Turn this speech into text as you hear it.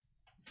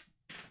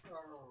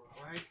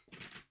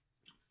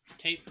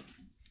tape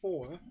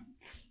 4,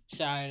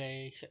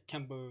 Saturday,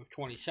 September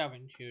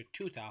 27th,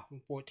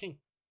 2014.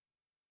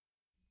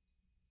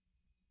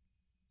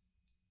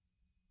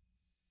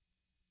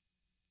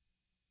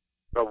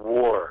 A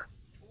war.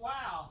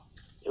 Wow.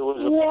 It was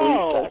a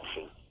police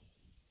section.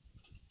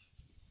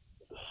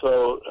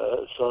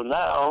 So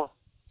now.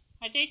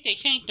 I think they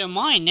changed their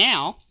mind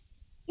now.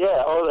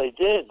 Yeah, they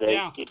did.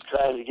 They keep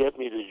trying to get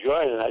me to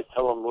join, and I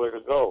tell them where to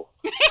go.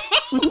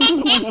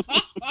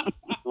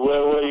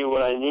 Where were you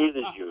when I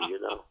needed you? You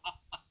know.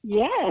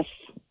 Yes.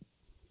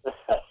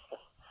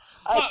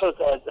 I thought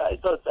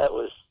that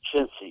was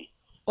chintzy.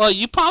 Well,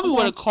 you probably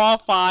would have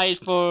qualified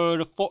for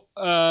the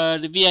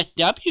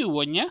VSW,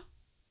 wouldn't you?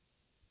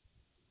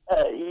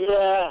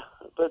 Yeah,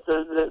 but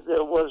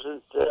there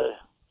wasn't.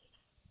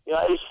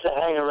 I used to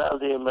hang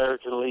around the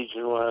American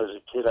Legion when I was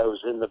a kid. I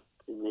was in the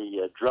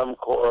drum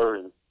corps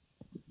and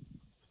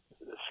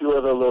a few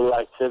other little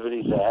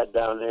activities they had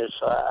down there,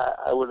 so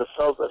I would have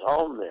felt at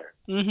home there.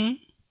 Mm-hmm.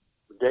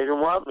 They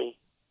didn't want me.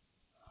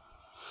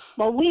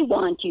 Well, we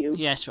want you.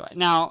 Yes, right.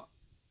 Now,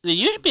 there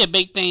used to be a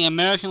big thing in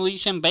American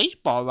Legion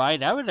baseball, right?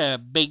 That was a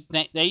big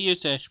thing. They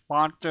used to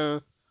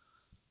sponsor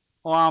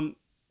a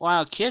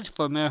lot of kids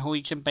for American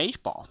Legion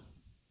baseball.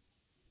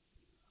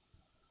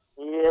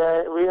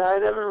 Yeah, I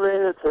never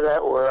ran into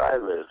that where I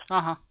lived.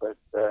 Uh-huh. But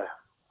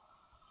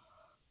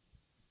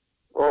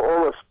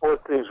all the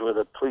sport things were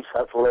the police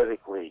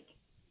athletic league.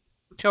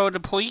 So the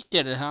police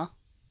did it, huh?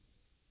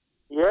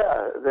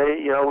 Yeah,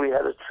 we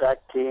had a track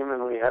team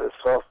and we had a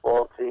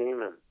softball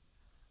team and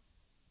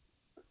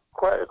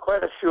quite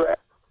a few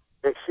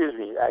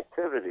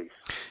activities.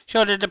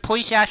 So did the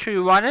police actually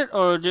run it,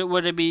 or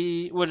would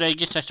they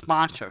just a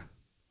sponsor?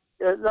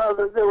 Yeah, no,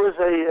 there was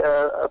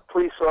a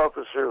police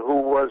officer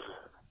who was,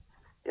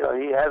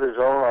 he had his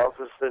own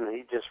office and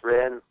he just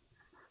ran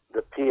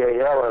the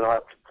PAL in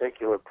our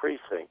particular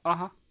precinct.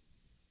 Uh-huh.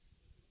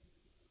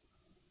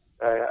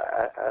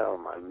 I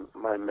don't know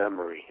my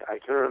memory. I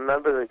can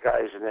remember the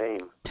guy's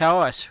name.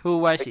 Tell us, who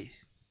was he?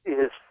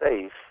 His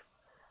face.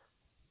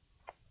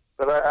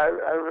 But I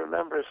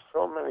remember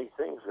so many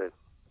things that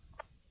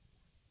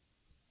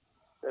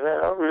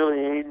I don't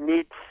really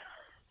need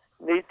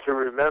to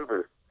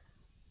remember.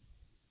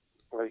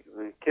 Like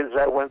the kids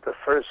I went to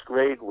first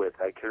grade with,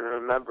 I can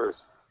remember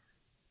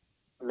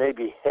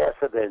maybe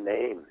half of their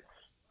names.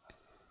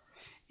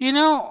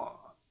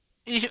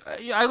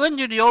 I listened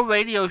to the old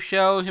radio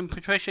shows, and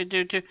Patricia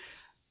did too.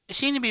 It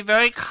seemed to be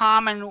very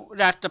common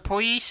that the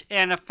police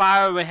and the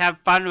fire would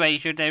have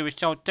fundraisers. They would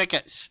sell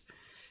tickets.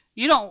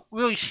 You don't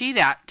really see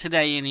that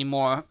today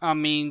anymore. I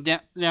mean,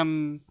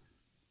 them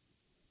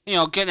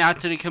getting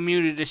out to the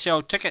community to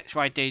sell tickets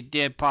like they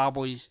did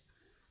probably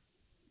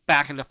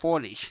back in the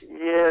 40s.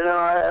 Yeah, no,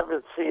 I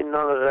haven't seen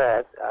none of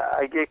that.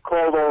 I get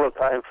called all the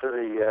time for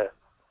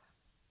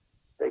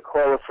they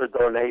call it for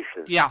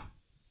donations. Yeah.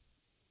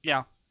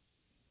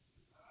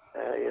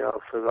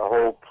 For the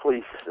whole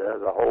police,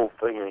 the whole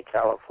thing in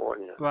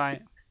California.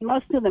 Right.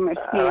 Most of them are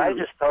scams. I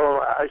just tell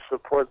them I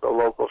support the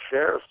local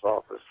sheriff's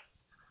office,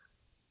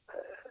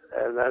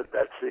 and that's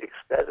the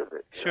extent of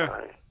it.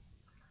 Sure.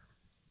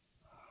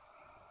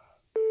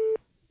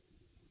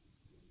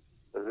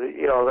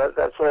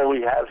 That's all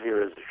we have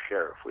here is a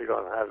sheriff. We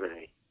don't have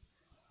any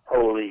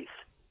police.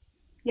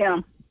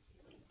 Yeah.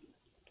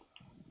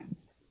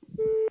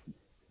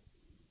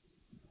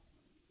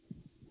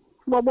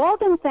 Well,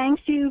 Walden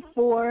thanks you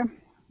for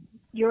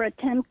your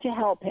attempt to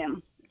help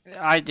him.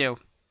 I do.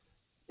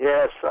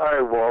 Yeah,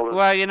 sorry, Walden.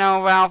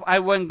 Well, Ralph, I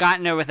wouldn't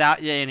gotten there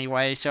without you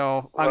anyway,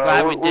 so I'm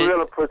glad we did. We're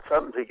going to put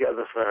something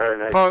together for her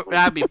next week.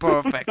 That'd be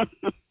perfect.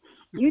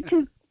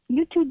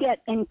 You two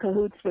get in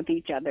cahoots with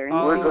each other. And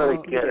we're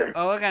going to get her.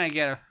 Oh, we're going to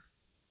get her.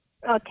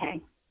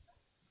 Okay.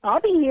 I'll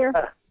be here.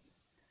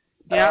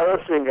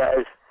 Listen,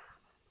 guys,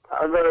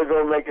 I'm going to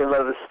go make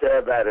another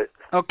stab at it.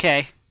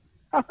 Okay.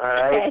 All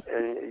right?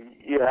 And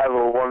you have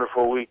a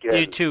wonderful weekend.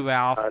 You too,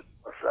 Ralph. I'll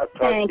talk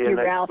Thank to you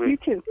next Ralph.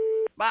 week. You too.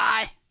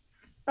 Bye.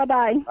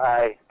 Bye-bye.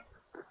 Bye.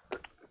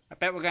 I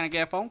bet we're going to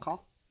get a phone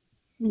call.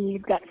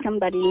 You've got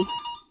somebody.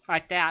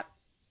 Like that.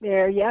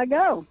 There you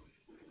go.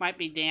 Might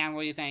be Dan.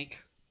 What do you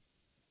think?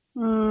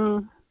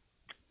 We'll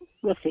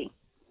see.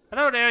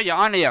 Hello there. You're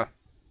on the air.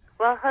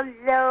 Well,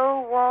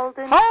 hello,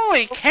 Walden.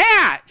 Holy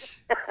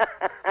cats!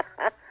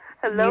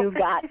 Hello, You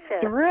got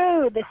Patricia.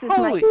 through. This is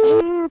Holy-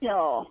 my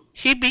angel.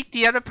 She beat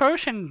the other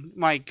person.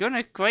 My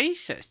goodness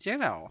gracious,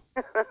 Now,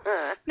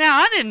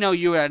 I didn't know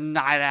you were a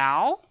night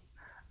owl.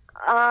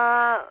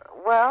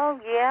 Well,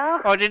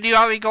 yeah. Or did you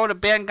already go to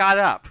bed and got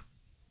up?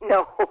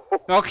 No.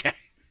 Okay.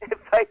 If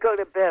I go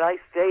to bed, I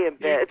stay in You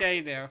bed.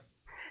 stay there.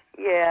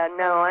 Yeah,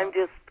 no, I'm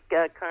just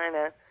kind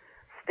of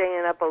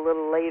staying up a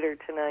little later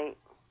tonight.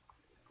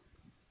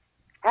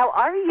 How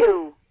are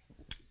you?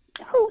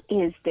 Who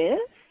is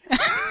this?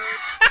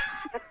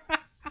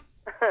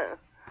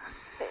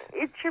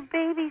 It's your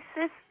baby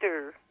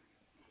sister.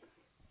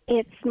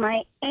 It's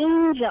my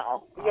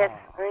angel. Yes,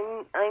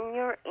 I'm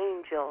your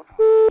angel.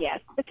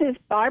 Yes, this is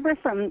Barbara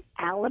from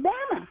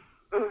Alabama.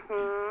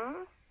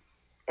 Mm-hmm.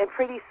 And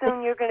pretty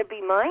soon you're going to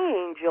be my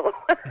angel.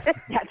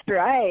 That's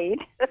right.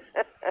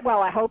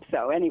 Well, I hope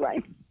so,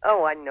 anyway.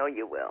 Oh, I know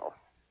you will.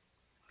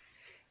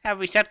 Have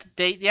we set the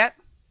date yet?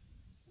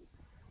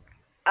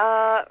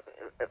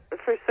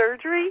 For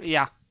surgery?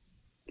 Yeah.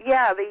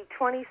 Yeah, the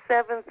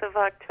 27th of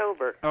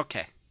October.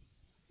 Okay.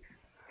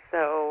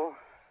 So,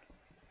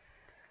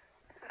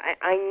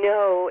 I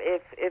know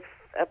if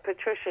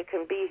Patricia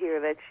can be here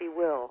that she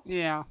will.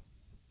 Yeah.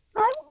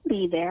 I will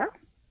be there.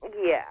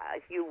 Yeah,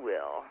 you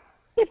will.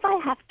 If I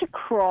have to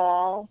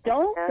crawl,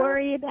 don't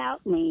worry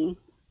about me.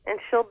 And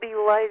she'll be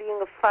lighting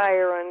a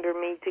fire under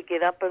me to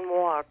get up and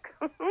walk.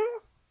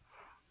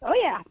 Oh,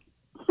 yeah.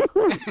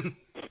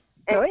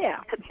 Oh, yeah.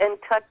 And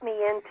tuck me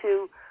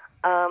into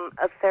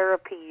a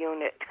therapy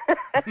unit.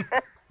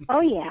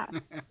 Oh, yeah.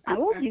 I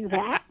will do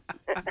that.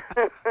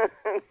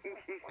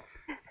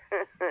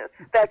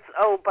 That's,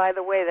 oh, by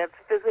the way, that's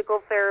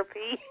physical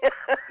therapy.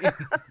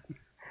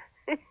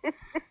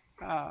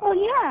 Oh,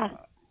 yeah.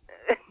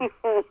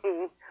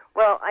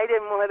 Well, I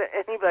didn't want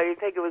anybody to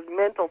think it was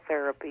mental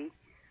therapy.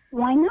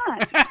 Why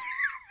not?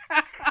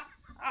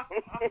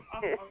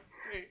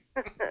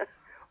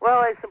 Well,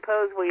 I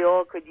suppose we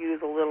all could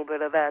use a little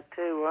bit of that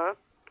too, huh?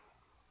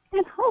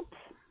 It helps.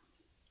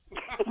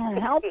 It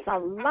helps a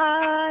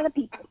lot of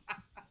people.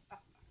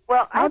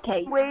 Well,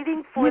 Okay. I'm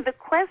waiting for the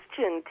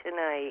question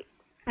tonight.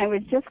 I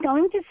was just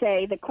going to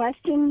say the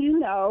question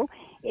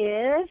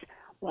is,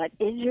 what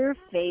is your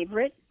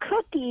favorite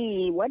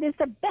cookie? What is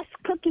the best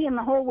cookie in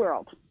the whole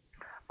world?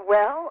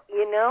 Well,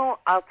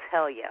 I'll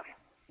tell you.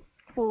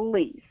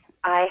 Please.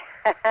 I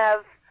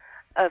have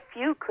a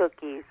few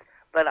cookies,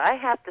 but I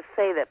have to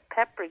say that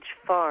Pepperidge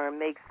Farm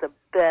makes the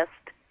best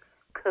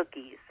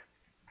cookies.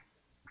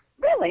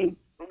 Really?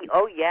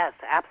 Oh, yes,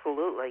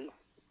 absolutely.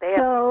 They have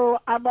So,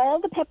 of all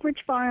the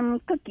Pepperidge Farm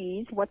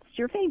cookies, what's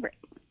your favorite?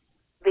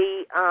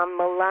 the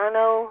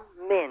Milano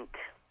Mint,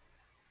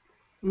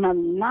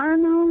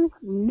 Milano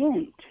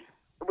Mint.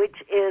 which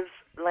is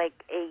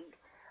like a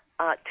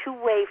 2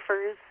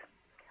 wafers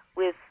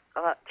with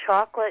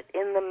chocolate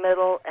in the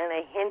middle and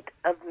a hint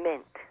of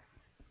mint.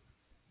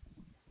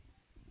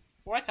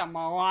 What's a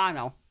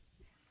Milano?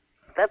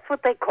 That's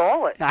what they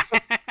call it.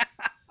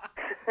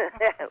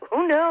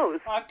 Who knows?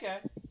 Okay.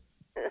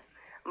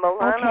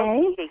 Milano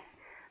Okay.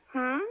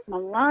 cookie.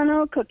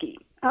 Milano cookie.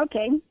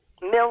 Okay.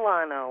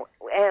 Milano.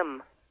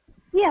 M.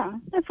 Yeah,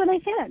 that's what I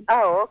said.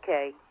 Oh,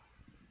 okay.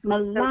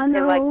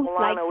 Milano, like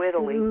Milano,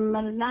 Italy.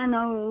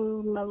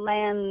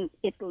 Milan,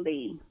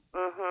 Italy.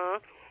 Mhm.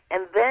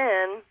 And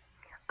then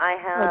I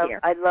have. dear.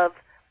 I love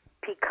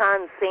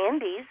pecan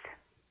sandies.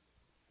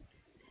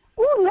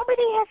 Oh,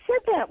 nobody has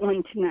said that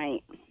one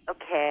tonight.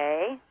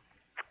 Okay.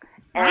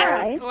 All And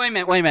right. Wait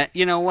a minute.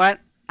 You know what?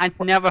 I've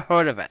never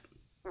heard of it.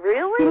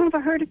 really? You never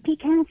heard of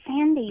pecan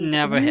sandies?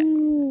 Never.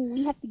 Ooh,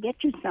 we have to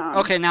get you some.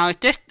 Okay, now is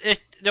this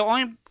like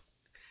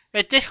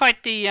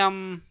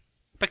the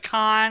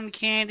pecan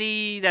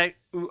candy that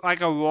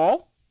like a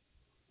roll?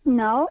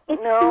 No,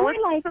 it's No, more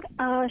it's- like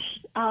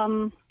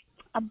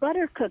a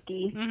butter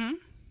cookie, Mm-hmm.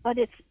 but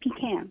it's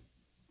pecan.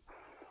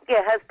 Yeah,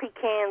 it has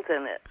pecans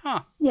in it.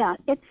 Huh. Yeah,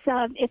 it's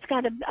got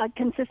a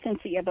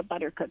consistency of a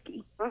butter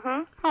cookie.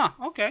 Mhm. Huh.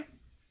 Okay.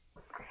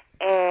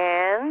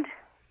 And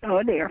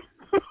Oh dear.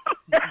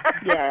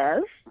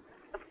 Yes.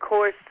 of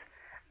course,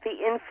 the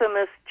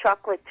infamous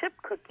chocolate chip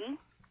cookie.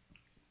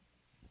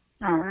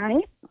 All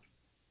right.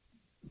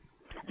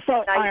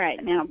 So, Now all you-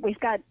 right, now we've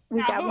got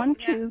Now, 1,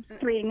 yeah. 2,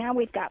 3. Now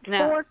we've got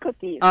Now- 4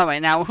 cookies. All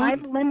right. Now who?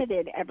 I've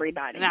limited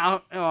everybody.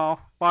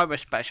 Barbara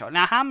special.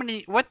 Now how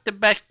many? What's the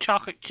best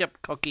chocolate chip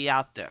cookie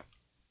out there?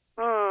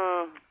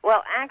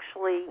 Well,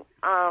 actually,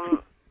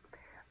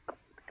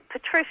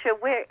 Patricia,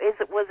 where is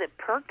it? Was it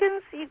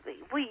Perkins?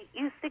 We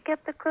used to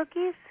get the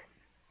cookies.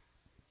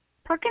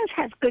 Perkins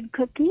has good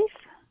cookies.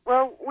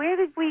 Well, where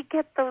did we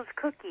get those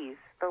cookies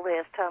the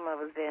last time I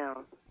was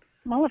down?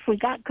 Well, if we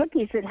got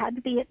cookies, it had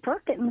to be at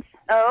Perkins.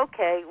 Oh,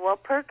 okay. Well,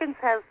 Perkins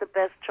has the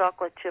best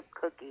chocolate chip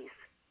cookies.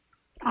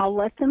 I'll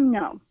let them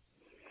know.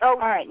 Oh,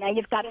 All right, now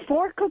you've got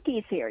 4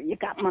 cookies here. You've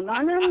got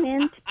Milano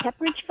Mint,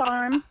 Pepperidge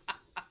Farm.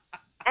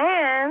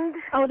 and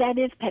Oh, that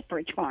is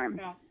Pepperidge Farm.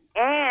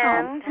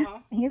 and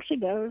Here she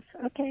goes.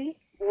 Okay.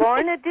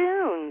 Lorna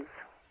Dunes.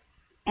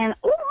 And,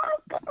 oh,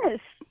 my goodness.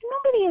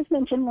 Nobody has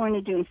mentioned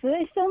Lorna Dunes. Do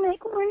they still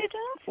make Lorna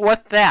Dunes?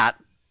 What's that?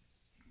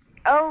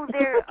 Oh, It's a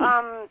they're cookie.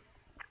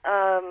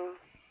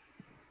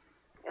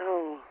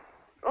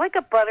 like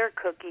a butter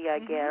cookie, I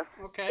guess.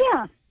 Okay.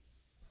 Yeah.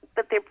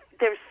 But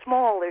they're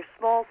small. They're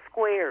small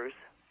squares.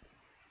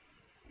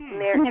 And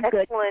they're They're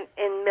good. excellent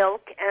in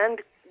milk and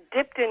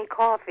dipped in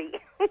coffee.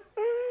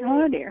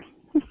 Oh, dear.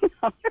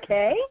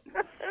 Okay.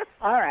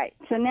 All right.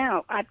 So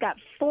now I've got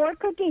 4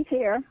 cookies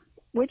here.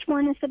 Which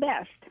one is the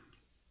best?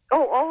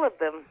 Oh, all of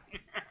them.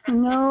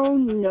 No,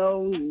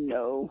 no,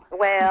 no.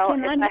 Well,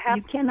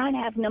 You cannot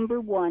have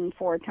number 1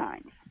 4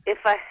 times. if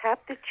I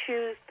have to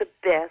choose the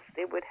best,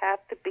 it would have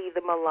to be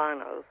the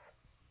Milanos.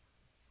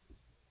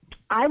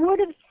 I would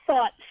have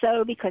thought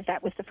so because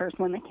that was the first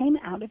one that came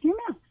out of your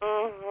mouth.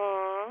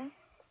 Mm-hmm.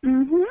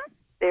 Mm-hmm.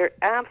 They're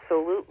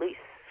absolutely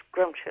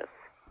scrumptious.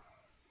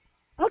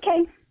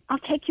 Okay, I'll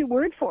take your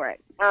word for it.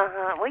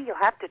 Well, you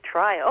have to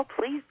try. Oh,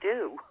 please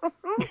do. Well,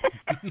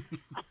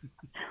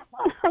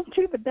 I'll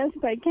do the best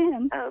I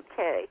can.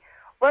 Okay.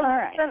 Well, All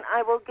right. listen,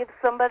 I will give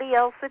somebody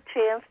else a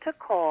chance to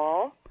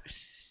call.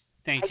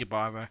 Thank you,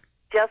 Barbara.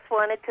 Just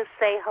wanted to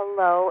say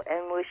hello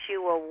and wish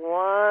you a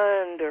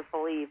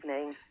wonderful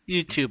evening.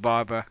 You too,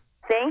 Barbara.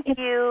 Thank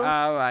you.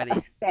 All righty.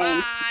 Thanks.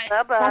 Bye.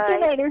 Bye-bye. Talk to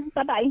you later.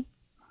 Bye-bye.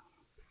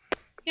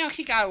 You know,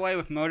 she got away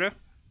with murder.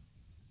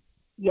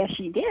 Yes,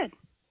 she did.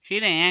 She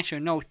didn't answer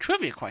no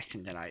trivia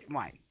question tonight.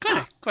 My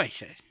goodness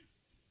gracious.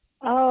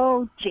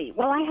 Oh, gee.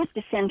 Well, I have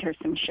to send her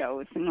some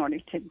shows in order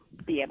to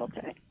be able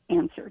to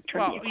answer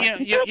trivia Well,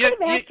 questions.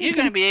 you're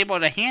going to be able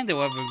to handle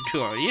them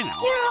to her, you know. Yeah,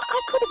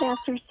 I could have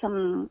asked her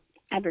some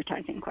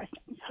advertising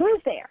questions. Who's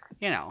there?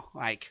 You know,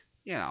 like,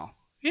 you know.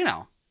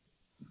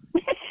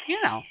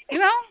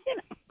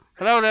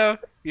 Hello there.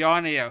 You're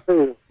on the air.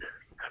 Hey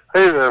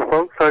there,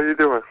 folks. How you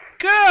doing?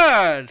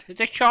 Good. Is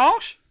it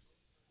Charles?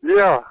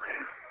 Yeah.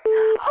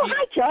 Oh,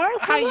 hi,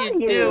 Charles. How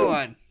you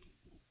doing?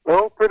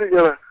 Well, pretty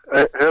good.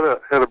 I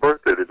had a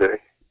birthday today.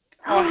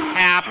 Oh,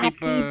 happy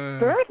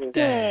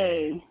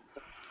birthday.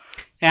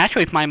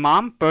 Actually, it's my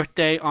mom's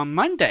birthday on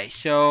Monday,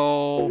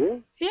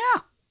 so yeah.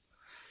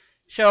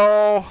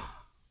 So,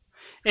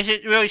 is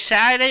it really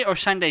Saturday or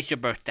Sunday's your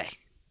birthday?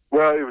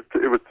 Well, it was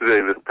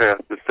today. This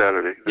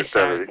Saturday. This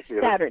Saturday.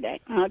 Yeah.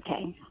 Saturday.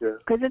 Okay. Yeah.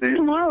 Because it's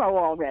tomorrow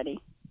already.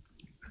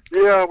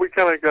 Yeah, we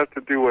kind of got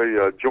to do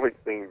a joint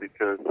thing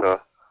because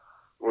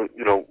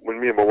when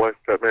me and my wife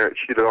got married,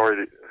 she'd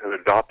already had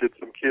adopted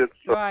some kids.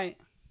 So Right.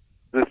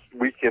 this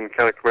weekend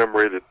kind of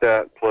commemorated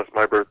that plus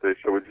my birthday.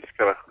 So we just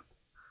kind of,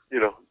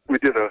 we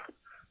did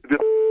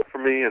for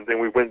me, and then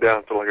we went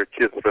down to like a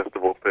kids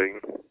festival thing.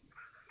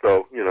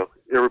 So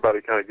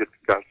everybody kind of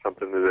got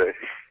something today.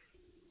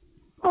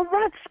 Oh,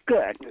 that's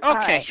good.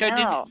 Okay,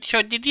 right,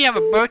 so did you have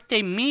a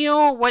birthday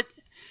meal? What,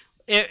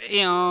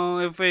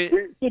 if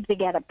it, did you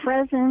get a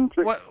present?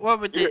 what were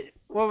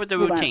the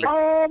routine?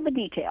 All the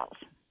details.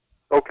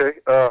 Okay.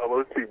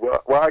 Let's see.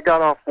 Well, I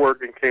got off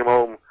work and came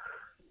home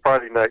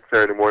Friday night,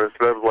 Saturday morning,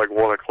 so that was like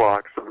 1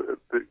 o'clock. So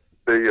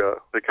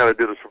they kind of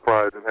did a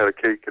surprise and had a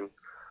cake, and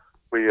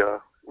we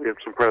had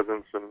some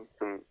presents and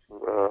some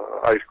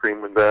ice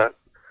cream and that.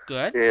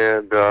 Good.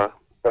 And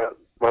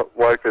my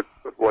wife had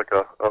put like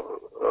a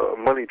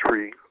money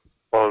tree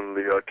on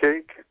the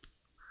cake.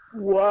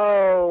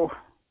 Whoa.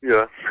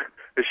 Yeah.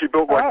 And she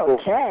built like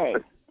Okay.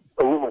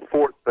 a little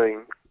fort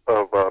thing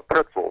of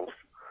pretzels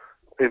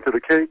into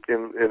the cake,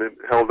 and it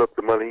held up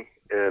the money.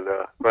 And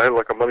I had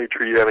like a money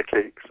tree and a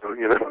cake, so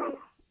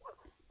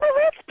Well,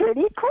 that's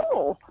pretty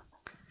cool.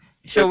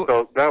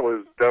 So that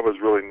was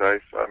really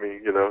nice. I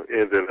mean,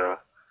 and then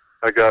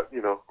I got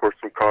of course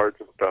some cards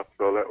and stuff.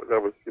 So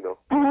that was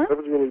that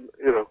was really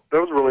that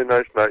was a really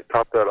nice night.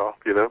 Top that off,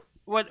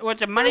 would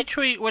the money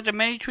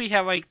tree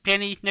have like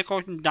pennies,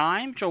 nickels, and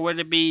dimes, or would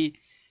it be?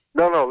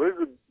 No, there's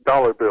a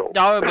dollar bill.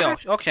 Dollar bills.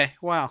 Okay.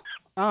 Wow.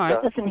 All right. Yeah.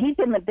 Listen, he's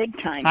in the big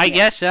time. I here.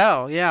 guess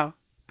so. Yeah.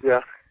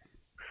 Yeah.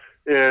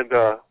 And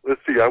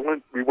let's see.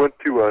 We went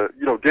to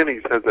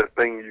Denny's has that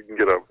thing you can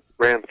get a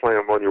Grand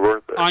Slam on your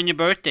birthday. On your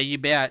birthday, you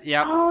bet.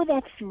 Yeah. Oh,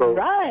 that's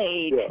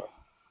right. Yeah.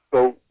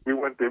 So we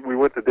went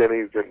to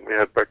Denny's and we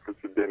had breakfast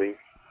at Denny's.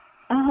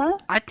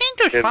 I think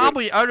there's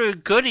probably other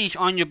goodies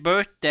on your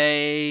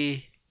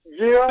birthday.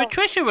 Yeah.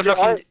 Patricia was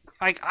looking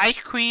like ice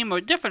cream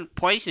or different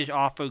places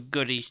offer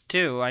goodies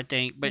too, I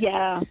think. But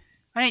Yeah.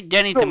 I think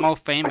Denny's the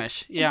most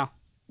famous. Yeah.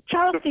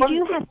 Charles, did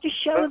you have to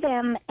show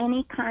them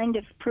any kind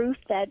of proof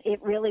that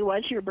it really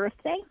was your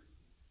birthday?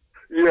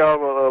 Yeah,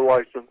 I'm a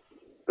license.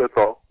 That's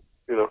all.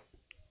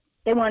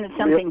 They wanted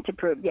something to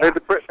prove. Yeah.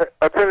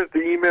 I printed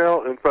the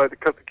email, and so I had to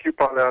cut the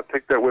coupon out,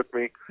 take that with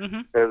me,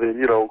 Mm-hmm. and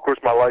then of course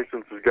my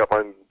license has got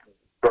my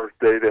birth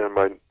date and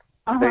my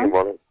name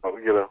on it.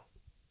 So,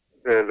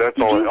 and that's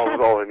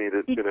all I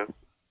needed.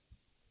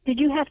 Did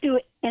you have to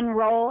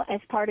enroll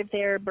as part of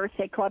their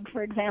birthday club,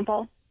 for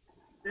example?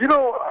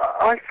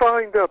 I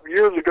signed up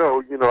years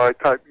ago. I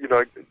typed,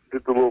 I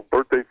did the little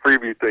birthday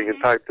freebie thing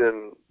and typed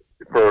in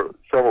for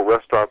several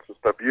restaurants and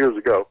stuff years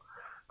ago.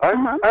 I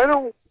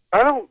don't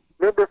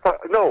remember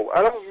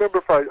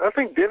if I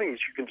think Denny's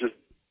you can just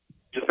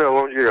say how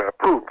long you got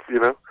proof,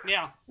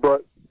 Yeah.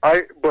 But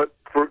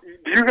do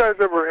you guys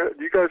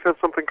have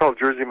something called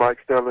Jersey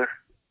Mike's down there?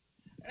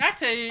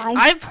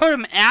 I've heard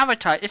them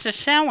advertise. It's a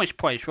sandwich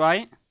place,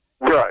 right?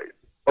 Right.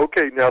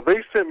 Okay, now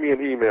they sent me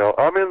an email.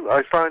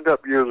 I signed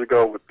up years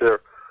ago with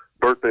their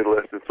birthday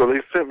list, and so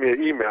they sent me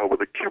an email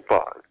with a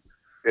coupon.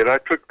 And I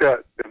took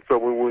that, and so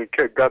when we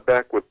got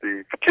back with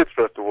the kids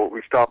festival,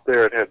 we stopped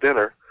there and had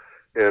dinner,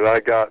 and I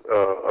got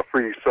a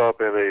free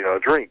sub and a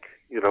drink,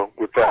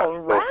 with that. All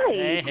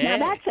right. Hey. Now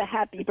that's a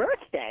happy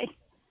birthday.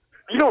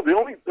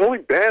 The only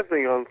bad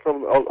thing on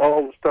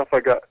all the stuff I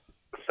got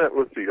sent.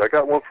 Let's see, I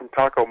got one from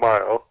Taco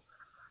Mayo,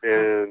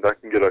 and I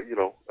can get a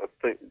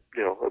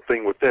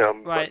thing with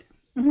them. Right.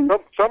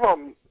 But some of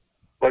them,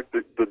 like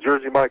the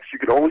Jersey Mike's, you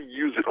can only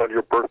use it on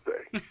your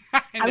birthday.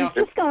 I was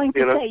just going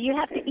to say, you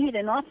have to eat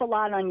an awful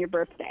lot on your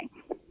birthday.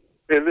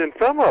 And then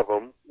some of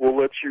them will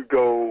let you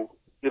go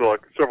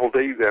like several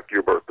days after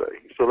your birthday.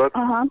 So that's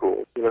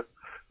cool,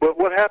 But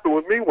what happened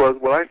with me was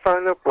when I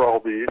signed up for all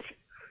these,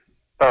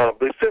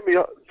 they sent me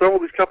several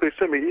of these companies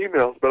sent me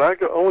emails, but I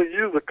could only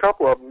use a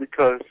couple of them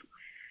because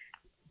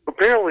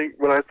apparently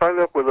when I signed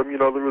up with them, it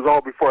was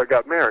all before I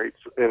got married,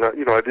 and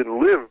I didn't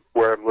live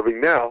where I'm living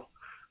now.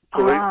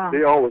 So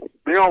they all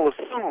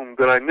assume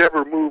that I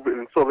never move,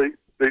 and so they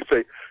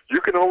say you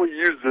can only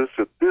use this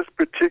at this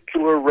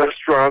particular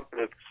restaurant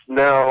that's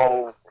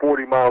now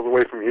 40 miles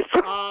away from you.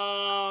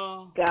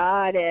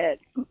 Got it.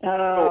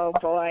 Oh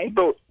boy.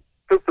 So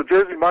since the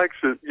Jersey Mike's,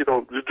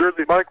 the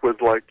Jersey Mike was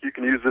like you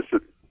can use this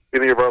at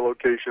any of our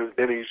locations,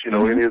 any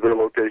of their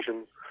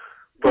locations.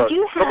 But did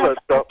you have a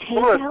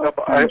takeout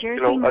from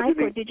Jersey Mike,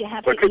 or did you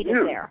have to eat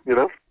it there?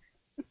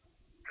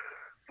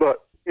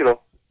 But it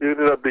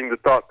ended up being the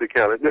thought that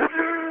counted.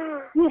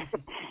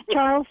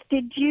 Charles,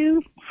 did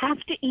you have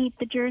to eat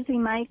the Jersey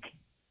Mike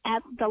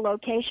at the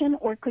location,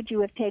 or could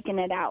you have taken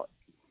it out?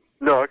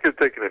 No, I could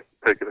have taken it.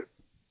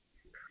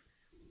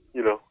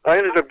 I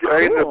ended up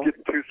getting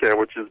 2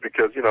 sandwiches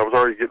because I was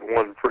already getting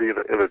one free in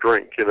a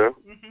drink.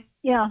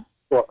 Yeah.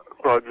 Well,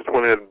 so I just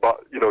went ahead and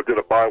bought, did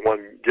a buy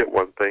one get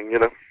one thing.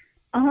 So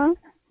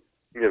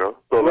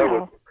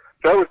that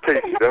was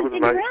tasty. That was a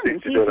nice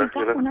tasty dinner.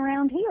 Got one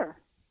around here.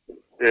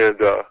 And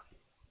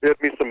they had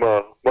me some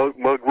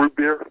mug root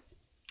beer.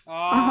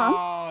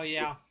 Oh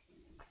yeah.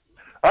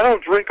 I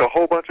don't drink a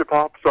whole bunch of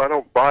pop, so I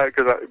don't buy it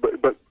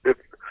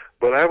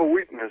but I have a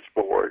weakness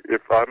for it.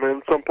 If I'm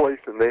in some place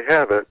and they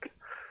have it,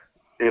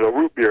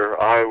 root beer,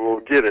 I will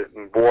get it.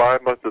 And boy, I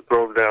must have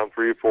thrown down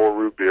 3 or 4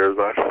 root beers.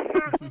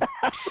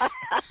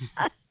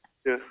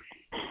 Yeah. Of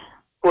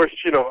course,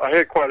 I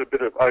had quite a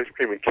bit of ice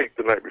cream and cake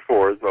the night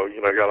before, so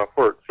I got off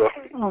work. So.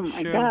 Oh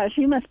my gosh,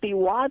 you must be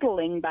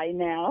waddling by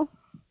now.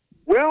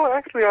 Well,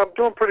 actually, I'm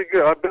doing pretty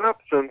good. I've been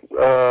up since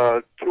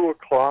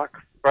 2:00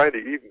 Friday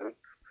evening.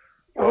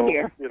 So, oh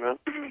dear.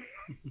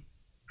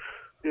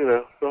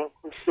 So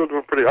I'm still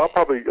doing pretty. I'll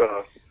probably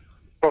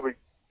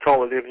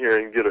call it in here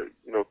and get it,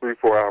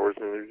 3-4 hours,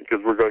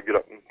 because we're going to get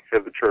up and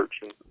head to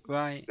church.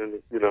 Right.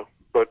 And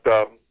but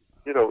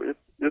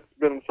it's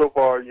been so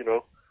far,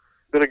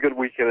 been a good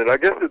weekend, and I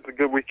guess it's a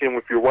good weekend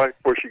with your wife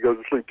before she goes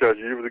to sleep. Tells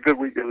you it was a good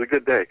week. It was a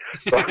good day.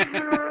 So,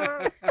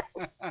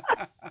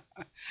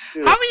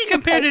 How would you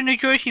compare to New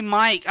Jersey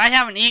Mike? I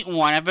haven't eaten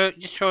one. I've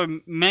just sort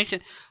of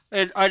mentioned.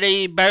 Are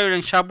they better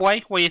than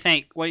Subway? What do you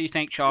think?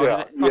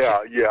 Charles?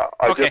 Yeah.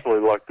 I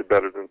definitely liked it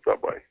better than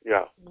Subway.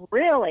 Yeah.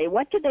 Really?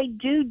 What do they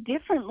do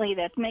differently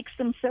that makes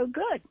them so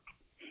good?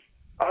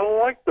 I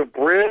like the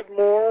bread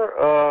more.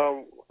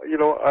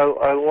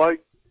 I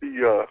like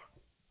the.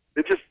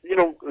 It just,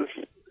 of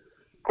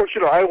course,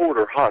 I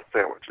order hot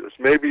sandwiches.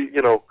 Maybe,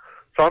 so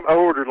I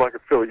ordered like a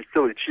Philly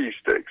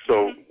cheesesteak.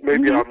 So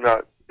maybe I'm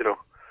not,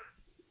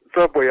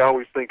 Subway. I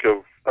always think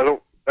of. I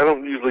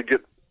don't usually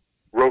get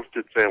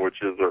roasted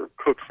sandwiches or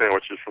cooked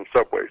sandwiches from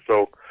Subway.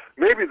 So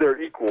maybe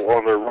they're equal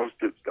on their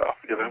roasted stuff.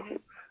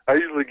 I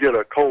usually get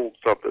a cold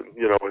something,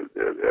 at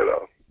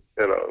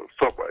a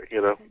Subway.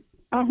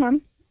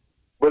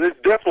 But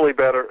it's definitely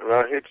better. And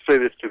I hate to say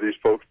this to these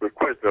folks, but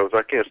Quiznos,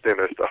 I can't stand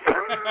that stuff.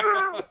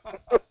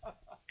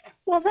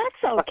 Well,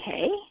 that's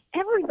okay.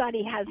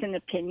 Everybody has an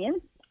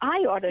opinion. I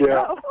ought to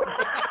know.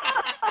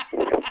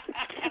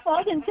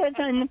 Walden says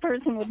I'm the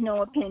person with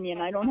no opinion.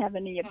 I don't have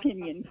any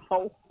opinions.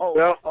 Ho,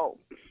 ho, ho.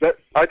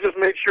 I just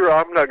make sure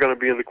I'm not going to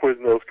be in the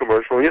Quiznos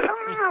commercial.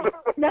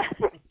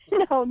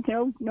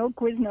 No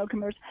Quizno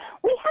commercial.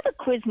 We have a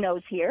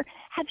Quiznos here.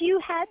 Have you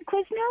had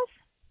Quiznos?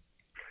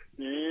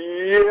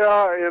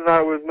 Yeah, and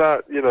I was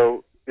not, I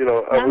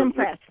was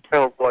impressed.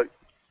 Kind of like,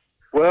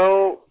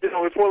 well,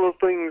 it's one of those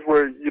things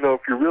where,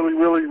 if you're really,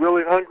 really,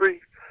 really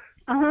hungry,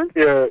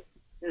 yeah,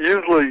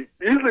 usually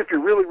if you're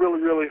really, really,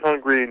 really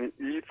hungry and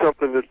you eat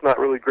something that's not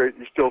really great,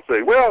 you still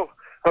say, well,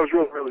 I was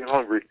really, really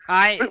hungry.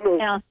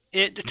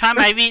 The time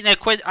I've eaten a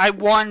quiz, I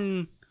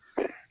won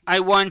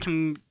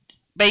some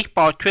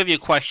baseball trivia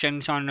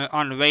questions on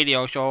the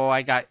radio, so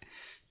I got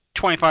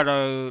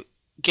 $25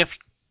 gift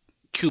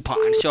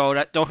coupon. So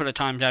those are the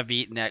times I've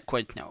eaten at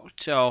Quiznos.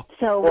 So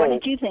what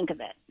did you think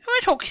of it? It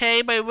was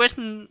okay, but it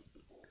wasn't.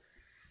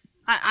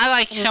 I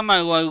like some of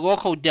the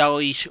local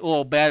delis a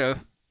little better.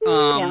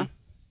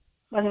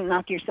 Wasn't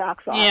knock your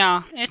socks off.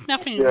 Yeah, it's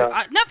nothing.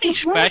 Nothing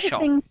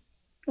special.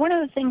 One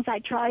of the things I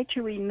try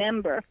to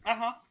remember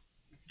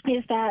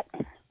is that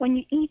when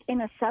you eat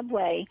in a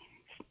Subway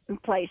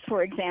place,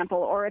 for example,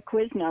 or a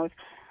Quiznos,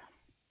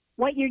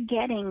 what you're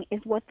getting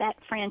is what that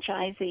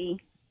franchisee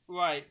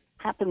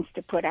happens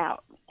to put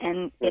out.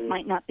 And it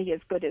might not be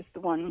as good as the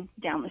one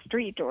down the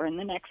street or in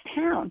the next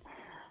town.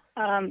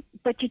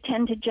 But you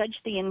tend to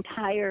judge the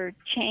entire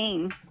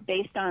chain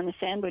based on the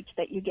sandwich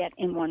that you get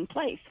in one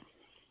place.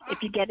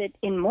 If you get it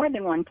in more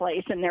than one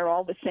place and they're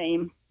all the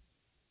same,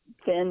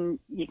 then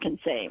you can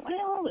say,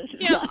 well, this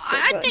is not so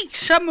good. I think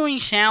submarine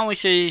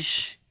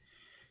sandwiches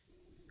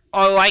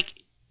are like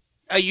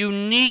a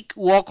unique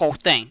local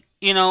thing.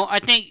 I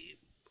think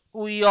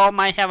we all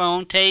might have our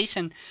own taste,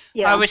 and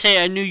I would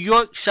say a New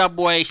York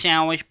Subway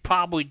sandwich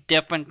probably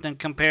different than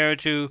compared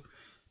to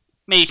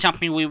maybe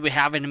something we would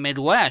have in the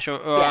Midwest or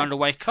on the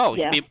West Coast.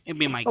 Yeah. It'd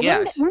be my Well,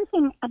 guess. One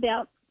thing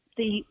about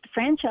the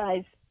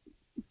franchise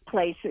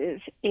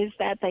places is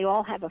that they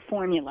all have a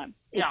formula.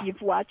 If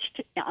you've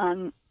watched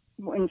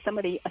when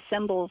somebody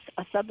assembles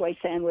a Subway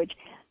sandwich,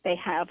 they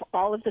have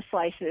all of the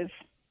slices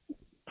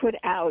put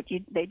out.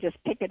 They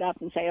just pick it up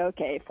and say,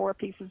 okay, 4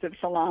 pieces of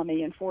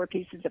salami and 4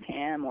 pieces of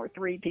ham or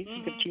 3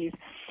 pieces of cheese.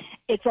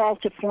 It's all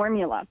to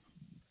formula.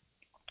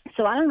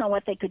 So I don't know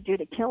what they could do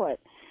to kill it,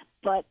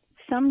 but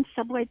some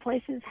Subway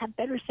places have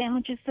better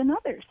sandwiches than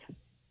others.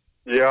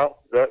 Yeah,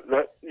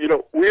 that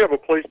we have a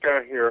place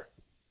down here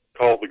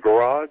called the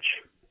Garage.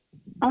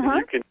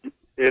 Uh-huh.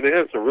 It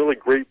has some really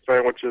great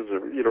sandwiches,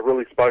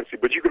 really spicy.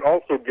 But you can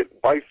also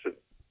get bison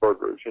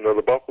burgers,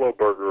 the buffalo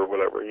burger or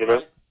whatever,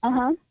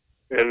 Uh-huh.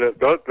 And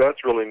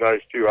that's really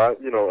nice too. I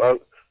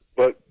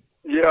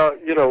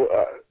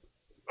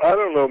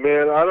don't know,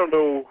 man. I don't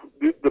know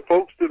the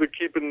folks that are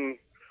keeping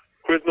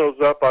Quiznos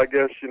up. I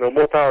guess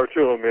more power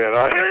to them, man.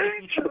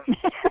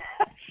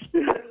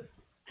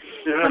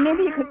 Well,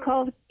 maybe you could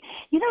call.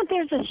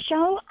 There's a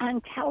show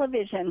on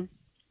television.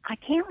 I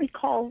can't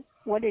recall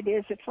what it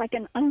is. It's like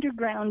an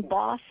underground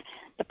boss.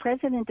 The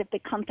president of the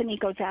company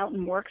goes out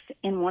and works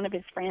in one of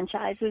his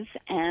franchises,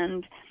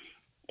 and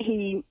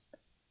he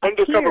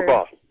Undercover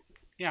Boss.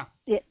 Yeah.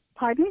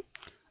 Pardon?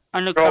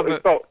 Undercover.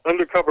 It's called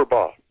Undercover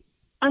Boss.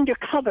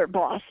 Undercover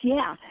Boss,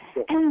 yeah.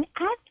 And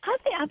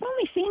I've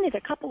only seen it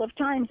a couple of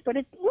times, but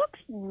it looks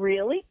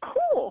really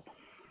cool.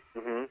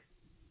 Mhm.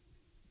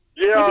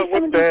 Yeah,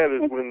 what's bad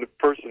is when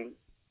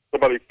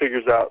somebody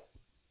figures out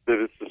that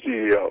it's the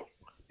CEO,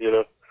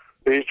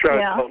 And he's trying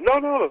to tell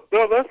them,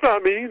 no, that's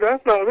not me,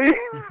 that's not me.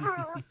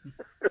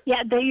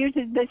 Yeah,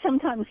 they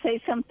sometimes say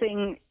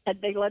something and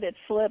they let it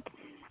slip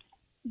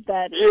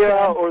that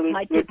or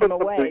might they give put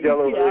them away. something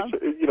together,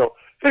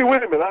 hey,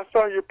 wait a minute, I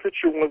saw your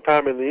picture one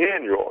time in the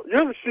annual.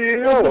 You're the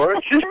CEO,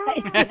 aren't you?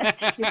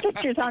 Your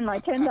picture's on my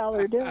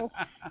 $10 bill.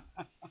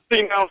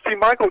 See,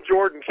 Michael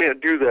Jordan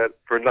can't do that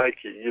for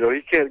Nike.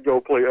 He can't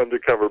go play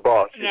undercover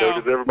boss,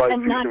 because everybody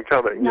sees him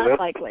coming. Not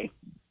likely.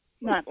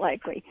 Not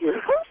likely.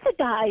 Who's the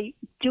guy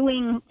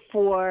doing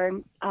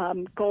for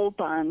Gold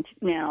Bond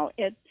now?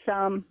 It's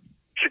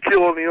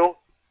Shaquille O'Neal.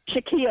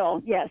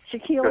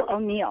 Shaquille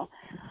O'Neal.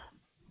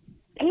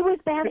 He was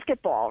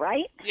basketball,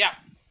 right? Yeah.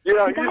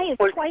 Yeah, the guy he is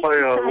twice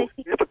the size.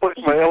 He used to play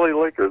for my LA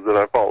Lakers that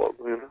I followed.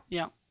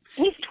 Yeah.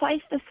 He's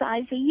twice the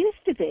size he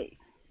used to be.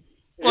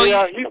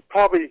 Well, he's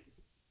probably.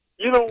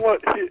 You know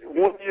what?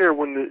 One year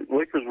when the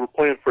Lakers were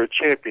playing for a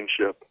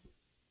championship,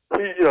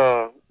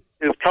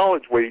 his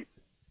college weight.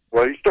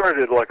 Well, he started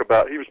he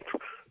was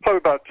probably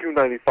about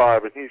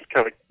 295, and he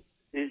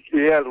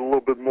added a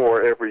little bit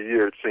more every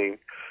year, it seemed.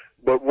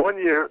 But one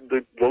year,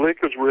 the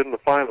Lakers were in the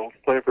finals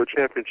playing for a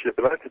championship,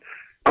 and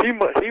he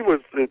was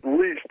at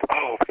least,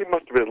 he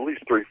must have been at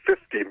least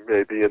 350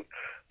 maybe, and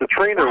the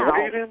trainer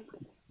weighed him,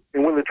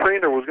 and when the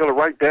trainer was going to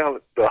write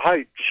down the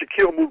height,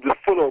 Shaquille moved his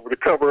foot over to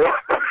cover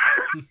up.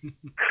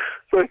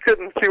 So he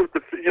couldn't see what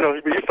he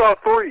saw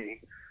 3.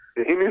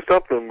 And he knew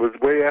something was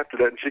way after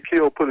that, and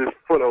Shaquille put his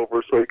foot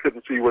over so he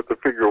couldn't see what the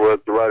figure was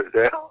to write it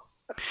down.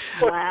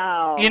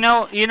 Wow. You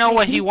know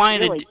what he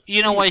wanted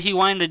what he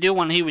wanted to do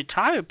when he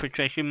retired,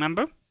 Patricia,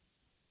 remember?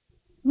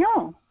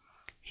 No.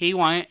 He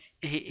wanted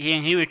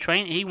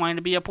he wanted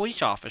to be a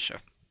police officer.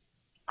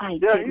 I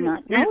did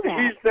not know that.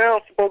 He's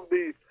now supposed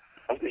to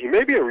be he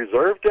may be a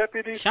reserve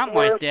deputy. Something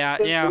like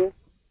that, yeah.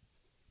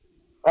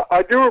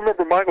 I do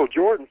remember Michael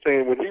Jordan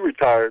saying when he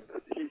retired,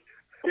 he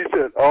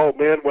said, "Oh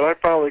man, when I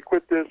finally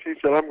quit this," he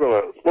said, "I'm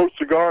going to smoke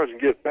cigars and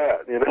get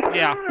fat."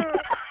 Yeah.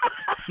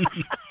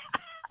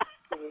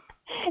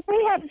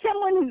 We have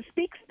someone who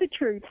speaks the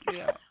truth.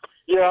 Yeah.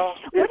 Yeah.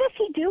 What is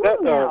he doing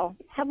now?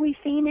 Have we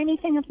seen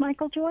anything of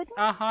Michael Jordan?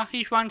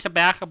 He runs a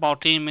basketball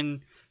team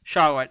in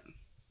Charlotte.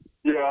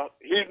 Yeah,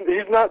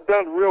 he's not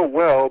done real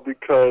well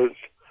because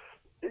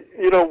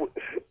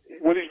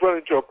when he's run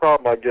into a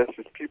problem, I guess,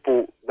 is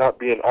people not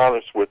being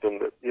honest with him.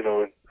 That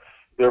and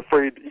they're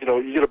afraid.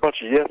 You get a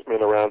bunch of yes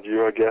men around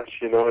you, I guess.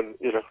 And when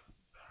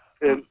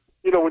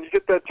you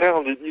get that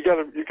talented, you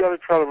gotta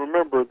try to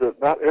remember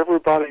that not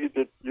everybody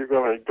that you're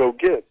gonna go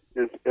get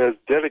is as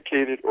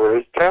dedicated or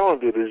as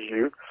talented as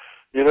you.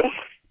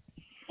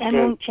 And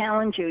won't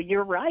challenge you.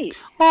 You're right.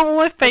 Well,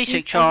 let's face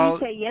it,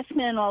 Charles. You say yes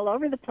men all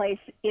over the place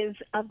is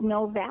of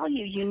no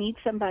value. You need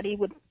somebody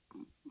with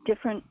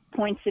different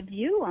points of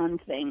view on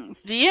things.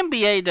 The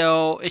NBA,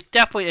 though, is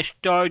definitely a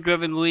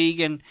star-driven league,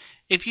 and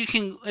if you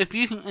can,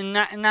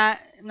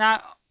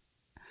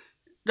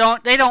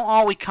 they don't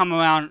always come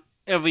around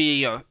every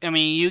year. I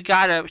mean, you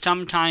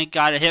sometimes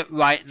gotta hit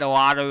right the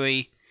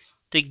lottery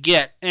to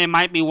get. And it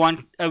might be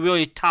a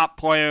really top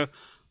player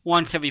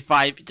once every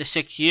 5 to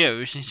 6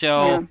 years.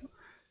 So.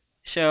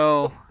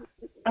 Okay.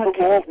 I have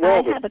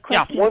a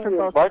question for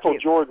both Michael of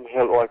you. Jordan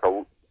had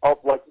either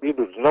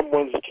the number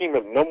one team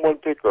and the number one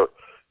pick or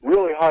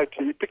really high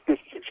team. He picked this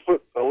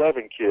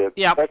 6'11" kid.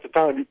 Yep. At the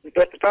time you could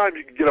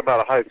get him out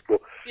of high school.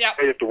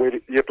 Yep. You have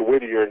to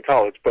wait a year in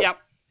college. But Yep.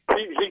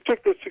 he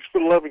took this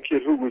 6'11"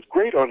 kid who was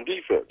great on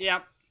defense.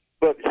 Yep.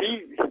 But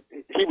he was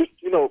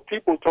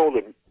people told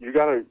him, you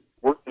got to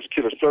work this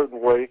kid a certain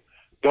way.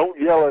 Don't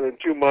yell at him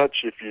too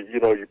much. If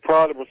you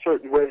prod him a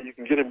certain way, you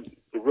can get him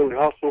to really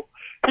hustle.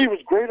 He was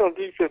great on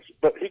defense,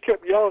 but he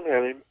kept yelling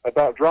at him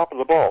about dropping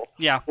the ball.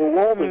 Yeah. Well,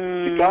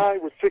 Walden, the guy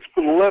was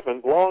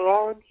 6'11", long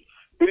arms,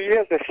 but he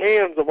has the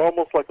hands of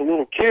almost like a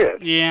little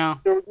kid. Yeah.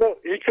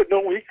 He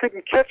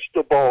couldn't catch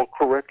the ball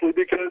correctly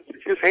because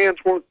his hands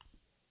weren't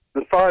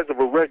the size of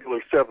a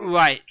regular 7.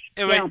 Right.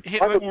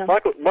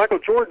 Michael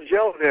Jordan's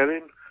yelling at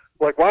him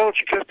like, "Why don't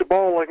you catch the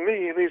ball like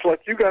me?" And he's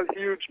like, "You got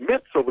huge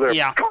mitts over there."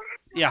 Yeah.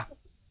 Yeah.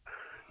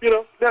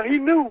 Now he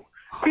knew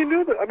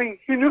that. I mean,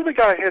 he knew the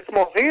guy had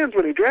small hands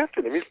when he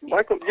drafted him. He's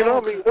Michael.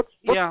 What's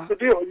the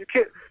deal? You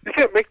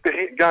can't make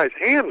the guy's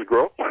hands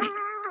grow.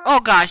 Oh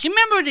gosh, you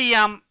remember the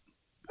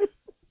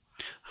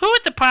who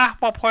was the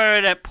basketball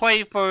player that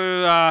played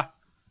for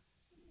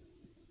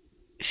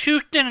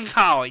Houston in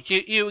college?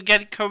 You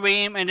get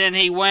Kareem, and then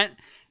he went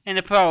in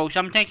the pros.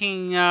 I'm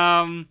thinking,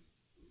 and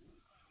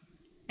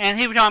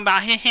he was talking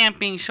about his hand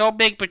being so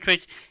big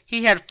because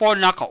he had 4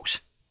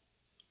 knuckles.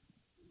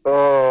 Wait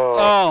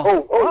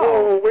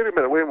a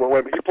minute.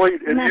 He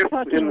played in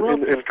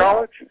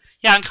college?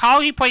 Yeah, in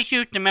college he played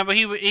Houston. Remember,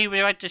 he was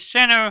like the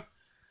center.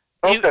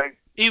 Okay.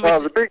 He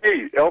was, the Big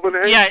E, Elvin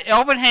Hayes? Yeah,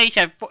 Elvin Hayes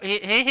had,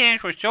 his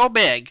hands were so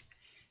big.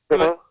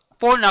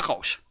 4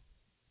 knuckles.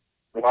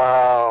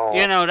 Wow.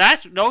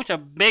 Those are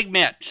big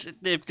mitts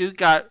if you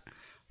got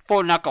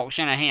 4 knuckles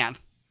in a hand.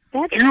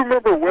 Do you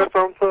remember Wes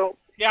Unseld?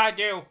 Yeah, I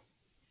do.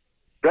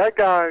 That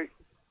guy,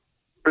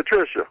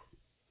 Patricia.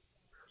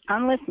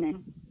 I'm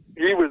listening.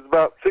 He was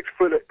about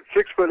 6'8",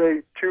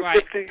 250.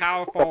 Right,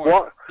 power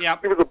forward.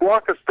 Yep. He was a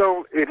block of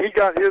stone, and he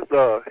got his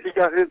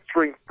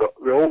strength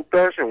the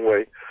old-fashioned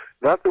way,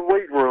 not the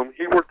weight room.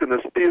 He worked in a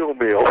steel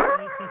mill.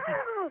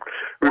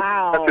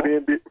 Wow.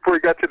 Before he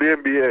got to the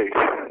NBA.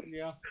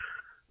 Yeah.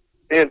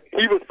 And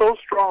he was so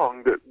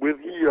strong that when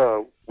he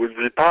was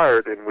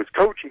retired and was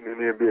coaching in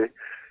the NBA,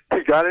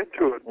 he got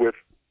into it with,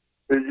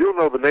 you'll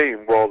know the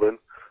name, Walden,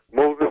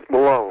 Moses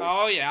Malone.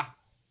 Oh, yeah.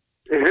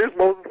 And here's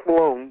Moses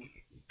Malone,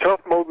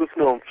 tough Moses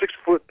Malone,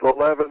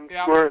 6'11",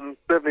 Yep.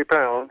 270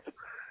 pounds.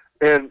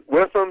 And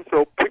Wes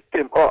Unseld picked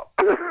him up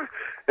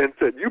and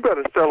said, "You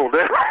better settle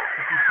down."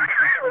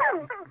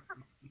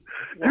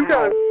 You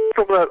got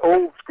some of that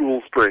old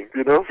school strength,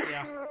 Yeah. I don't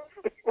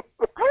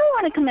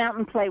want to come out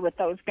and play with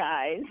those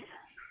guys.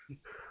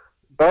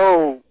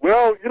 Oh,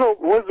 well,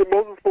 was it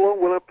Moses Malone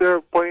went up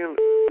there playing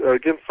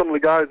against some of the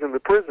guys in the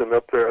prison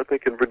up there, I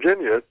think in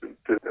Virginia,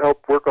 to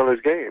help work on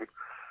his game.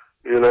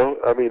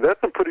 I mean, that's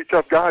some pretty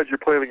tough guys you're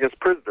playing against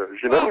prisoners,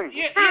 Well,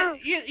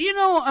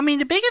 I mean,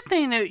 the biggest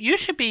thing that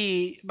used to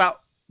be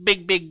about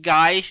big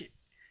guys,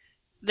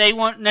 they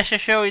weren't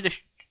necessarily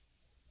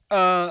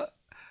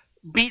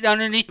beat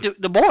underneath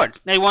the board.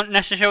 They didn't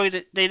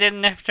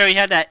necessarily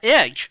have that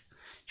edge.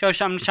 So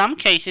in some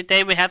cases,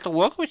 they would have to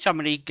work with some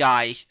of these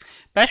guys,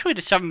 especially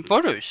the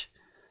 7-footers.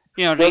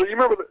 You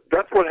remember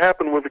that's what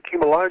happened with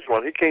Akeem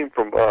Olajuwon. He came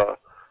from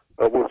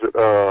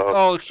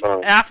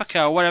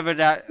Africa or whatever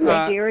that.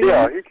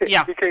 Nigeria.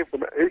 He came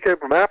from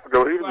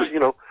Africa. He was,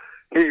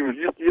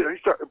 he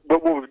started.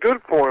 But what was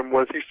good for him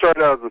was he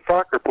started out as a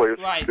soccer player,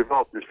 so he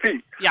developed his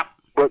feet. Yeah.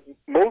 But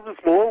Moses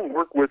Malone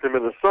worked with him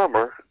in the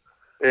summer,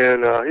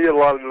 and he had a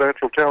lot of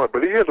natural talent.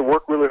 But he had to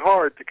work really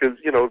hard because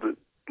to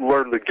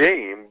learn the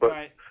game.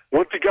 But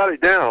once he got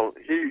it down,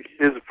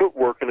 his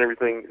footwork and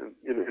everything,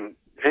 and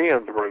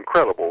hands were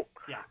incredible.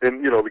 Yeah.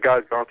 And the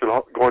guy's going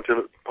to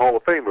the Hall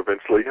of Fame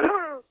eventually.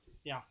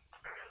 Yeah.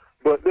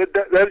 But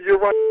that you're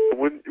right.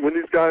 When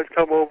these guys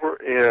come over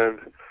and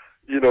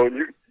you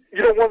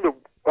don't wonder.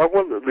 I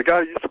wonder the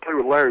guy who used to play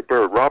with Larry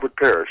Bird, Robert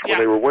Parrish, when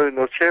they were winning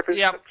those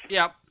championships.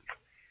 Yep.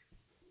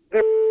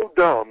 They're so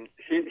dumb.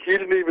 He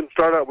didn't even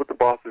start out with the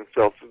Boston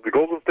Celtics. The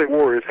Golden State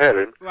Warriors had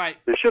him. Right.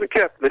 They should have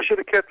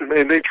kept him,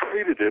 and they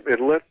traded him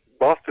and let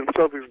Boston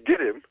Celtics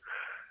get him.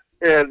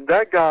 And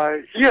that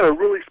guy, he had a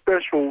really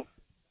special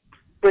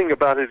thing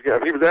about his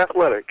game. He was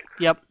athletic.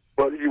 Yep.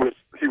 But he was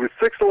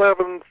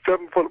 6'11",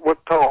 7 foot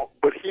tall,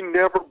 but he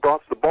never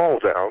brought the ball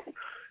down.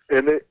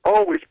 And they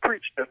always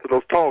preached that to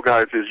those tall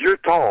guys is you're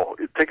tall.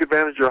 Take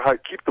advantage of your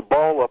height. Keep the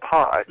ball up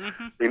high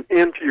and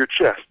into your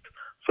chest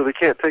so they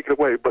can't take it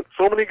away. But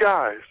so many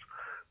guys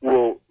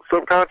will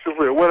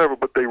subconsciously or whatever,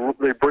 but they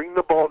bring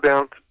the ball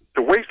down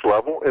to waist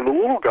level, and the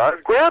little guys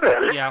grab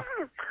at it. Yeah.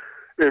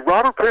 And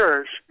Robert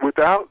Parrish,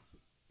 without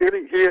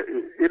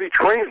any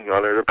training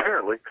on it,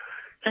 apparently,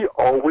 he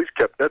always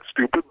kept that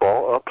stupid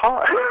ball up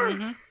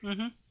high.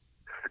 And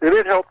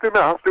it helped him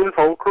out through his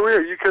whole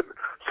career.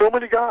 So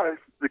many guys,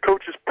 the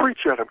coaches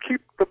preach at him,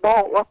 keep the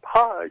ball up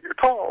high, you're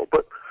tall,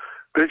 but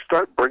they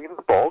start bringing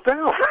the ball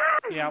down.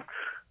 Yeah.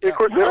 Of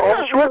course, Well, all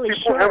the short really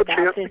people have a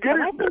chance to get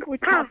I it. think we're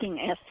talking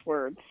S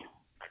words.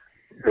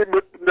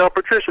 Now,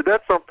 Patricia,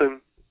 that's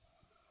something,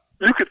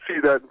 you could see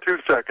that in 2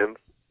 seconds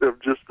of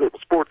just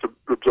sports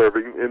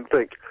observing and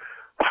think,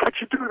 why would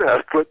you do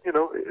that? But,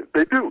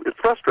 they do. It's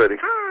frustrating.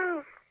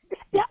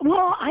 Yeah,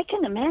 well, I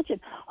can imagine.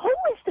 Who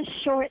was the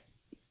short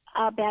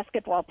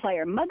basketball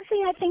player?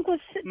 Muggsy, I think, was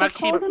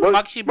Muggsy called him?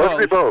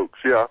 Bogues. Bogues,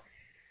 yeah.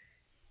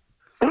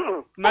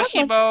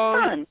 Muggsy Bogues.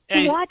 Fun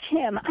to watch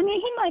him. I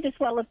mean, he might as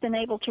well have been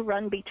able to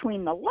run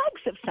between the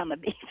legs of some of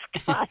these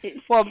guys.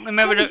 Well,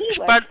 remember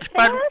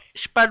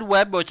Spud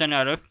Webb was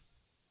another.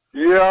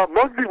 Yeah,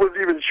 Muggsy was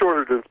even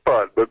shorter than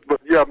Spud, but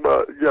yeah,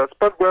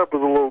 Spud Webb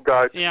was a little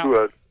guy too. Yeah.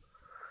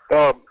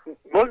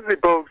 Muggsy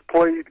Bogues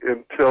played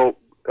until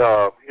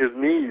his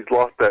knees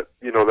lost that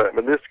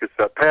meniscus,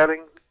 that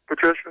padding,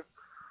 Patricia.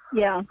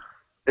 Yeah.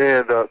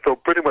 And so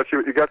pretty much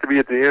it got to be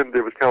at the end,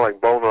 it was kind of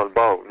like bone on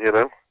bone,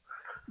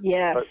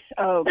 Yes.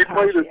 He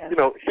played it, yes.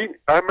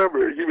 I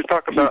remember he was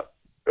talking about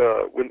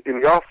when in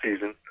the off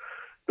season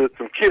that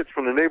some kids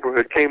from the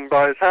neighborhood came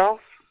by his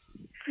house,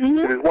 Mm-hmm.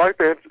 and his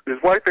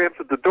wife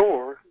answered the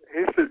door.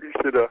 He said,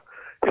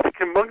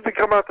 "Can Muggsy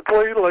come out to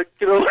play?"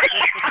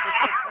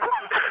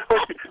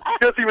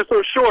 Because he was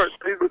so short,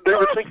 they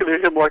were thinking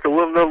of him like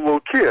another little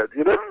kid,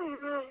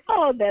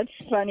 Oh, that's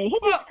funny.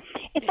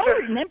 If I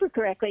remember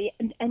correctly,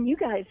 and you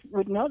guys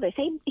would know this,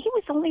 he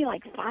was only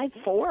like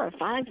 5'4" or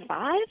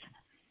 5'5".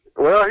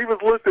 Well, he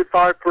was listed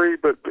 5'3",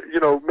 but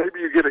maybe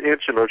you get an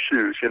inch in those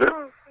shoes,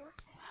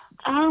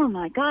 Oh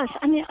my gosh!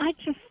 I mean, I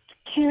just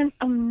can't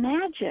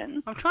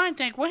imagine. I'm trying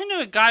to think. Wasn't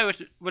there a guy with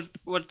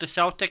the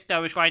Celtics that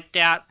was like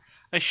that?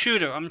 A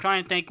shooter. I'm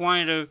trying to think.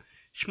 One of the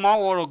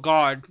small little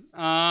guard. They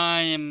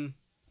had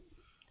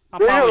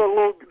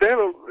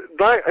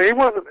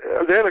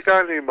a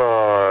guy named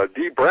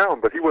D.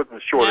 Brown, but he wasn't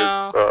as short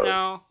as.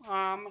 No.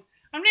 I'm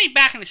thinking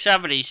back in the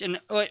 70s and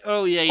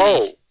early 80s.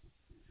 Oh,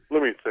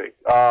 let me think.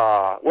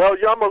 Well,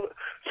 yeah, I'm a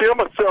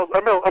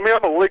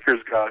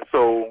Lakers guy,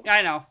 so.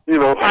 I know.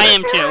 I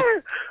am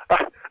too.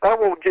 I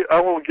won't get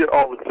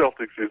all the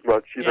Celtics as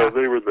much.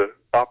 They were the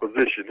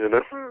opposition.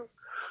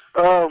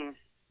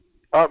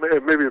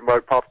 Maybe it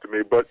might pop to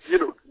me, but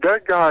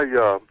that guy.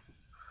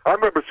 I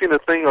remember seeing a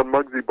thing on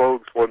Muggsy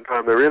Bogues one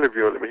time. They were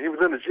interviewing him. He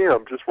was in the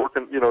gym, just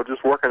working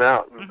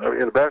out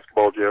in a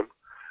basketball gym.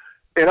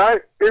 And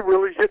it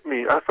really hit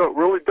me. I felt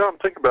really dumb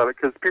thinking about it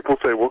because people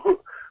say,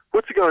 "Well,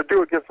 what's he going to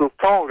do against those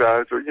tall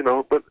guys?" Or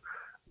but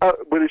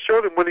when he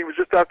showed him when he was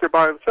just out there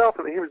by himself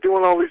and he was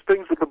doing all these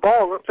things with the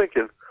ball, and I'm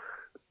thinking,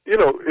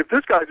 if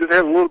this guy just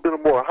had a little bit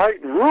of more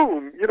height and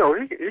room, he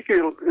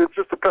could. It's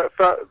just the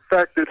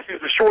fact that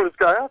he's the shortest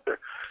guy out there.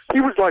 He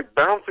was like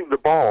bouncing the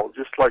ball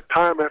just like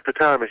time after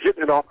time and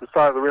hitting it off the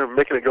side of the rim and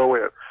making it go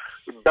in.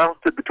 He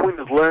bounced it between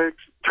his legs,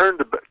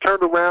 turned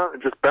around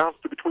and just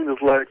bounced it between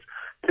his legs,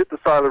 hit the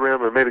side of the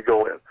rim and made it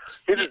go in.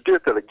 He just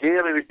did that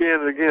again and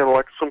again and again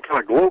like some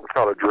kind of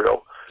globetrotter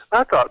drill.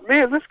 I thought,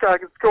 man, this guy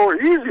can score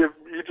easy if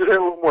you just had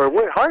a little more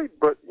height,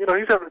 but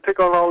he's having to take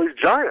on all these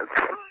giants.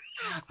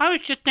 I was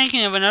just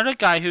thinking of another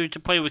guy who used to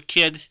play with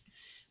kids,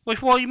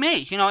 was Willie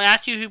Mays.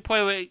 After he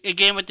played a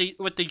game with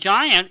the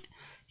Giant,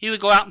 he would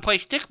go out and play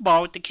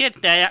stickball with the kids.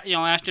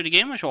 After the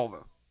game was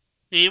over.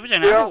 He was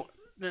another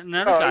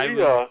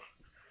guy.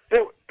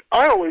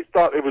 I always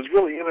thought it was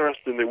really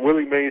interesting that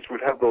Willie Mays would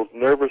have those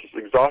nervous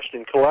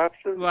exhaustion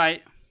collapses.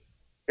 Right.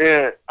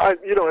 And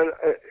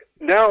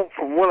now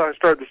from what I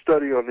started to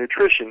study on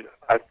nutrition,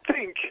 I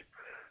think,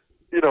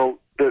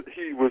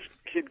 that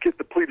he'd get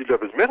depleted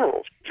of his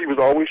minerals. He was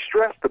always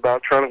stressed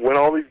about trying to win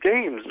all these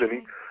games, and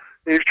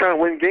he was trying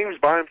to win games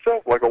by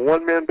himself, like a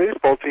one-man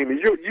baseball team.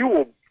 You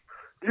will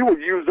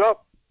use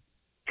up,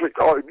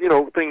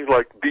 things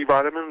like B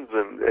vitamins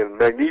and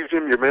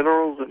magnesium, your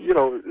minerals, and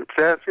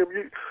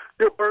potassium.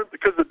 You'll burn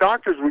because the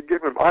doctors would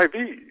give him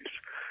IVs,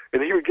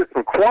 and he would get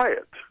some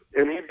quiet,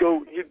 and he'd be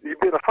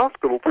in a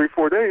hospital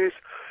 3-4 days,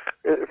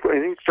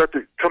 and he'd start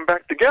to come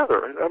back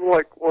together. And I'm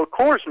like, well, of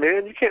course,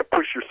 man, you can't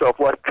push yourself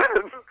like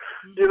that,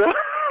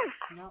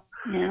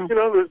 Yeah.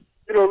 There's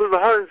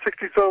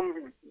 160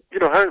 some,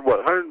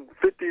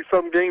 150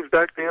 some games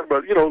back then,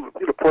 but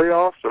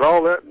playoffs and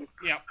all that. And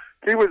yeah.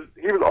 He was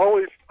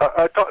always.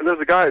 There's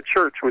a guy at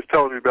church who was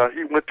telling me about.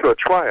 He went to a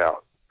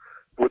tryout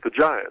with the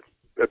Giants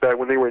back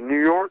when they were in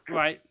New York.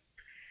 Right.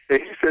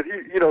 And he said he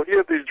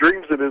had these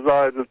dreams in his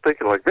eyes and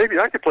thinking like maybe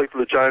I could play for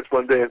the Giants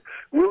one day. And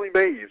Willie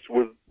Mays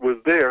was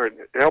there and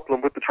helping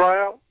him with the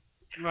tryout.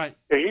 Right.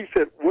 And he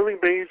said Willie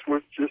Mays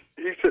was just.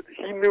 He said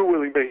he knew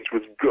Willie Mays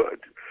was good.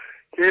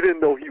 He didn't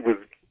know he was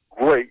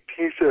great.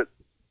 He said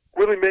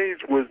Willie Mays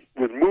was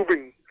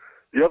moving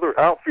the other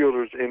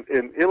outfielders and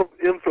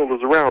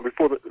infielders around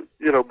before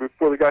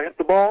the guy hit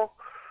the ball.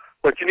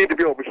 Like, you need to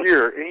be over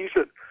here. And he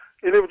said,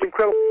 and it was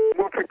incredible to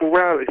move people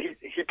around. And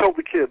he told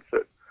the kids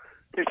that,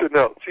 he said,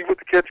 now, see what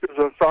the catchers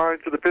are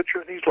assigned to the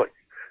pitcher? And he's like,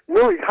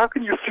 Willie, how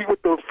can you see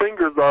what those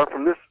fingers are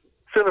from this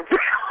center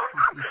field?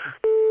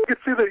 You can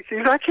see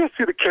I can't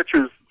see the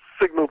catcher's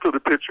signal to the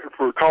pitcher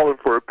for calling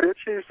for a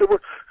pitch. And he said, well,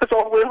 that's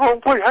all the way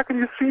home plate. How can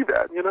you see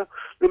that?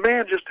 The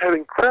man just had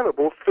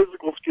incredible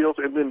physical skills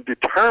and then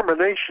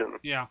determination.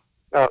 Yeah.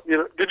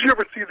 Did you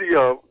ever see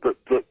the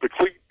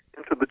cleat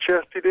into the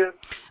chest he did?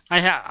 I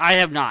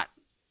have not.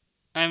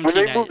 When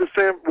they moved to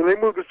San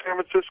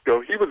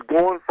Francisco, he was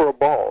going for a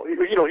ball. He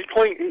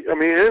claimed. In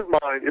his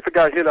mind, if a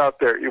guy hit out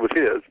there, it was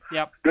his.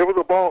 Yep. There was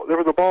a ball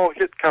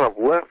hit kind of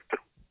left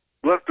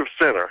of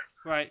center.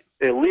 Right.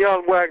 And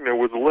Leon Wagner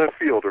was the left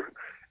fielder.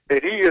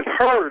 And he had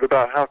heard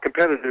about how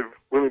competitive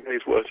Willie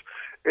Mays was.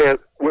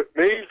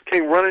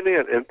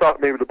 in and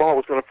thought maybe the ball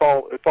was going to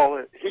fall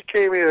in. He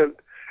came in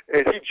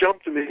and he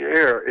jumped in the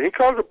air and he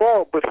caught the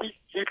ball, but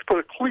he put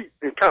a cleat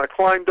and kind of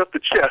climbed up the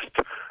chest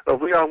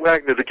of Leon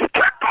Wagner to get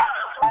that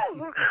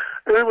ball.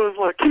 And it was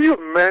like, can you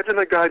imagine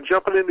a guy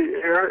jumping in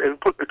the air and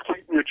put the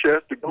cleat in your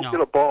chest to go get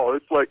a ball?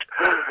 It's like,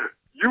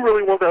 you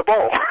really want that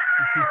ball.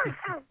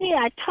 Yeah,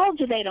 I told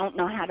you they don't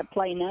know how to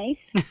play nice.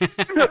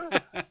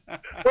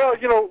 Well,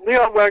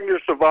 Leon Wagner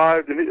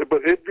survived,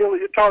 but it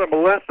taught him a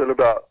lesson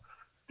about,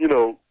 he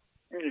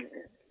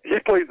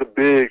plays a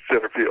big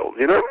center field,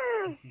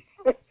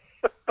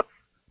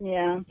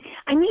 Yeah.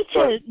 I need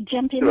to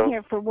jump in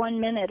here for 1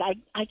 minute.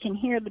 I can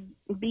hear the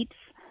beeps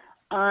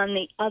on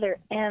the other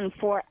end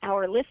for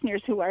our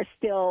listeners who are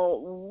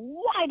still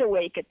wide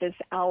awake at this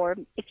hour.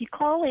 If you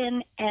call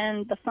in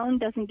and the phone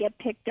doesn't get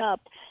picked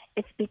up,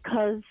 it's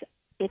because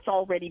it's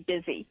already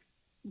busy.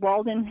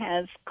 Walden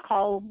has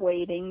call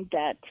waiting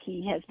that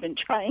he has been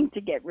trying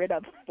to get rid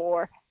of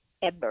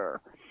forever.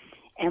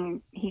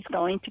 And he's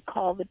going to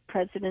call the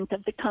president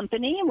of the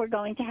company, and we're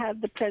going to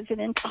have the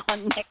president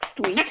on next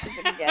week as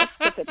a guest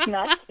if it's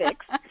not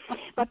fixed.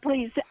 But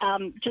please,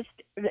 it's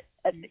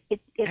hang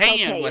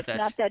okay. in with It's us.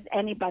 not that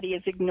anybody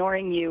is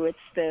ignoring you. It's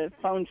the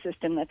phone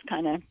system that's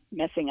kind of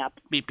messing up.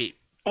 Beep, beep.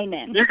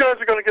 Amen. You guys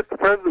are going to get the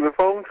president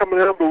phone coming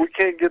in, but we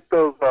can't get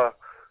those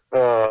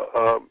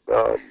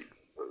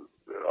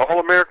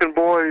All-American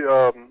Boy.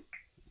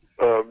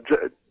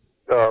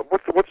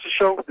 What's the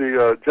show?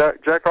 The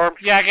Jack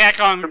Armstrong. Jack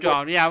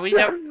Armstrong. Yeah, we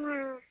have.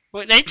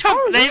 Well, they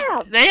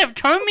have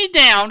turned me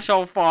down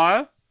so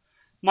far.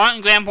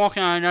 Martin Graham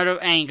working on another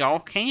angle.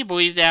 Can you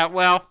believe that?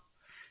 Well,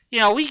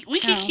 we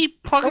can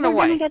keep plugging we're away.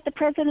 We're going to get the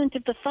president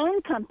of the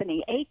phone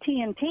company,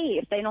 AT&T,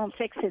 if they don't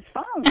fix his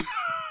phone.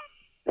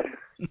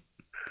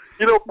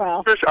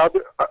 Trish,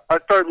 I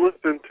started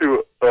listening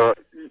to. I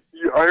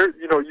heard,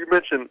 you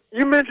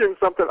mentioned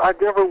something. I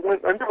never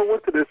went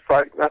to this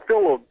site, and I feel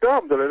a little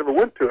dumb that I never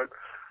went to it.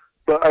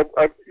 But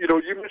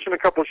you mentioned a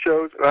couple of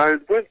shows, and I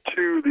went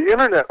to the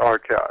Internet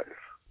Archive.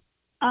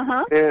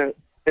 And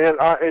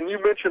you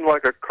mentioned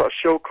like a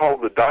show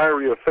called The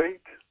Diary of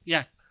Fate.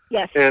 Yeah.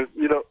 Yes. And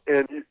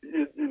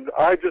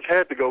I just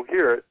had to go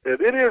hear it,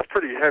 and it is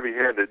pretty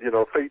heavy-handed.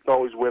 Fate's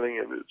always winning,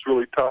 and it's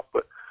really tough.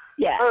 But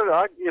yeah, I don't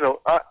know.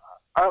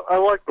 I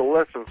like the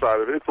lesson side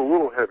of it. It's a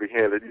little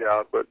heavy-handed,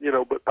 yeah. But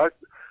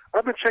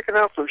I've been checking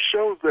out some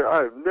shows that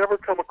I've never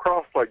come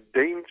across, like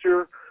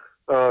Danger,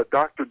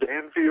 Dr.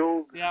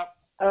 Danfield. Yep.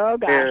 Oh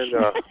gosh.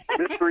 And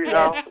Mystery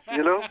House.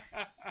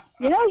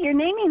 You're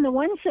naming the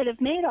ones that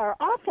have made our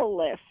awful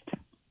list.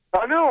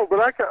 I know, but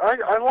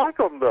I like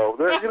them though.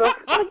 Well,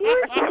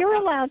 you're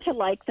allowed to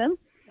like them.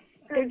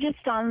 They're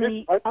just on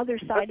the other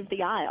side of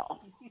the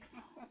aisle.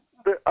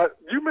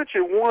 You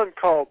mentioned one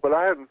called, but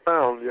I haven't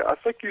found yet. I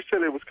think you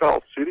said it was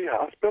called City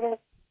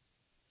Hospital.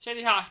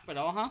 City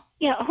Hospital, huh?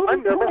 Yeah,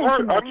 I've never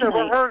heard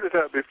of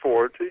that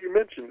before until you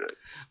mentioned it.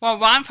 Well,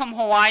 Ron from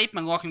Hawaii has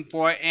been looking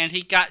for it, and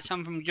he got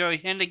some from Jerry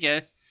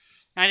Henniger.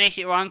 I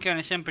think Ron's going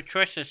to send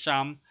Patricia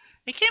some.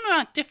 It came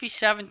around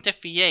 57,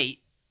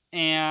 58,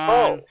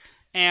 and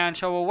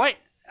so we'll wait.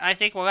 I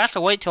think we'll have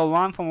to wait till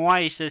Ron from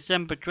Hawaii to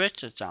send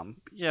Patricia some.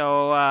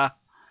 So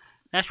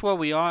that's where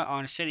we are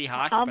on City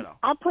Hospital.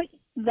 I'll put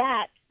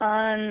that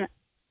on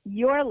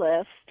your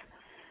list.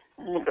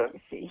 Okay. Let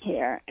me see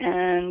here.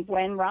 And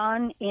when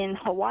Ron in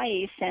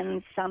Hawaii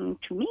sends some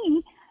to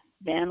me,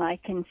 then I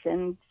can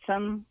send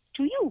some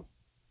to you.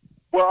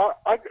 Well,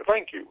 I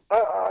thank you.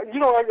 I've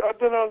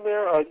been on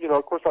there.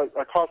 Of course, I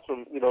caught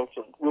some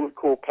really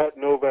cool Pat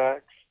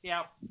Novaks.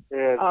 Yeah.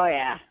 And oh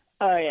yeah.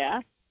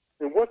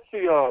 And what's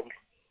the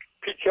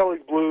Pete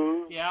Kelly's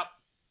Blues? Yep.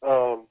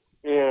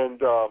 And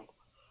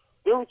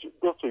there was,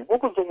 let's see,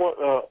 what was the one?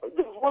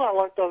 There was one I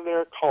liked on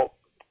there called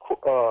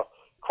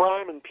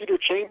Crime and Peter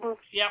Chambers.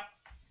 Yep.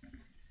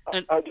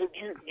 Did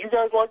you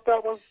guys like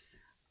that one?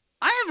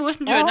 I haven't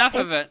listened to enough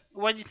of it.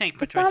 What do you think,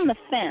 Patricia? It's on the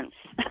fence.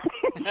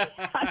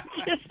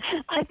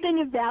 I've been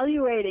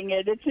evaluating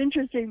it. It's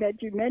interesting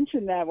that you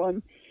mentioned that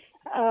one.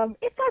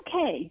 It's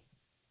okay.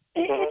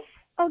 It's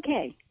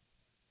okay.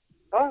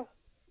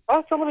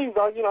 Some of these,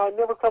 I've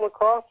never come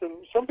across, and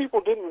some people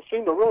didn't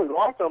seem to really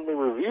like them. They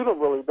reviewed them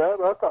really bad.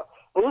 But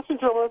I listened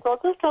to them and I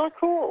thought, this is kind of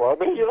cool. I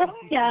mean,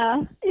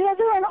 Yeah,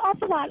 there are an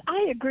awful lot.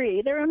 I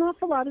agree. There are an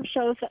awful lot of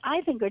shows that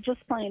I think are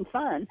just plain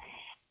fun,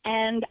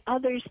 and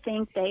others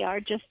think they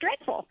are just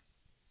dreadful.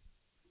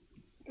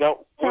 Now,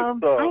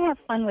 I have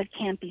fun with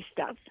campy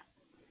stuff.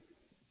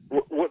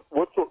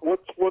 What's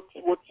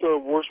the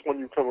worst one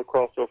you've come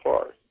across so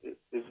far?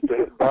 Is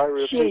the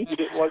Diary of Fate you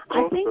didn't like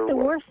most, I think the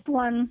what? worst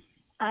one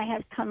I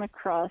have come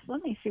across,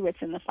 let me see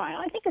what's in the file.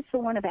 I think it's the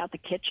one about the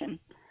kitchen.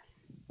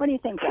 What do you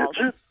think,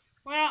 Walden?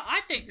 Well,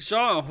 I think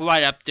Zorro's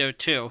right up there,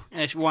 too.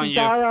 It's one of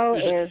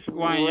Zorro your, is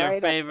one of your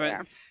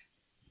favorite.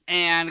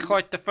 And, of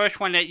course, the first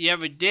one that you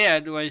ever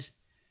did was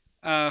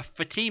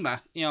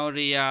Fatima.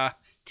 The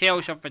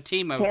Tales of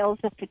Fatima. Tales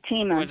of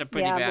Fatima. Was a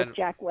pretty bad. With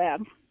Jack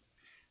Webb.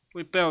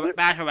 With Bill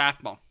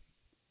Battle.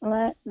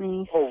 Let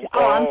me see.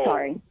 I'm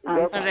sorry.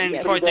 And then,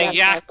 of course, the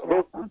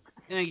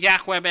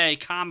Jack Webb had a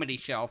comedy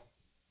show.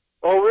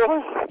 Oh,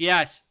 really?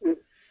 Yes.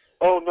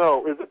 Oh,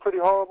 no. Is it pretty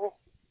horrible?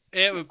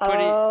 It was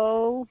pretty.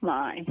 Oh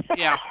my.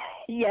 Yeah.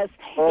 Yes.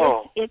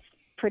 Oh. It's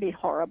pretty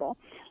horrible.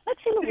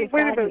 Let's see what we've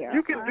Wait a got minute. here.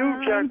 You can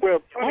do Jack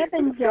Webb funny, but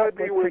Evans it's got to was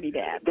be with pretty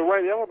bad. the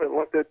right element,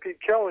 like that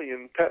Pete Kelly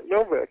and Pat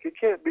Novak. It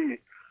can't be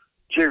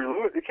Jerry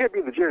Lewis. It can't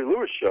be the Jerry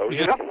Lewis show,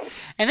 you know?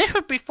 And this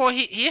was before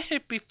he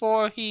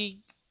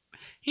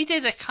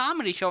did a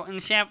comedy show in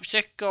San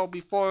Francisco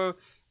before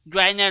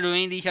Dragnet or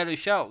any of these other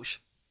shows.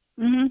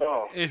 Mm-hmm.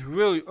 Oh. It's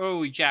really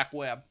early Jack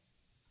Webb.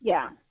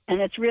 Yeah,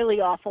 and it's really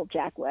awful,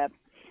 Jack Webb.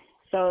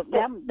 So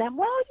that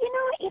well, you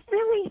know, it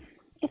really,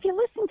 if you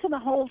listen to the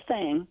whole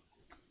thing,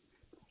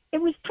 it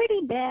was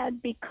pretty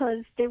bad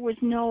because there was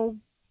no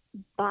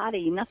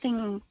body,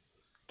 nothing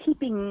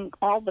keeping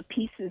all the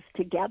pieces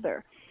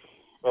together.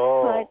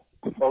 Oh. But,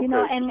 Okay. you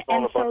know, and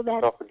so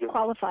that propaganda.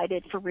 qualified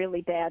it for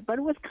really bad. But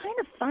it was kind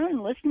of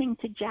fun listening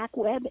to Jack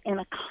Webb in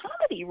a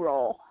comedy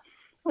role.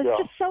 It was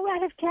just so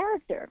out of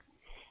character.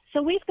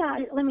 So we've got,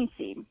 let me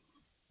see.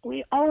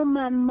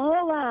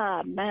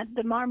 Marmola,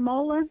 the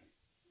Marmola.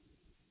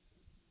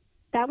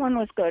 That one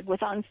was good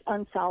with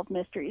Unsolved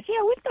Mysteries.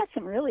 Yeah, we've got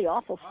some really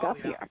awful stuff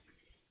here.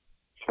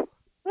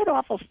 Good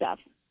awful stuff.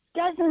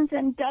 Dozens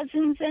and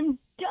dozens and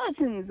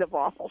dozens of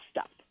awful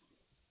stuff.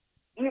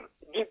 Have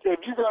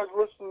you guys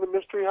listened to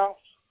Mystery House?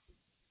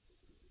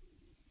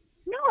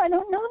 No, I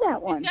don't know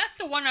that one. That's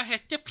the one that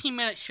has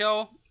 15-minute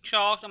show,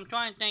 Charles. I'm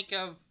trying to think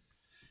of.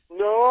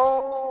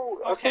 No,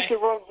 I Okay. think it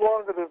runs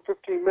longer than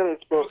 15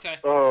 minutes, but Okay.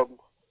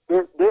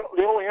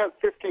 they only had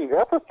 15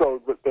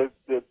 episodes that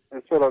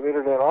it's on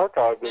Internet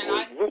Archive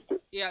that existed.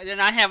 Yeah, then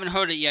I haven't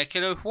heard it yet.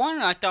 Cause there was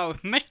one I thought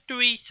was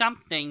Mystery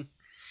something,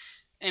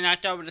 and I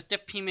thought it was a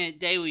 15-minute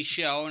daily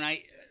show.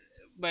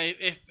 But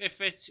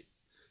if it's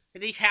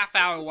at least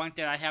half-hour one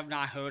that I have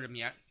not heard them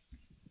yet.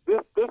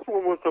 This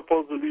one was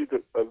supposed to be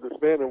that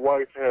this man and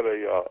wife had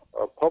a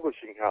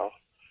publishing house,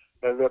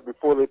 and that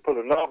before they put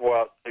a novel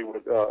out, they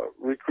would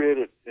recreate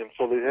it, and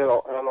so they had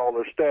all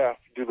their staff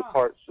do the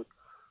parts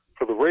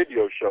for the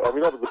radio show. I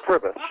mean, that was the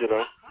premise, you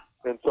know,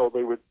 and so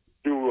they would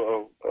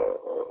do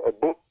a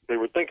book they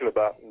were thinking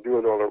about and do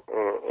it on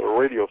a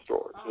radio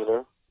story, you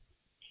know.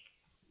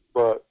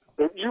 But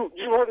you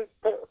heard it,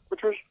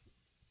 Patricia?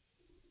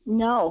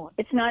 No,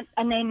 it's not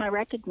a name I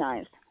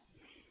recognize.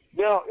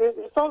 Now,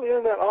 it's on the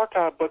Internet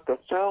Archive, but the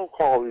sound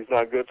quality is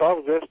not good. So I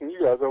was asking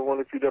you guys, I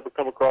wonder if you'd ever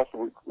come across it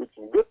with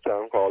some good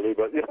sound quality,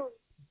 but, you know.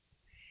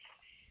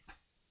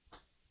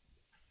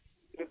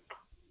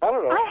 I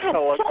don't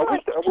know. I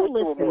went through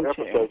more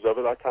episodes of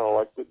it. I kind of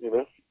liked it, you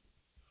know.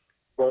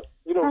 But,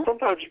 you know,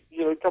 sometimes,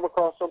 you come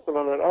across something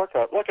on that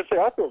archive. Like I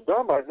say, I feel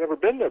dumb. I've never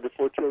been there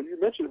before until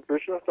you mentioned it,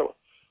 Patricia. I thought,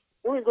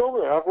 let me go over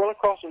there. I've run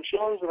across some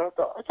shows, and I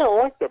thought, I kind of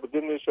like that. But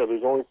then they said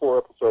there's only 4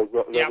 episodes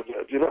left,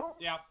 you know?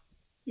 Yeah.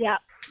 Yeah,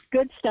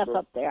 good stuff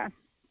up there.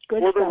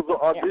 Good there stuff was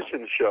an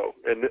audition show,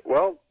 and,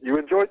 you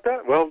enjoyed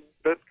that? Well,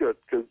 that's good,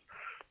 because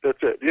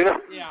that's it, you know?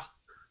 Yeah.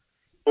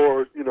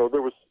 Or,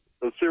 there was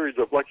a series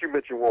of, like you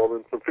mentioned,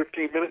 Walden, some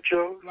 15-minute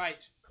shows.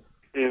 Right.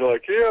 And you're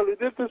like, yeah, they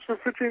did this for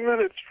 15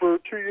 minutes for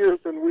 2 years,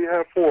 and we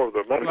have 4 of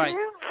them. Right.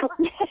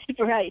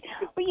 Right.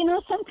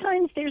 But,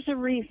 sometimes there's a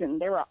reason.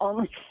 There are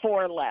only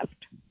 4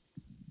 left.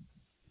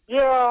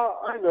 Yeah,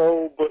 I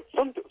know, but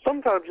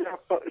sometimes you have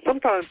fun.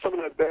 Sometimes some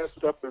of that bad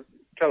stuff is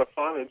kind of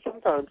fun, and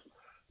sometimes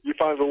you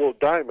find a little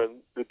diamond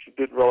that you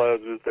didn't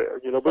realize was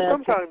there, But That's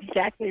sometimes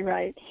exactly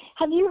right.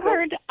 Have you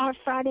heard our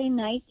Friday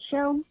night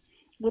show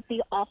with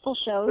the awful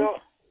shows?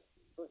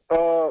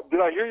 No.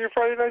 Did I hear your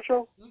Friday night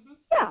show? Mm-hmm.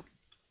 Yeah.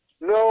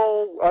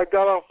 No, I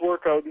got off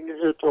work. I didn't get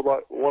here till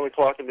about 1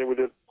 o'clock, and then we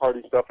did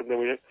party stuff, and then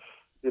we,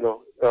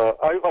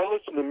 I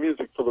listened to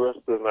music for the rest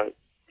of the night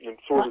and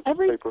sorted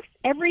papers.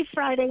 Every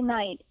Friday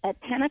night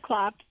at 10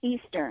 o'clock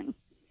Eastern,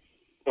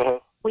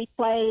 we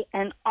play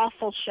an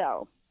awful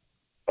show.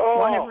 Oh.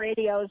 One of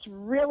radio's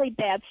really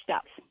bad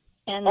stuff.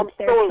 And I'm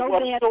they're still so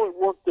bad. at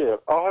work there.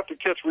 I'll have to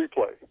catch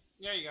replay.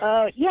 There you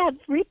go. Yeah,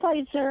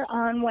 replays are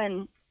on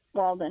when,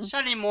 Walden?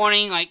 Sunday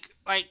morning, like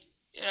 6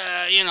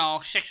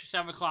 or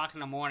 7 o'clock in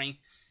the morning.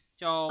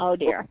 So. Oh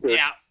dear. Okay.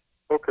 Yeah.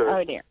 Okay.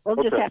 Oh dear. We'll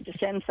just have to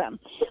send some.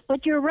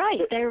 But you're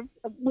right.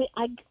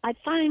 I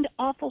find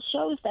awful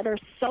shows that are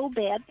so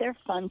bad they're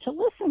fun to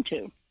listen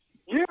to.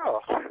 Yeah.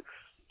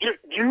 Do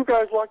you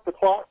guys like The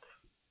Clock?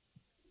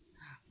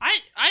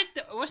 I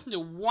listened to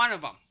one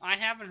of them. I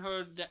haven't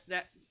heard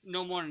that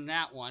no more than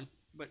that one.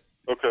 But.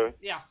 Okay.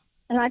 Yeah.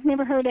 And I've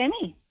never heard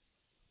any.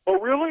 Oh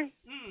really?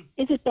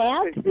 Is it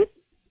bad?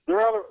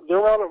 They're out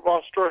of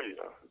Australia.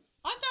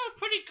 I thought it was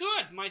pretty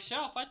good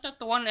myself. I thought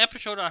the one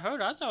episode I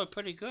heard, I thought it was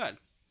pretty good.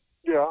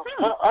 Yeah,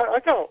 I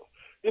kind of,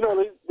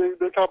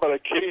 they talk about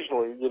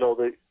occasionally,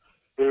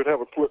 they would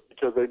have a flip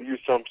because they'd use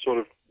some sort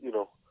of,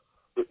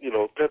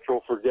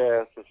 petrol for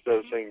gas instead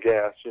of saying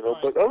gas, Right.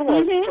 But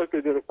otherwise, it's like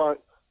they did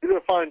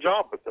a fine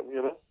job with them,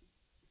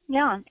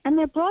 Yeah, and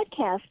they're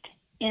broadcast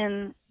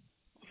in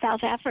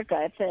South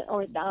Africa.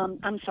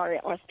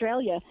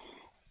 Australia.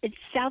 It's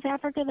South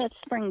Africa that's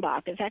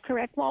Springbok. Is that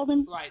correct,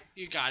 Walden? Right,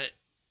 you got it.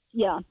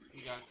 Yeah.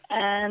 You got it.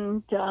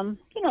 And,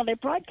 they're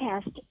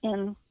broadcast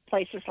in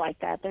places like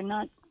that. They're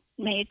not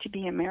made to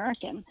be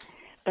American,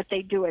 but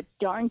they do a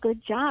darn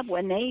good job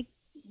when they,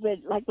 with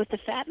the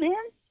Fat Man.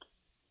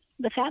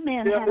 The Fat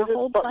Man had a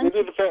whole bunch.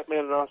 They did the Fat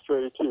Man in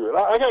Australia too, and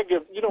I gotta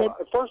give,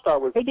 at first I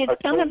was. They did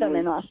some of them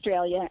in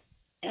Australia,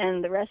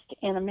 and the rest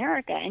in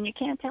America, and you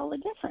can't tell the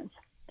difference.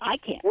 I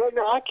can't. Well,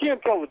 no, I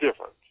can't tell the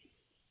difference,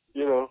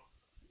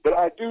 but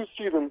I do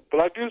see them. But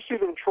I do see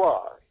them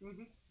try.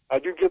 Mm-hmm. I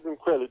do give them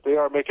credit. They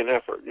are making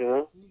effort,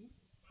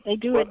 They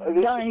do a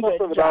darn good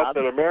job. About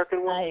that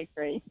American one. I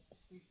agree.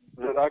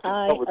 That I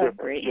can tell the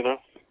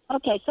difference,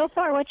 Okay, so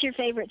far, what's your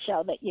favorite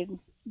show that you've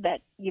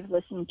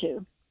listened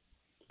to?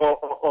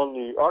 On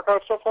the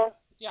archive so far?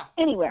 Yeah.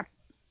 Anywhere.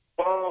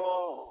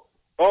 Well,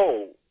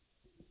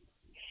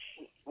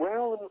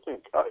 let me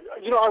think.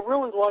 I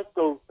really like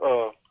those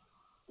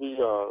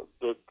the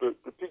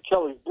Pete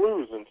Kelly's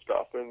blues and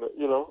stuff, and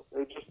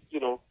it just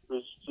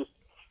there's just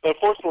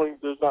unfortunately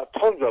there's not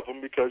tons of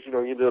them because you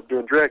ended up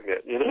doing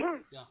Dragnet, Yeah.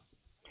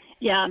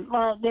 Yeah.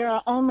 Well, there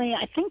are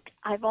I think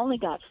I've only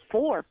got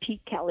 4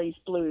 Pete Kelly's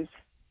blues.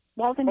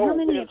 Walden, how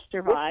many have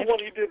survived?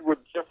 What's the one he did with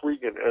Jeff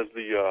Regan as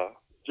the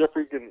Jeff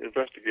Regan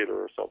investigator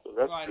or something?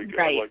 That's pretty good.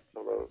 Right. I like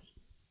some of those.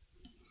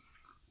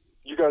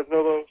 You guys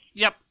know those?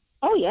 Yep.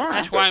 Oh yeah.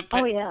 That's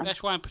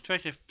one of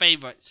Patricia's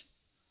favorites.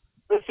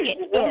 Let's see.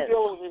 What was the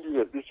other one he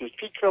did? This is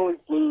Pete Kelly's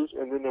blues,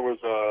 and then there was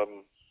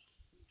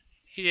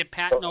He did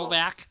Pat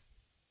Novak.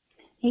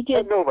 He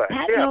did Pat Novak.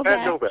 Pat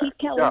Novak. Pete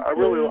Kelly's yeah, I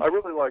blues.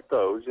 really like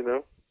those.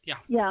 Yeah.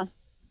 Yeah.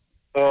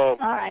 All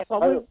right.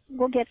 Well,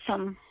 we'll get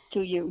some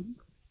to you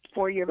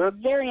for your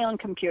very own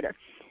computer.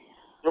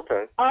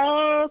 Okay.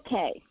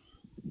 Okay.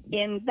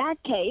 In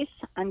that case,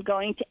 I'm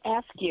going to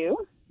ask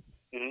you,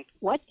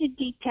 what did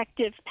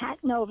Detective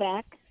Pat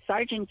Novak,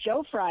 Sergeant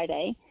Joe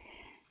Friday,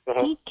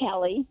 Pete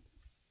Kelly,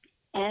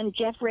 and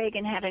Jeff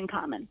Regan have in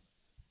common?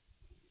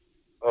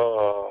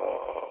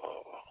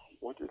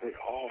 What do they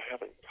all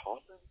have in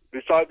common?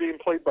 Besides being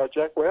played by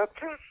Jack Webb?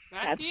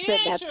 That's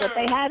what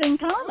they had in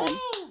common.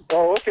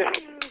 Oh, okay.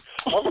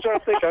 I was trying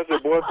to think. I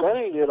said, boy, that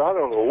ain't it. I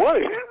don't know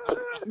what.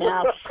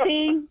 Now,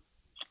 see,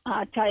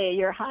 I'll tell you,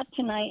 you're hot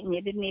tonight, and you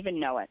didn't even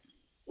know it.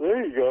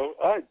 There you go.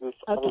 I was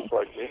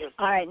like, man.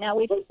 All right, now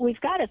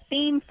we've got a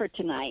theme for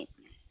tonight.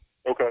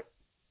 Okay.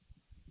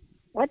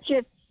 What's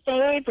your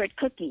favorite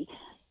cookie?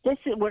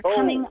 We're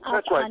coming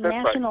up on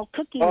National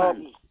Cookie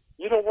Month.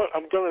 You know what?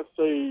 I'm gonna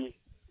say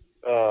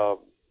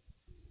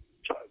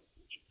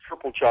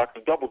triple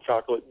chocolate, double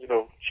chocolate.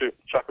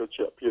 Chocolate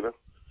chip. Yeah.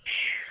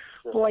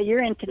 Boy,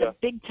 you're into the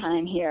big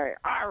time here.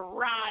 All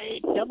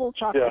right, double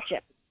chocolate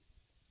chip.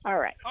 All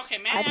right. Okay,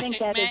 I think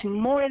that is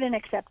more than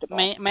acceptable.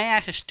 May I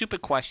ask a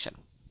stupid question?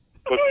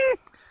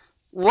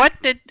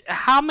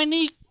 How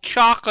many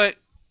chocolate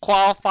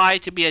qualify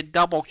to be a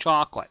double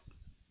chocolate?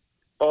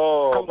 A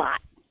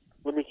lot.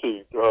 Let me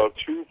see.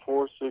 2,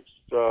 4, 6,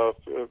 12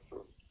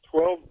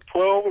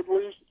 at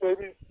least,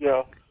 maybe.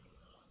 Yeah.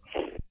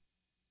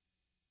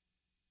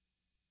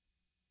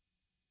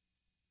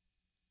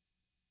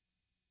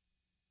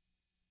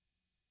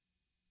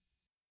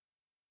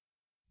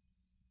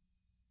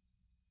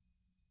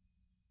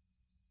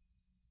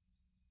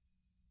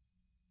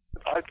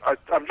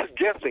 I'm just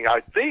guessing. I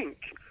think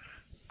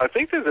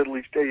there's at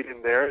least 8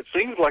 in there. It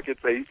seems like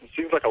it's 8. It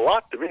seems like a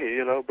lot to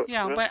me, But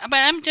but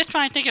I'm just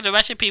trying to think of the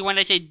recipe when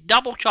they say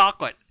double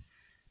chocolate.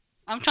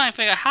 I'm trying to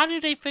figure out how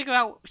do they figure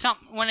out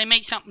something when they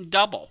make something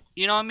double.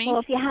 You know what I mean? Well,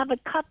 if you have a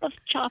cup of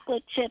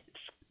chocolate chips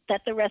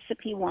that the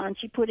recipe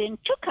wants, you put in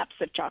 2 cups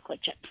of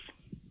chocolate chips.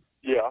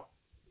 Yeah.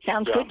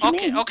 Sounds good to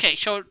me. Okay.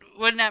 So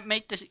wouldn't that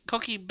make the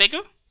cookie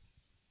bigger?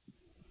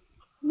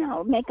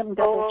 No, make them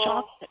double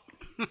chocolate.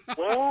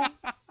 Well,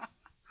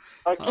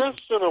 I guess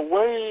in a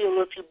way,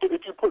 if you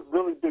put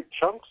really big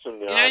chunks in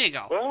there. There you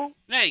go. Well,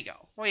 there you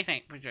go. What do you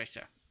think,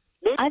 Patricia?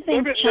 I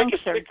think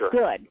chunks are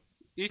good.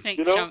 You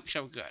think chunks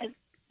are good?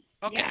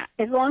 Okay. Yeah,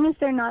 as long as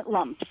they're not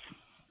lumps.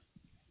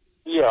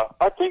 Yeah,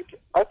 I think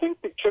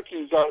the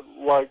cookies are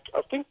I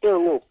think they're a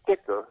little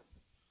thicker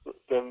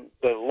than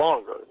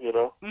longer,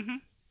 Mm-hmm.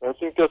 I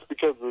think that's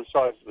because of the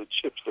size of the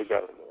chips they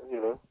got in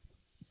there,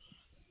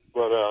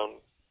 But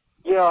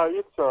yeah,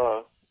 it's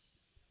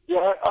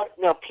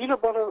now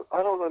peanut butter.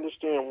 I don't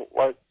understand.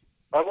 I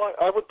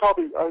would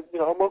probably,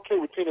 I'm okay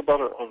with peanut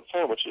butter on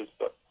sandwiches,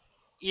 but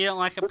you don't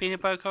like a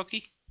peanut butter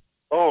cookie?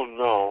 Oh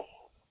no.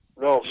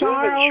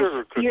 Charles,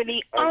 sugar cookie. You're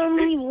the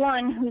only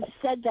one who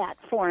said that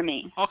for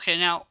me. Okay,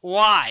 now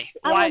why?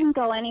 I wouldn't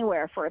go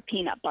anywhere for a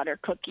peanut butter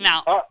cookie.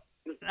 Now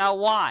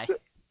why?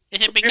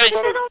 Is it because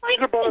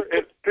peanut butter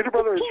and peanut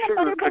sugar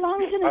butter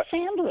belongs in a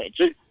sandwich?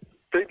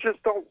 They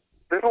just don't.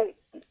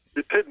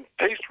 It didn't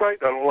taste right.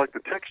 I don't like the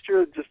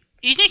texture.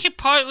 You think it's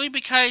partly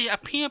because a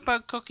peanut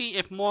butter cookie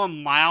is more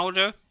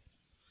milder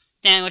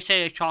than, let's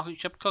say, a chocolate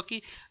chip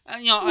cookie?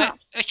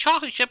 A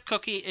chocolate chip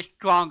cookie is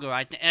stronger.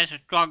 I think it has a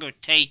stronger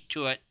taste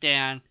to it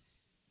than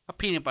a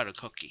peanut butter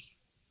cookie.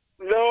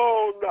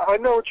 No, I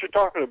know what you're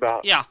talking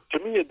about. Yeah. To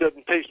me, it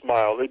doesn't taste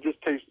mild. It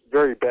just tastes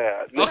very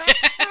bad. Okay.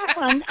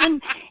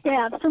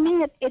 Yeah, for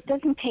me, it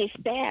doesn't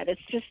taste bad.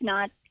 It's just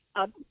not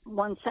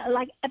one side.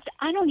 Like,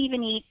 I don't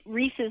even eat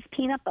Reese's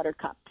peanut butter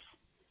cups.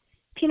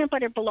 Peanut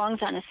butter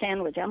belongs on a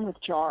sandwich. I'm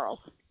with Charles.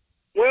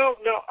 Well,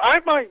 no, I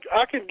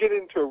can get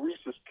into a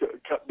Reese's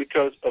cup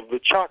because of the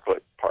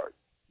chocolate part,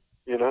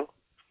 you know?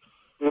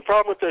 The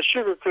problem with that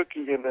sugar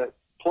cookie and that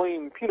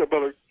plain peanut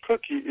butter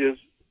cookie is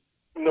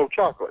no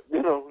chocolate,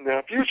 you know? Now,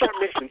 if you start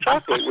mixing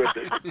chocolate with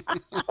it,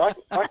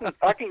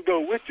 I can go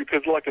with you,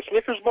 because like a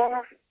Snickers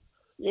bar,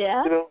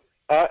 Yeah. you know,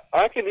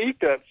 I can eat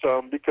that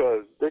some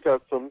because they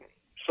got some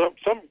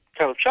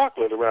kind of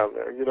chocolate around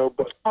there, you know,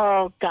 but...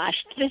 Oh,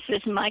 gosh, this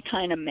is my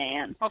kind of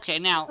man. Okay,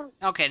 now,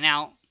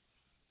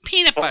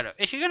 peanut butter.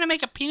 If you're going to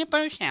make a peanut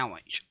butter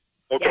sandwich.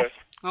 Okay. Yes.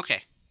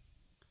 Okay.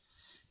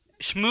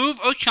 Smooth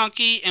or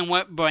chunky, and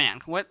what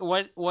brand? What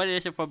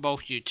is it for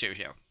both you two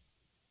here?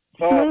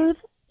 Smooth,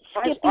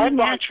 Skippy, I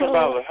natural,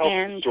 out of the health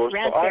and store,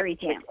 raspberry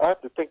so jam. I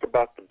have to think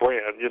about the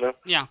brand, you know?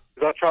 Yeah.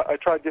 'Cause I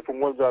try different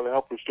ones out of the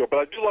health food store, but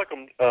I do like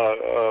them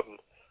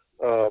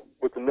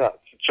with the nuts,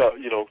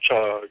 chunky,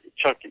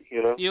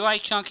 you know? You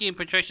like chunky, and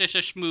Patricia's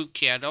a smooth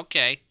kid.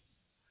 Okay.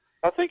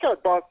 I think I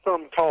bought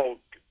some called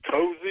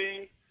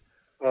Cozy,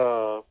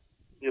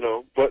 you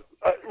know, but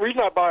the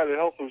reason I buy it at the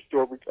health food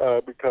store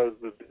because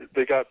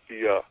they got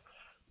the,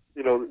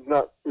 you know,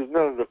 there's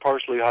none of the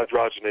partially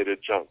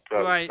hydrogenated junk.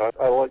 Right.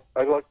 I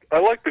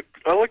like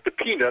the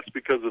peanuts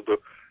because of the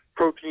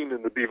protein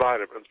and the B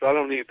vitamins. I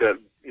don't need that,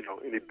 you know,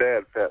 any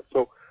bad fat.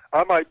 So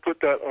I might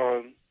put that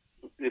on,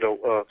 you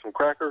know, some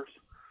crackers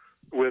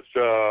with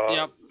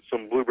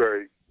some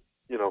blueberry,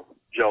 you know,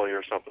 jelly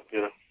or something,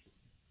 you know.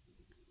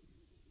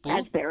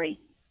 Raspberry.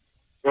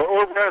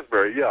 Or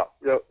raspberry, yeah.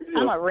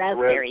 I'm a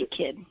raspberry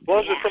kid. As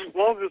long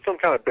as there's some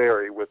kind of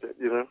berry with it,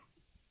 you know.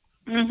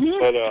 Mhm.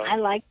 But, I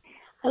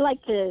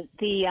like the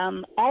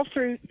all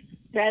fruit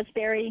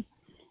raspberry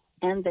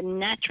and the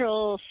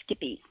natural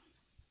Skippy.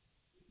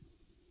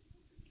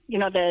 You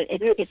know,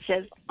 it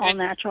says all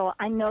natural.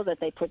 I know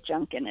that they put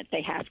junk in it.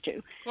 They have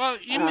to. Well,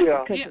 you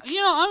know,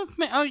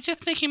 I was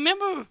just thinking.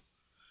 Remember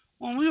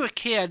when we were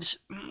kids,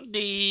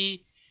 the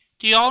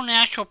all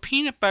natural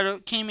peanut butter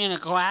came in a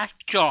glass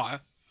jar.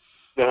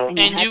 Uh-huh.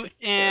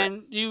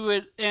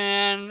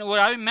 And what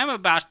I remember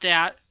about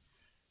that,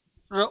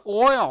 the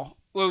oil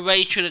would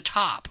raise to the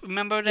top.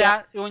 Remember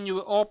that? When you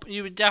would open,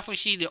 you would definitely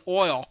see the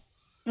oil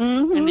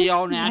in the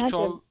all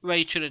natural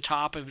raise to the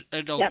top of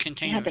those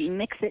containers. You had to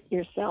mix it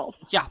yourself.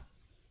 Yeah.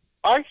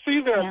 I see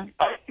that. Yeah.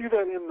 I see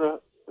that in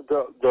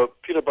the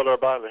peanut butter I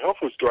buy in the health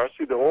food store. I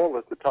see the oil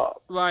at the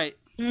top. Right.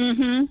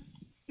 Mhm.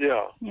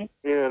 Yeah.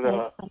 And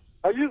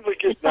I usually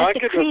get if I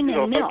get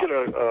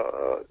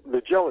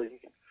the jelly.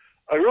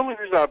 The only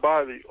reason I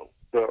buy the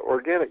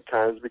organic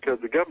kinds is because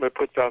the government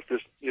puts out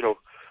this, you know,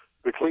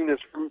 the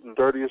cleanest fruit and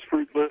dirtiest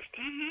fruit list.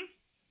 Mhm.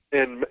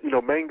 And, you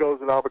know, mangoes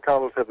and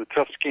avocados have the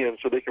tough skin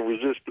so they can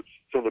resist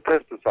some of the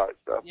pesticide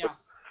stuff. Yeah. But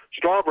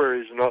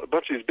strawberries and a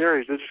bunch of these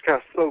berries, they just kind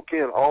of soak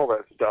in all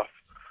that stuff.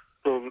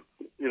 So,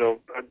 you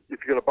know, if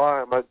you're going to buy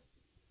them, I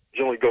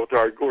generally go with the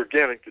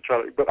organic to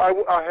try to, but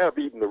I have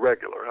eaten the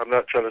regular. I'm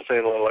not trying to say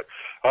anything like,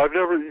 I've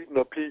never eaten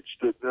a peach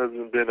that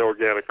hasn't been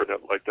organic or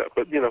nothing like that.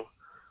 But, you know,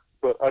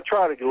 but I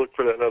try to look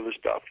for that other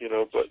stuff, you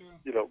know, but,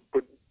 you know,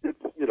 but,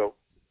 you know,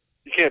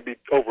 you can't be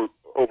over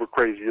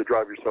crazy. You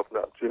drive yourself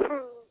nuts, you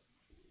know.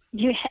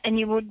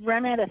 You would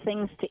run out of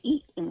things to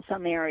eat in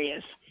some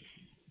areas.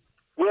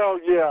 Well,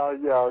 yeah,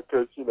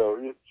 because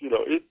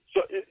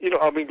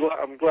I mean,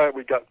 I'm glad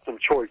we got some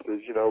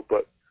choices, you know,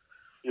 but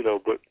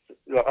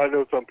I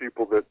know some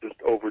people that just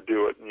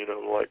overdo it, and you know,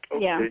 like,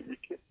 okay,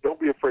 don't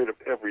be afraid of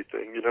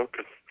everything, you know,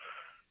 because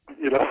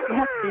you have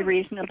to be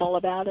reasonable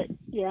about it.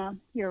 Yeah,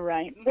 you're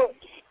right. Well,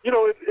 you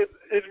know,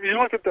 if you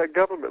look at that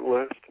government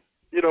list,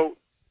 you know,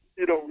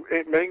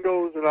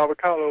 mangoes and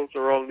avocados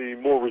are on the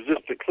more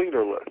resistant,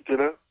 cleaner list, you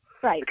know,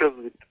 right? Because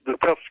of the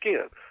tough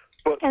skin.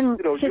 But and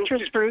you know, you'll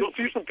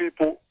see some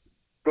people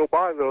go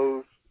buy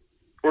those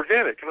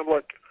organic, and I'm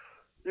like,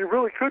 you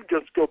really could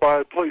just go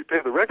buy pay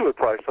the regular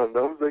price on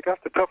those. They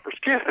got the tougher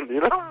skin, you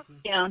know.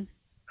 Yeah.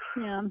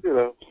 You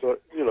know,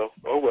 but you know,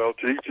 oh well,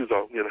 to each his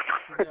own, you know.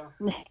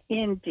 Yeah.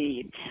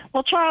 Indeed.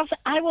 Well, Charles,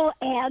 I will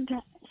add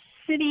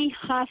City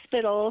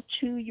Hospital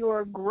to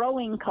your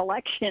growing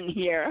collection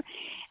here.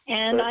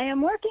 And I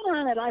am working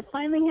on it. I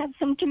finally have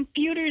some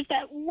computers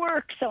that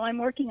work, so I'm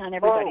working on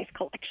everybody's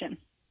collection.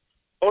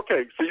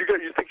 Okay, so you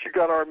think you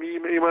got our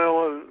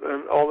email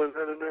and all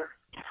that in there?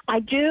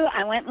 I do.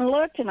 I went and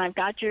looked, and I've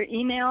got your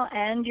email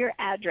and your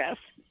address.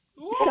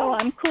 Ooh. So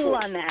I'm cool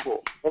on that.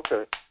 Cool.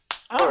 Okay.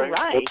 All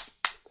right.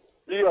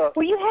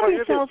 Well, you have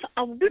yourself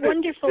a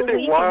wonderful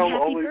week and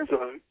happy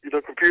birthday.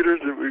 Computers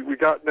that we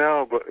got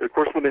now, but of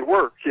course when they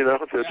work, they're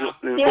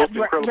just the most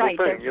incredible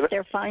thing.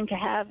 They're fine to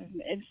have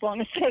as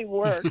long as they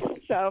work.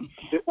 So,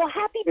 well,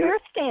 happy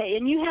birthday,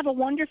 and you have a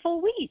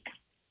wonderful week.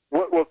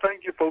 Well,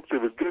 thank you, folks.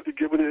 It was good to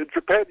give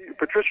it.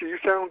 Patricia, you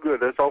sound good.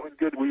 That's always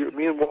good.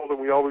 Me and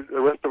Walden, the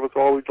rest of us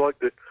always like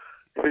to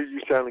hear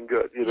you sounding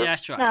good. You know? Yeah,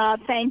 that's right.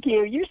 Thank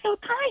you. You're so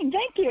kind.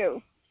 Thank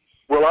you.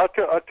 Well,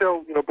 I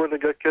tell Brenda,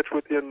 got catch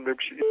with you, and maybe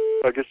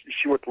I guess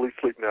she went to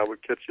sleep now. We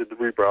catch you at the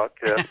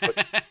rebroadcast.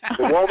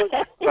 But Walden,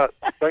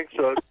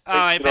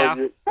 right, pal.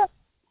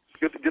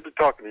 Good to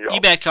talking to y'all.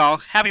 You bet, Carl.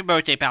 Happy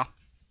birthday, pal.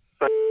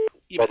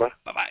 Bye-bye.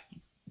 Bye-bye.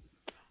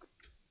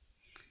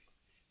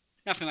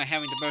 Nothing like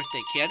having the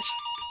birthday, kids.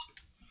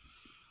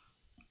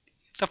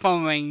 The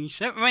phone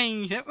rings. It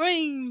rings. It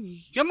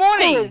rings. Good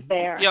morning. Who is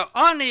there? You're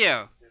on the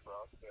air.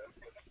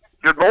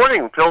 Good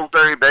morning,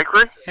 Pillsbury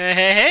Bakery. Hey,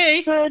 hey,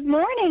 hey. Good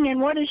morning,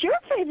 and what is your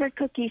favorite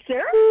cookie,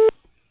 sir?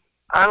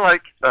 I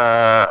like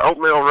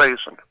oatmeal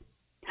raisin.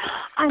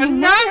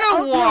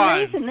 Another one.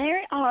 Raisin.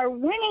 They are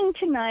winning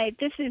tonight.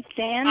 This is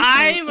Dan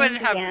I from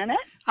Indiana.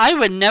 I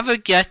would never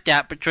get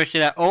that, Patricia.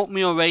 That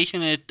oatmeal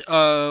raisin is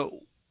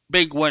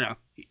big winner.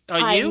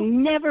 Are you? I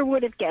never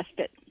would have guessed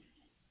it.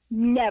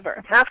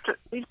 Never. You have to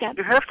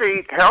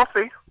eat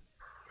healthy.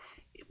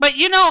 But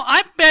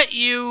I bet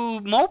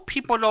you most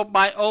people don't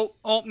buy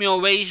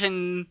oatmeal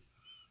raisin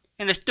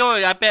in the store.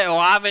 I bet a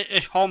lot of it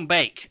is home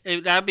baked.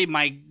 That'd be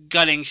my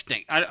gut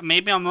instinct.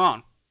 Maybe I'm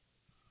wrong.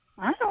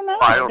 I don't know.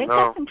 They've know.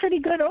 got some pretty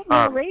good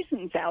oatmeal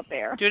raisins out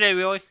there. Do they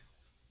really?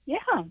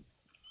 Yeah.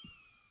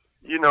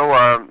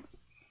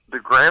 The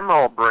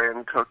Grandma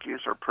brand cookies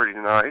are pretty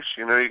nice.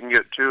 You can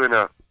get 2 in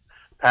a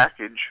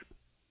package.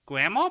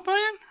 Grandma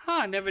brand?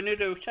 Huh, I never knew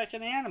there was such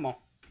an animal.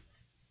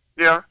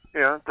 Yeah.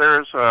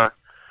 There's, I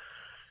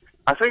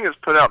think it's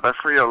put out by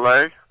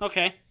Frito-Lay.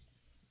 Okay.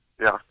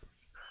 Yeah.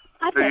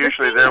 They're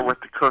usually there with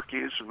the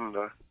cookies and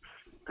the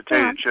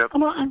potato chips.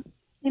 Well,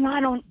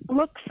 I don't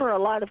look for a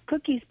lot of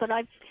cookies, but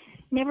I've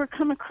never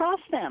come across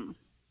them.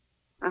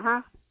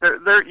 They're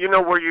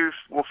where you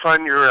will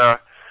find your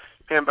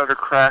peanut butter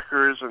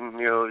crackers and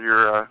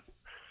your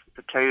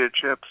potato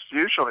chips.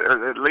 Usually,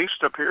 or at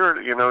least up here,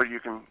 you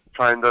can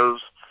find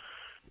those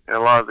in a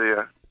lot of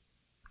the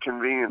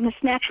convenience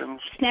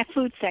sections. Snack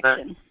food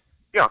section.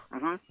 Yeah.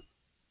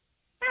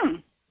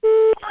 I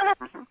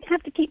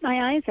have to keep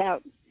my eyes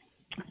out.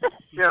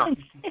 Yeah.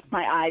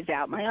 My eyes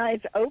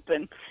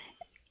open.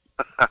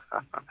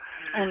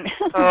 And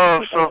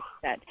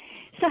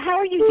So how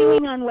are you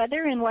doing on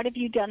weather, and what have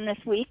you done this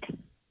week?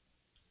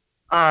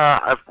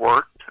 I've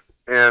worked,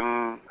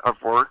 and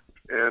I've worked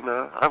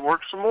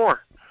some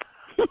more.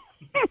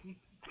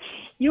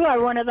 You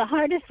are one of the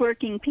hardest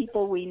working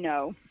people we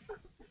know.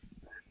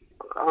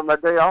 On my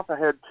day off, I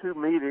had 2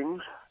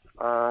 meetings,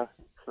 so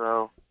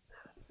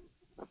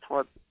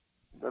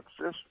that's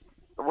just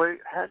the way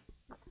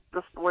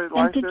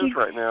life is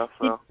right now.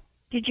 So.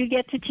 Did you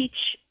get to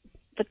teach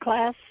the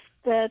class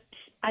that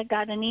I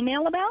got an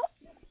email about?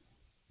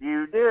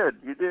 You did.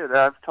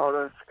 I've taught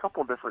a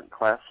couple different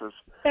classes.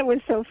 That was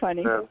so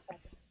funny.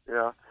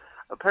 Yeah.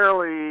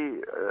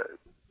 Apparently,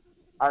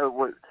 I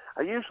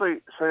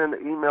usually send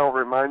email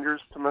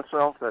reminders to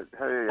myself that,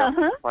 hey, I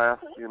have class,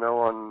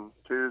 on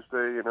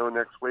Tuesday,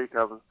 next week.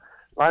 I was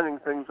lining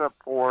things up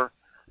for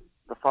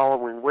the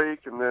following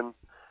week, and then,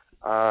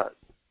 of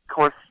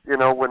course,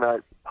 when I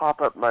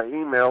pop up my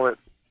email, it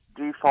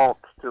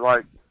defaults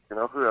to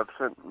who I've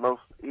sent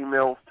most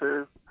emails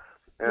to.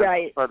 And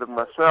right. But of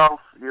myself,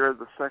 you're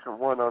the second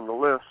one on the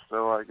list,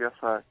 so I guess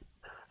I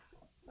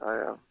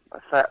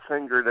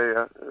fat-fingered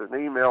an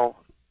email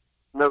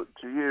note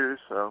to you,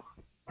 so.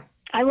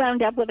 I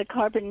wound up with a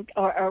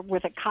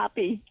with a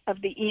copy of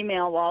the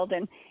email,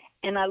 Walden,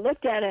 and I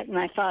looked at it and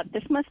I thought,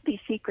 this must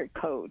be secret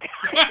code.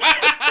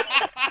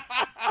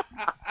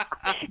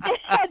 It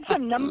had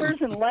some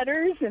numbers and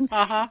letters, and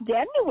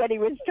Dan knew what he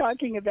was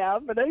talking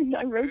about, but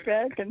I wrote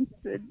back and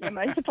said, am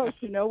I supposed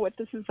to know what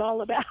this is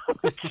all about?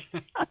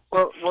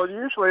 well,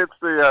 usually it's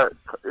the,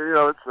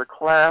 it's the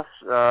class,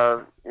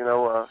 it's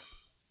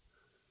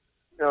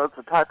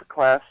a type of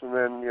class, and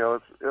then,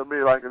 it'll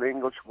be like an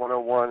English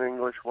 101,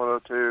 English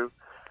 102,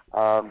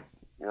 a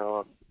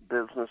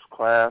business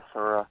class,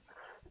 or a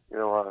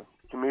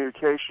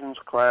communications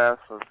class,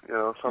 or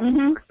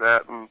something like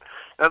that. And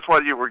that's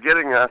what you were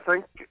getting. I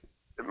think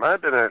it might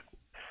have been a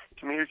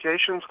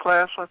communications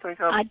class.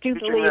 I do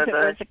believe it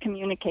was a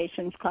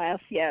communications class.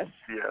 Yes.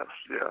 Yes.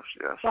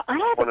 Well, I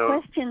have a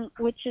question,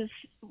 which is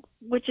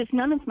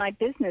none of my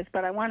business,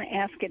 but I want to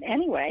ask it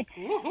anyway.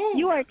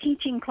 You are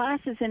teaching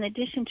classes in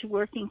addition to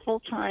working full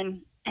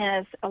time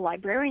as a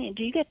librarian.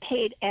 Do you get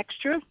paid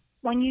extra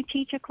when you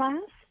teach a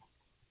class?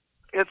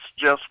 It's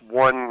just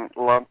one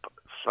lump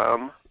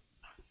sum.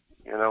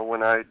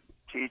 When I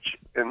teach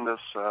in this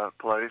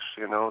place,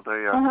 they,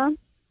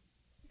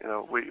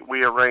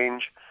 we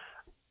arrange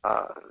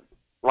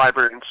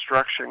library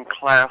instruction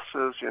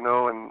classes,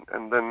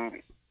 and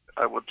then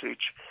I will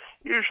teach.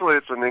 Usually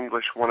it's an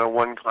English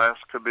 101 class,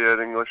 could be an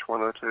English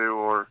 102,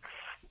 or,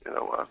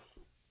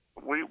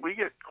 we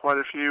get quite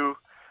a few,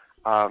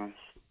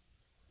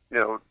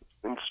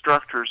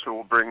 instructors who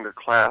will bring the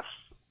class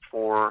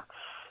for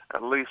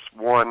at least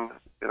one,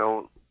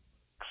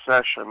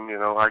 session.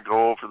 I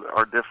go over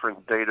our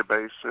different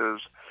databases,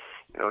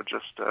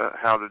 just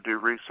how to do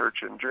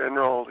research in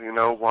general,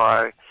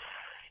 why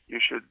you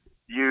should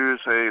use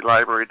a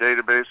library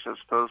database as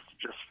opposed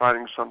to just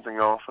finding something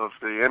off of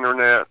the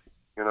internet,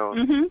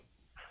 And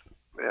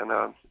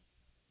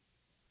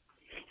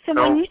so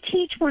when you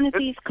teach one of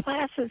these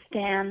classes,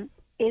 Dan,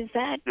 is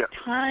that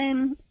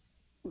time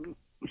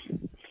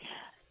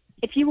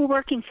if you were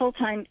working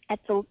full-time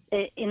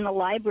in the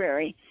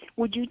library,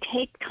 would you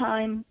take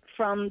time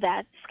from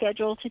that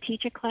schedule to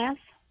teach a class?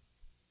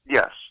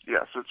 Yes,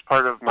 it's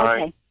part of my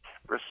Okay.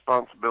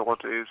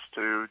 responsibilities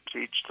to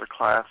teach the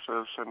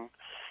classes, and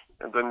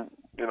then,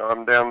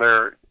 I'm down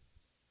there,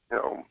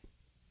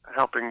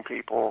 helping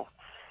people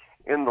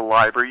in the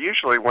library.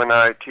 Usually when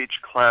I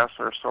teach class,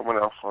 there's someone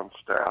else on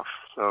staff,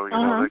 so,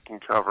 they can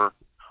cover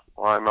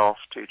while I'm off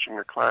teaching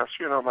a class.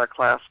 My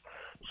class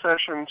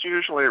sessions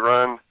usually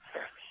run,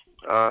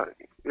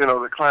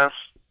 the class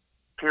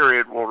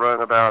period will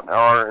run about an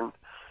hour and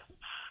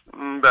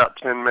about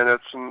 10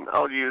 minutes, and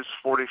I'll use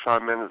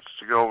 45 minutes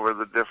to go over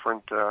the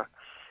different,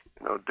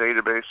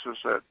 databases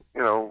that,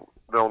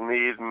 they'll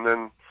need, and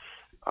then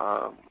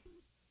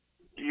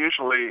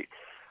usually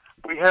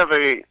we have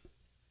a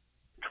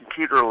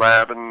computer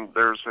lab, and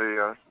there's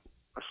a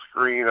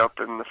screen up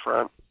in the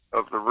front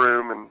of the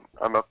room, and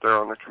I'm up there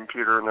on the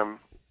computer, and I'm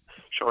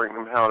showing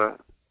them how to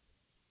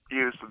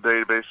use the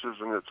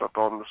databases, and it's up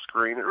on the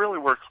screen. It really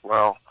works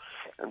well.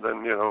 And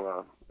then,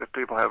 if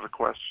people have a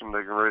question,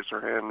 they can raise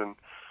their hand, and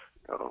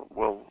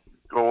we'll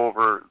go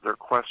over their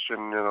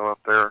question, up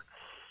there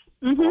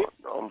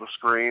on the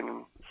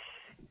screen.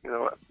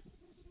 And,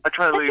 I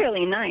try to leave. That's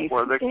really nice.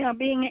 Where they,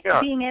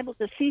 being able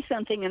to see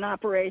something in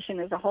operation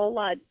is a whole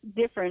lot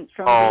different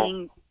from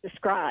being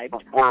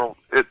described.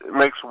 It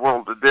makes a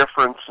world of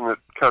difference, and it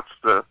cuts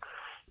the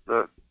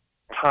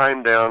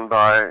time down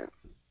by,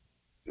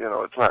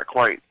 it's not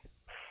quite.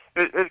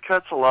 It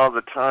cuts a lot of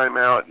the time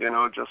out,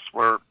 just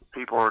where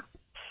people are.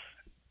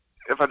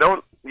 If I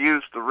don't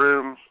use the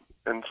room,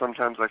 and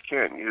sometimes I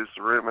can't use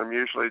the room, I'm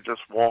usually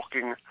just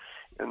walking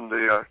in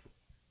the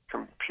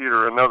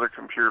another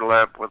computer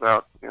lab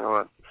without,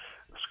 a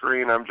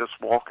screen. I'm just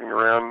walking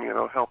around,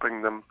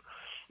 helping them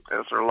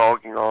as they're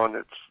logging on.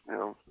 It's,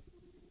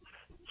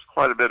 it's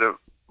quite a bit of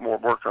more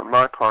work on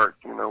my part,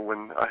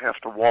 when I have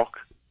to walk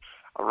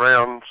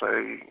around,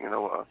 say,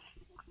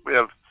 we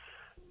have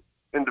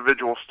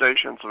individual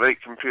stations of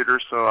 8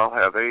 computers, so I'll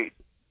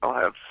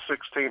have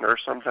 16 or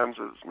sometimes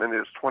as many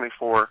as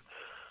 24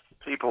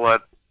 people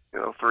at,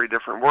 3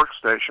 different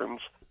workstations,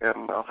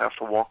 and I'll have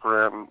to walk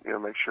around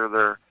and, make sure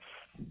they're,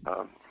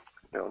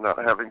 not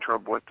having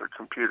trouble with their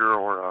computer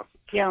or, on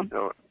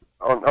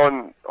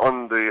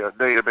the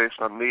database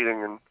I'm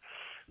needing, and,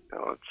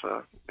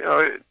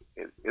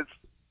 it's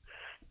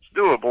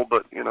doable,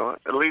 but,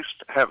 at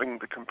least having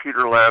the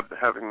computer lab,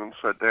 having them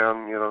sit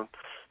down,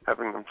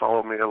 having them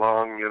follow me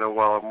along,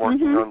 while I'm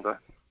working on the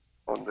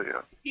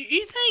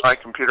my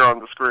computer on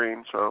the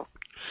screen. So,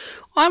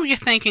 well, I'm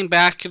just thinking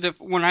back to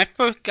when I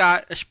first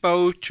got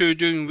exposed to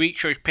doing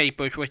research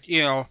papers with,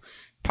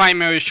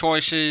 primary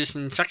sources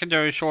and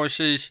secondary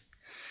sources.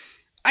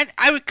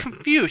 I was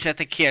confused as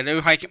a kid. It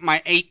was like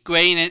my 8th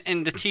grade,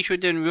 and the teacher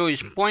didn't really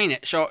explain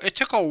it. So it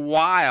took a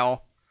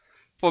while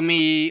for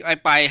me,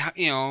 like by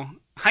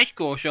high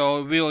school,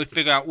 so really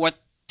figure out what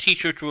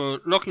teachers were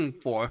looking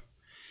for.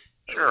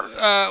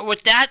 Sure.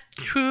 Was that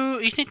true?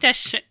 You think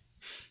that's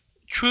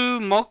true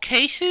in most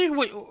cases?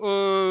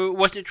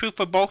 Was it true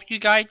for both you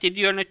guys? Did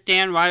you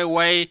understand right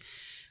away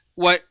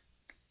what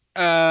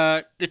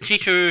the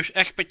teacher's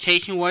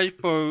expectation was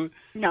for?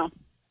 No.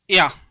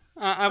 Yeah.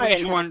 I was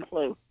didn't just have a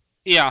clue.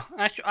 Yeah.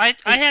 I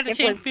had the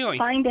same feeling.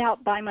 Find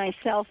out by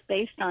myself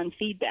based on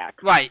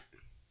feedback. Right.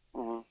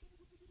 Mm-hmm.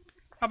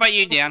 How about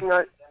you, Dan?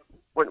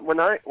 When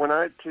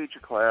I teach a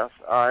class,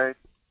 I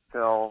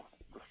tell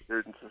the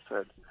students, I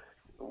said,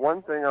 the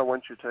one thing I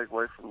want you to take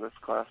away from this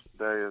class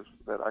today is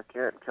that I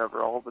can't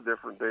cover all the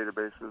different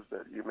databases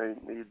that you may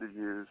need to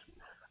use.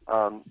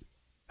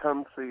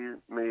 Come see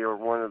me or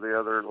one of the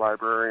other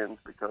librarians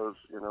because,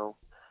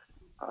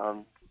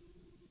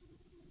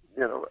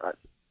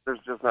 there's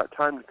just not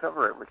time to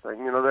cover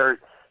everything. There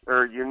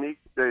are unique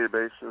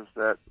databases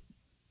that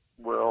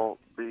will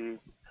be,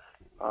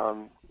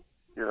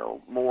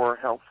 more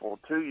helpful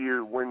to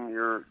you when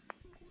you're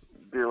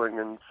dealing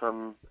in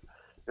some,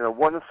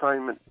 one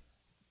assignment,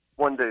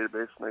 one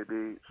database may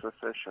be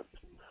sufficient,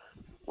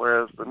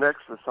 whereas the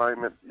next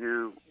assignment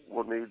you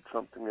will need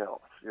something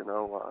else.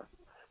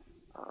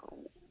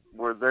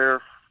 We're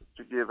there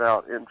to give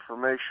out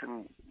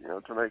information,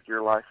 to make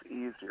your life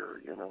easier,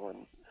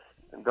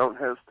 and don't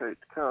hesitate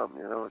to come,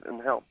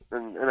 and help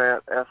and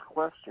ask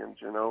questions.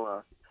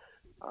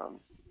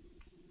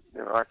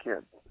 I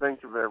can't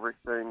think of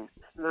everything.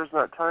 There's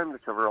not time to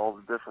cover all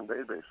the different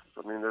databases.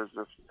 I mean, there's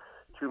just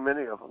too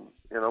many of them.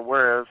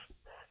 Whereas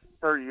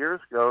 30 years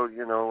ago,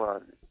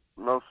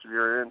 most of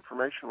your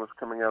information was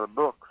coming out of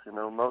books.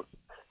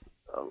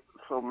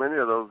 So many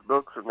of those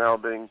books are now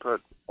being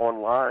put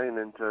online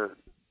into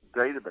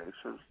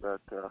databases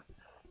that,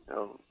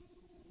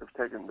 have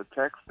taken the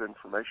text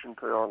information,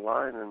 put it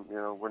online, and,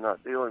 we're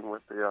not dealing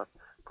with the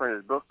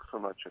printed book so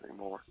much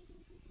anymore.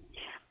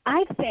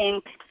 I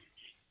think,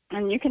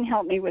 and you can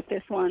help me with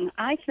this one,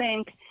 I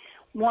think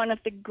one of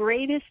the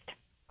greatest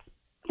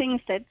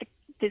things that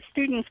the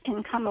students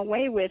can come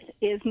away with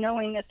is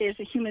knowing that there's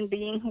a human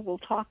being who will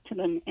talk to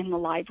them in the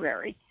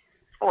library.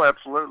 Oh,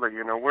 absolutely.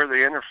 You know, we're the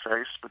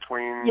interface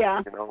between,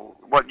 Yeah. you know,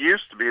 what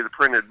used to be the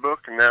printed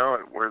book, and now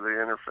we're the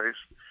interface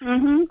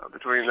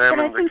between them But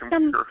I and the think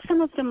computer.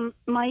 some of them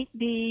might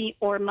be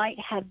or might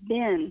have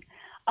been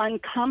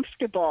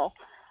uncomfortable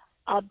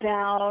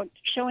about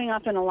showing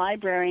up in a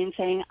library and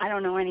saying, I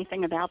don't know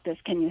anything about this,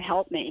 can you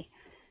help me?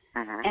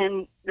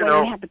 And when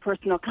you have the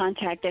personal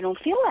contact, they don't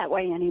feel that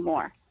way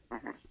anymore.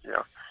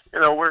 Yeah.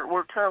 You know,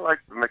 we're kind of like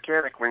the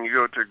mechanic when you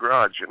go to a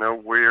garage. You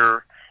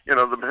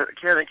know, the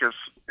mechanic is,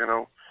 you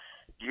know,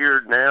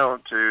 geared now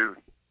to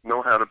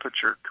know how to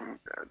put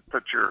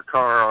your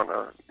car on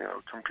a, you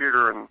know,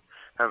 computer and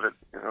have it,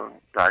 you know,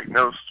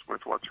 diagnosed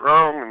with what's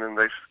wrong, and then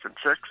they can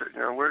fix it.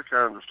 You know, we're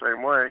kind of the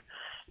same way.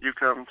 You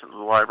come to the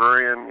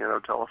librarian, you know,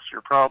 tell us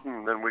your problem,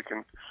 and then we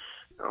can,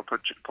 you know,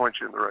 point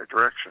you in the right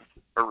direction.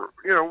 Or,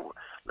 you know,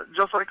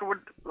 just like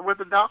with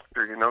the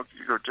doctor, you know,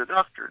 you go to a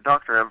doctor.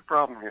 Doctor have a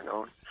problem, you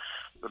know,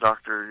 the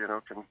doctor, you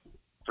know, can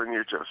send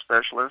you to a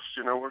specialist.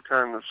 You know, we're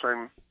kind of the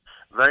same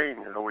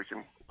vein. You know, we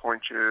can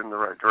point you in the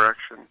right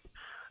direction,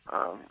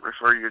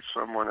 refer you to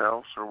someone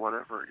else or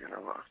whatever. You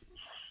know,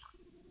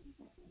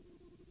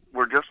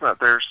 we're just not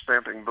there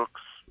stamping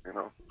books, you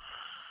know,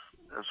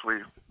 as we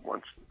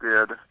once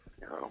did.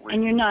 You know,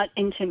 And you're not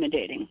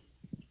intimidating.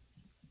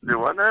 Do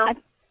what now?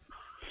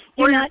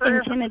 You're not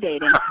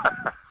intimidating.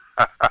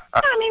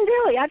 I mean,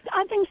 really,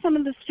 I think some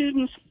of the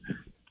students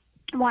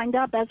wind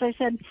up, as I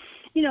said,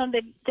 you know,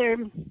 they're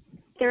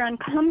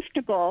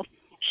uncomfortable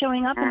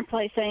showing up in a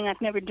place saying,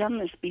 I've never done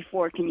this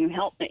before, can you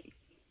help me?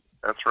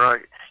 That's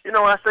right. You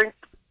know, I think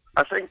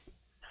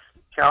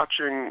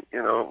couching,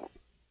 you know,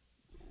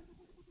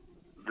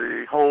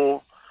 the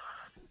whole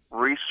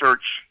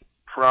research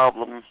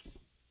problem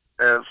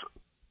as,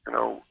 you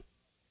know,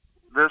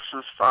 this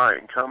is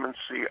fine, come and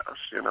see us,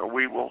 you know,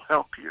 we will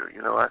help you.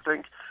 You know, I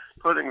think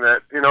putting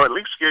that, you know, at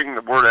least getting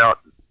the word out,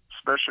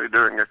 especially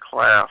during a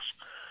class.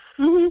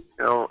 You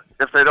know,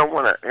 if they don't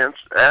want to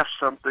ask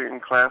something in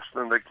class,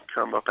 then they can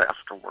come up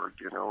afterward,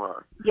 you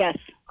know. Yes.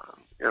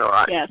 You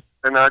know,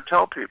 and I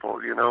tell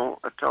people, you know,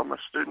 I tell my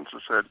students, I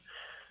said,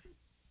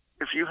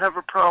 if you have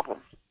a problem,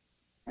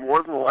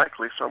 more than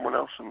likely someone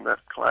else in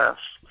that class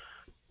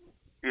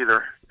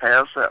either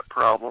has that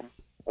problem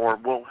or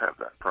will have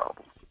that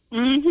problem.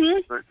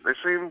 They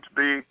seem to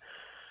be,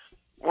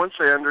 once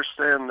they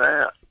understand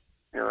that,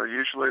 you know,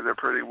 usually they're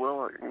pretty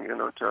willing, you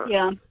know,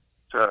 to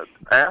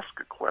ask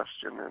a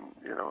question. And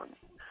you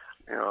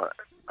know,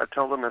 I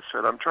tell them, I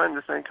said, I'm trying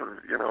to think of,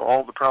 you know,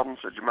 all the problems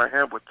that you might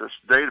have with this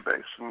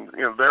database. And,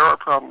 you know, there are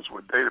problems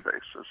with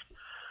databases,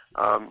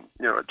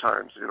 you know, at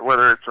times, you know,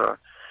 whether it's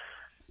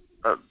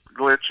a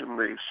glitch in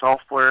the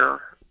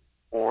software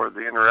or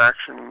the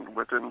interaction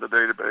within the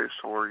database,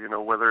 or, you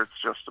know, whether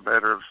it's just a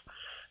matter of,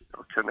 you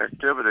know,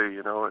 connectivity.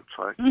 You know, it's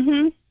like,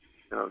 you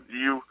know,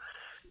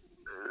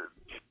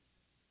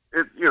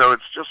 you know,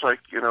 it's just like,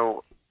 you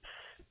know,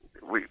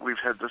 we've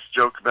had this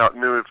joke about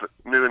new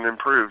and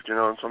improved, you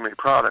know, in so many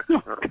products.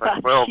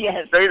 Like, well,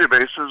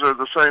 databases are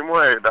the same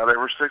way. About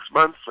every 6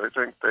 months, I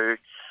think they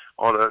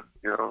ought to,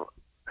 you know,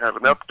 have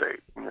an update.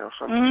 You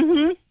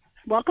know,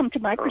 Welcome to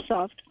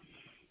Microsoft.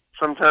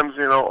 Sometimes,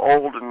 you know,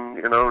 old and,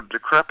 you know,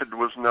 decrepit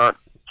was not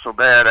so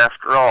bad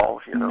after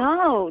all. You know.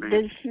 No,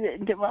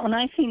 when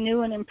I see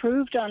new and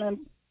improved on a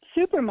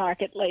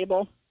supermarket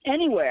label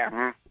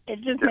anywhere,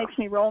 it just makes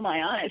me roll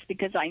my eyes,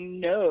 because I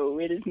know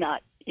it is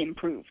not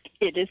improved.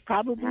 It is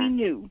probably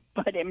new,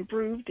 but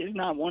improved is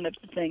not one of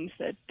the things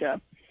that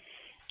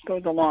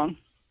goes along.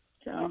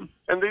 So.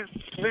 And these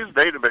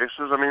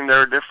databases, I mean,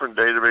 there are different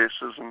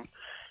databases, and,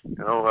 you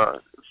know,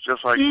 it's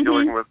just like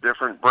dealing with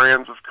different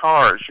brands of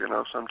cars. You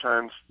know,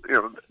 sometimes, you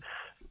know,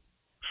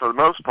 for the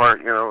most part,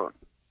 you know,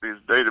 these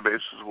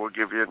databases will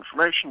give you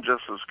information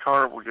just as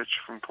car will get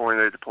you from point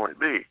A to point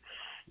B.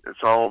 It's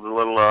all the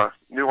little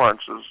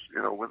nuances,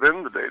 you know,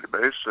 within the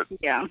database that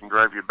can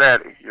drive you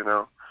batty, you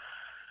know.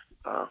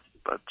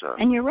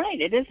 And you're right,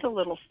 it is the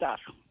little stuff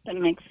that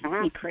makes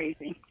me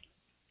crazy.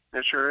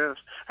 It sure is.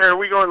 Hey, are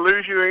we going to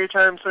lose you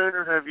anytime soon,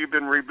 or have you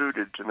been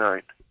rebooted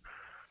tonight?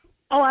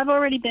 Oh, I've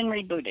already been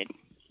rebooted.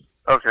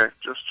 Okay,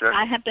 just check.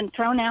 I have been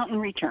thrown out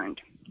and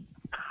returned.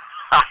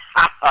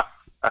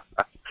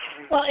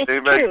 Well, it's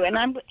true,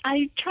 and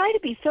I try to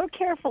be so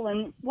careful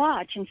and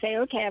watch and say,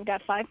 okay, I've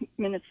got 5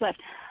 minutes left.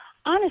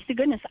 Honest to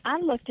goodness, I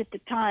looked at the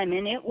time,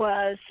 and it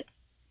was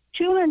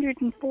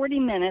 240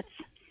 minutes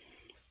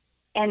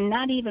and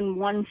not even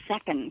 1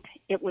 second.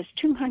 It was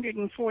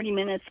 240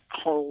 minutes,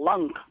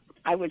 clunk.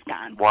 I was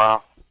gone.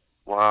 Wow.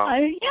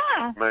 Amazing.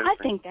 I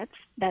think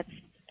that's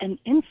an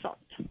insult.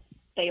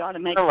 They ought to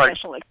make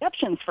special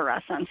exceptions for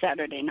us on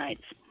Saturday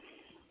nights.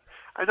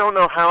 I don't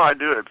know how I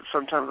do it, but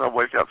sometimes I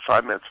wake up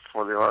 5 minutes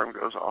before the alarm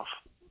goes off.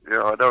 You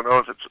know, I don't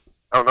know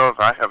if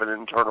I have an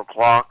internal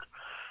clock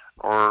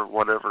or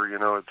whatever. You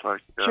know, it's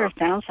like sure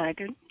sounds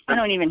like it. I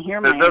don't even hear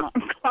my alarm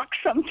clock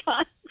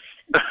sometimes.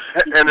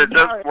 And it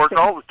doesn't work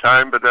all the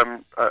time, but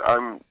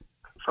I'm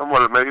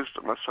somewhat amazed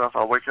at myself.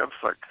 I'll wake up,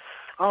 it's like,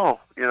 oh,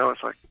 you know,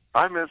 it's like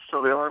 5 minutes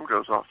till the alarm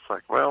goes off. It's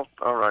like, well,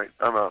 all right,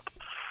 I'm up.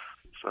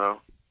 So,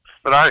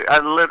 but I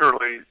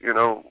literally, you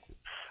know,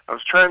 I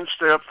was trying to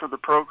stay up for the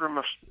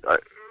program,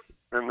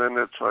 and then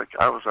it's like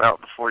I was out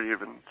before you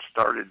even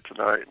started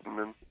tonight, and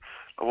then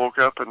I woke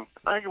up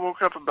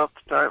about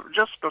the time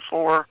just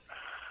before.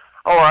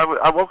 Oh,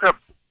 I woke up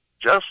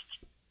just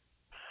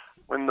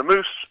when the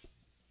moose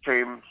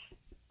came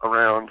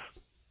around.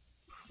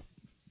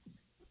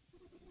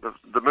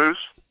 The moose?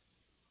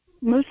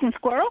 Moose and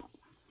squirrel?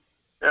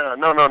 Yeah,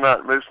 no,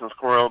 not moose and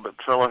squirrel,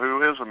 but fella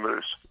who is a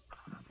moose.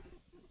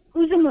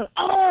 Who's a moose?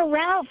 Oh,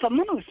 Ralph, a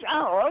moose.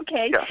 Oh,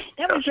 okay. Yes,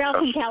 That was Ralph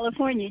yes. in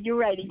California. You're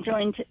right. He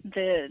joined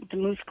the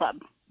Moose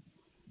Club.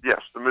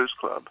 Yes, the Moose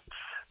Club.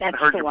 That's I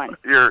heard the one.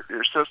 Your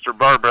sister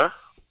Barbara.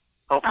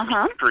 Hope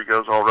the surgery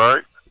goes all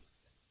right.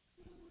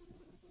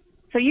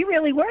 So you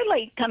really were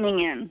late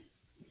coming in.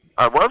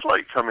 I was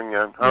late coming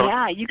in.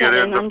 Yeah, you got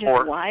in under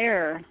the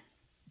wire.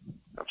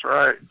 That's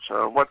right.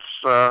 So what's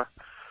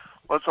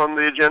on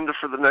the agenda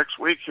for the next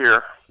week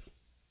here?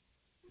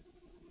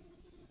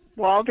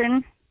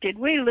 Walden, did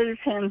we lose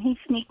him? He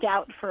sneaked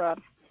out for a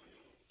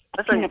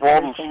I think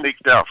Walden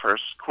sneaked out for a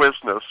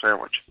Quiznos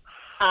sandwich.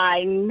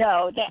 I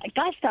know.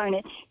 Gosh darn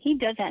it. He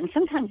does that, and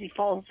sometimes he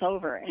falls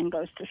over and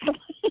goes to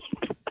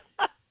sleep.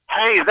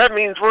 Hey, that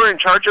means we're in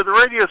charge of the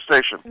radio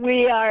station.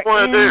 We are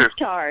in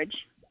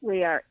charge.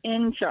 We are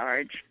in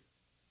charge.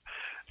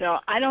 So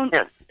I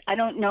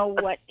don't know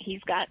what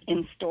he's got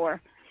in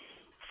store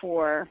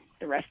for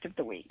the rest of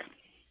the week.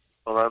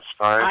 Well, that's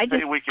fine.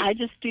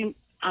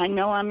 I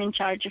know I'm in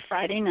charge of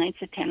Friday nights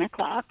at 10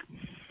 o'clock,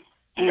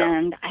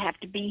 and I have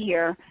to be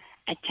here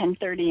at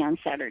 10:30 on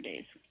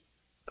Saturdays.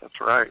 That's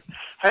right.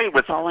 Hey,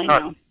 that's all I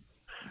know.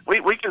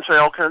 We can say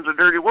all kinds of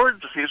dirty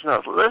words if he's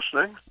not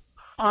listening.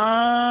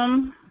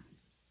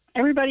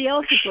 Everybody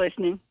else is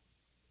listening.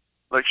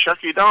 Like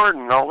shucky darn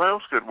and all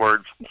those good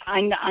words.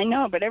 I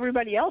know, but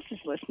everybody else is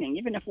listening,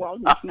 even if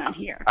Walden's not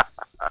here.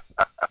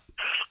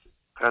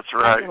 That's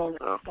right.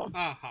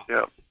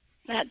 Yeah.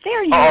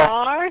 There you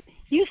are.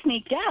 You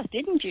sneaked out,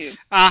 didn't you?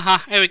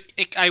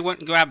 I went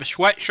and grabbed a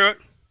sweatshirt,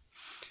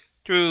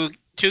 threw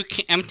 2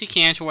 empty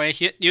cans away,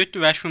 used the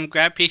restroom,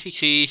 grabbed a piece of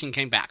cheese, and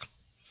came back.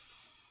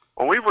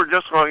 Well, we were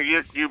just going to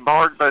get you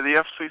barred by the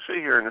FCC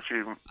here in a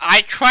few.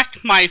 I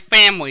trust my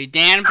family.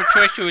 Dan and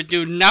Patricia would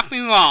do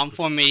nothing wrong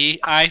for me.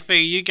 I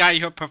figure you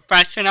guys are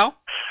professional,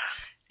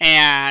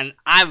 and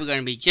I was going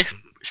to be just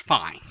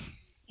fine.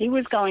 He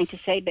was going to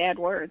say bad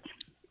words.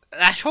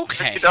 That's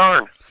okay. Shucky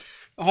darn.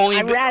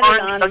 I ratted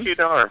on him. Shucky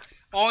darn.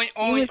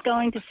 He was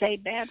going to say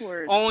bad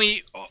words.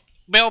 Only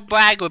Bill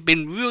Bragg would have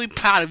been really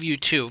proud of you,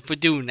 too, for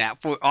doing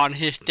that on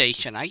his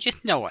station. I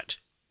just know it.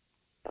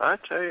 I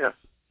tell you.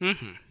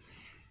 Mm-hmm.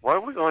 What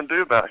are we going to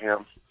do about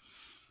him?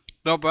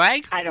 Bill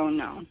Bragg? I don't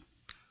know.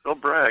 Bill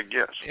Bragg,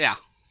 yes. Yeah.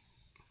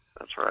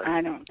 That's right.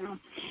 I don't know.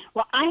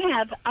 Well,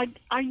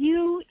 are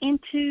you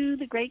into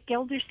The Great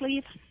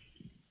Gildersleeve?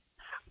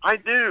 I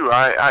do.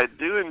 I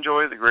do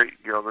enjoy The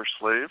Great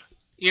Gildersleeve.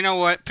 You know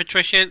what,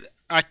 Patricia?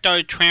 I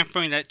started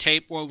transferring that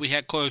tape where we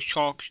had closed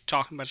talks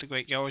talking about The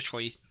Great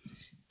Gildersleeve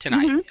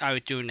tonight. Mm-hmm. I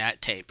was doing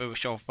that tape. It was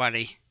so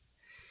funny.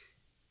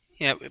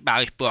 Yeah,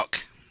 about his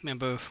book.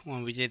 Remember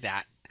when we did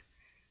that?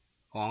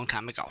 A long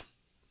time ago.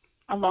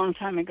 A long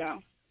time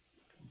ago.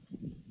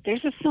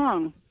 There's a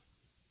song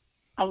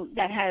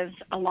that has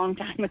a long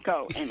time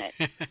ago in it.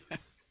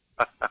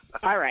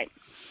 All right.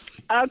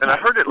 Okay. And I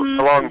heard it a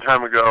long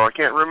time ago. I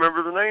can't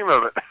remember the name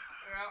of it.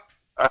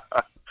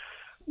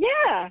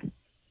 Yeah.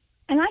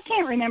 And I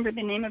can't remember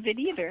the name of it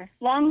either.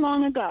 Long,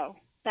 long ago.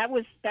 That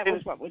was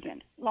what was in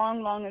it.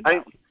 Long, long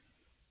ago.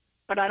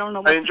 But I don't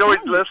know what I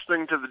enjoyed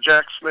listening to the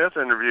Jack Smith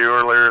interview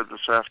earlier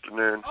this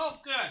afternoon. Oh,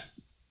 good.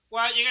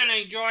 Well, you're going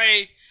to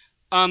enjoy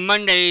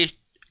Monday's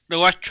the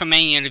Wes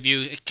Tremaine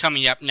interview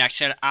coming up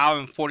next at an hour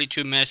and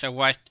 42 minutes of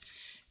Wes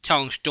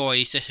telling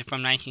stories. This is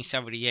from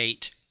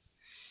 1978.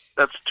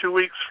 That's 2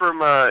 weeks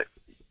from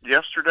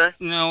yesterday?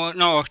 No,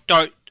 it'll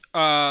start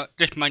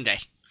this Monday.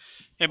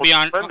 It'll be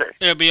on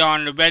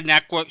the Red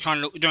Networks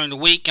during the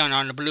week and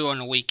on the Blue on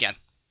the weekend.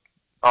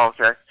 Oh,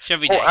 okay. It's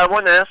every day. I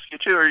want to ask you,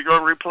 too, are you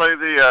going to replay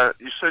the,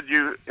 you said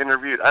you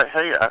interviewed,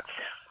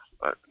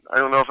 I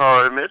don't know if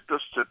I'll admit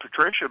this to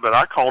Patricia, but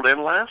I called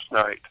in last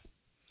night.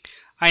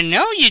 I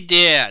know you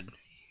did.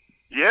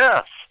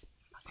 Yes.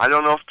 I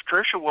don't know if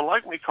Patricia will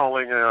like me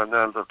calling in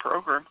on the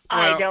program.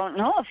 I don't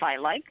know if I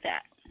like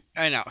that.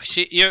 I know.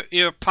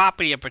 You're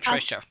property of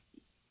Patricia.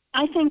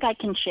 I think I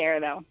can share,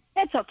 though.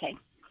 That's okay.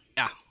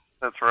 Yeah.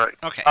 That's right.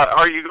 Okay.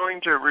 Are you going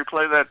to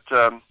replay that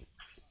the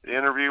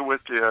interview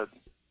with the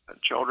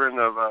children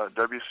of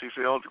W.C.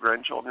 Field,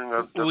 grandchildren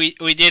of...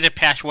 We did it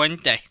past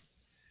Wednesday.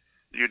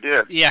 You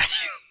did? Yeah.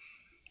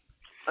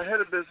 I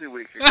had a busy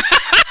week.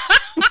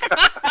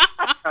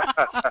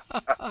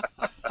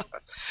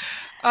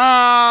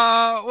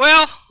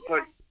 Well,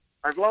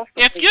 I've lost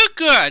if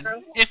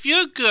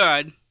you're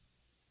good,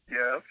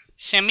 yes.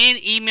 Send me an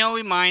email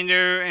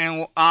reminder,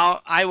 and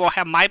I will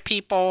have my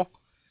people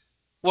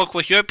work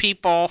with your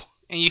people,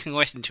 and you can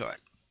listen to it.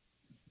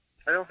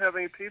 I don't have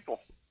any people.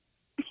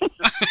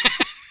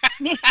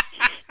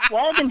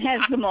 Walden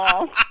has them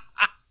all.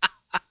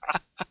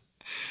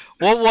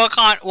 We'll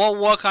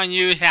work on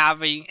you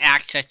having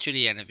access to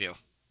the interview.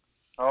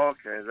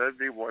 Okay, that'd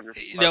be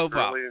wonderful. No I'd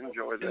problem. really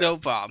enjoy that. No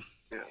problem.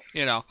 Yeah.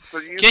 You know, So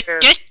you just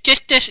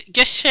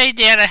say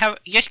that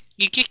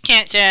you just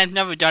can't say I've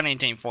never done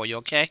anything for you,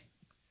 okay?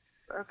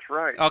 That's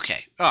right.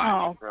 Okay. All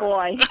right. Oh,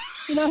 boy.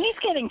 He's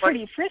getting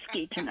pretty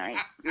frisky tonight.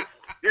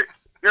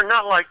 You're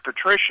not like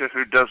Patricia,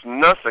 who does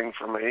nothing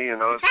for me.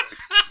 It's like,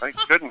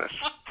 thank goodness.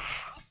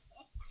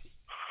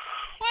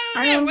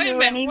 Wait a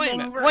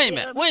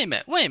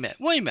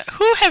minute.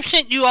 Who have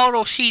sent you all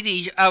those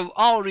CDs of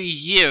all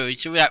these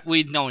years that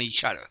we've known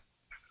each other?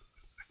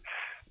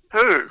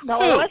 Who?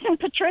 No, it wasn't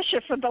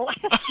Patricia for the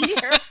last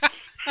year.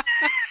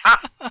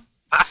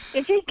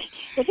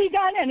 If he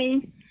got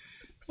any,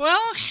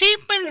 well,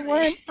 it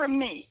weren't from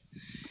me.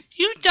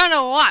 You've done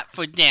a lot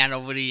for Dan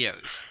over the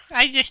years.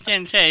 I just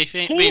didn't say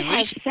anything. He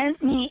has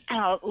sent me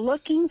out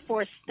looking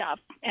for stuff,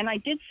 and I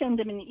did send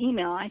him an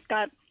email. I've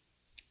got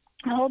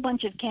a whole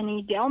bunch of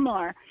Kenny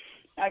Delmar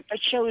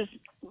shows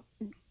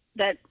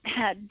that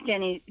had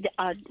Kenny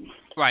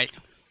right.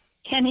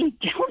 Kenny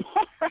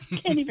Delmar. I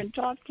can't even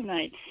talk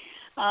tonight.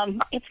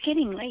 It's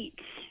getting late.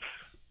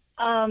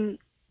 And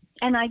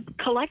I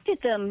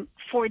collected them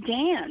for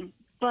Dan,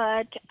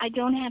 but I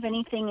don't have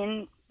anything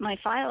in my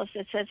files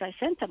that says I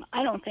sent them.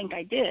 I don't think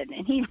I did.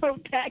 And he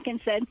wrote back and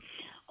said,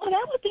 "Oh,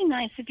 that would be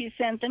nice if you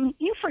sent them.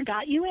 You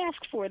forgot you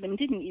asked for them,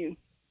 didn't you?"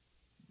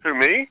 Who,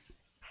 me?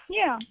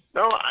 Yeah.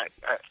 No,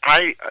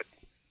 I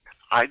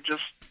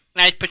just.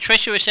 As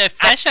Patricia would say,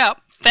 fess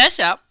up.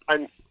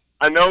 I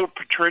know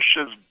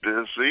Patricia's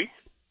busy.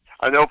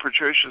 I know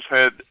Patricia's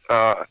had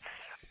a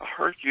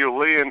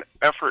Herculean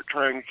effort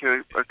trying to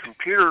get a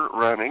computer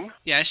running.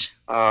 Yes.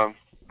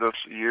 This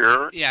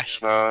year. Yes.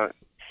 And,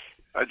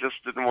 I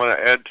just didn't want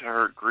to add to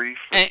her grief.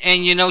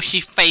 And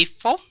she's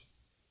faithful.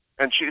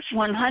 And she's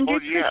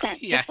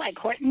 100%. Just like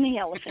Horton the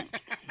elephant.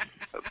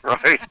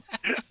 Right.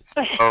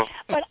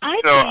 But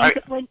I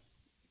think when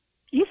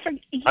you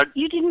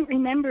didn't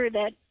remember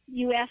that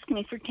you asked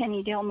me for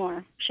Kenny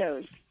Delmar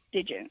shows,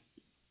 did you?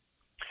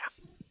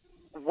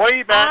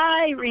 Way back.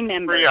 I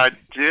remember. I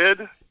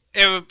did.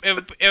 It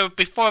was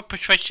before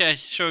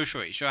Patricia's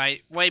surgeries,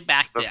 right? Way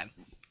back then.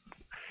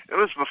 It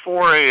was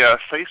before a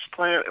face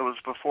plant. It was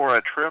before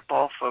a trip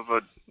off of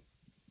a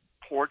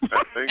porch,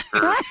 I think.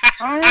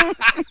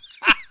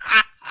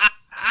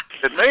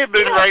 It may have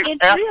been right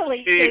after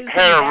she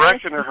had a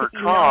wreck in her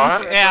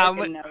car. Yeah,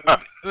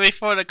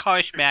 before the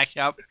car smashed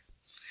up.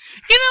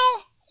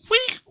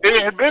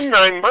 It had been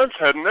 9 months,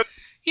 hadn't it?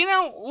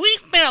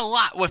 We've been a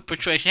lot with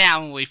Patricia,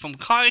 haven't we? From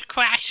car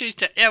crashes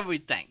to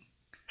everything.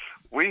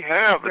 We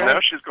have, and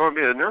now she's going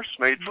to be a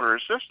nursemaid for her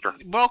sister.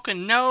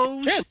 Broken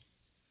nose. Sure.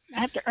 I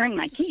have to earn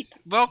my keep.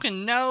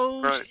 Broken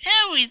nose, right.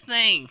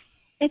 Everything.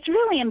 It's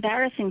really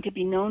embarrassing to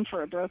be known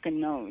for a broken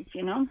nose,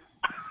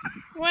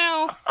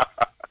 Well,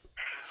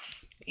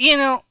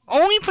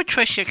 only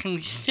Patricia can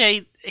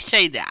say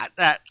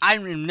that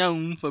I'm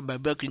known for my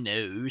broken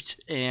nose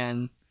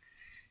and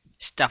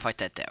stuff like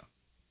that there.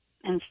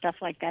 And stuff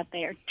like that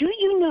there. Do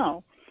you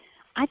know,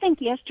 I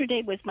think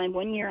yesterday was my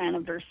 1 year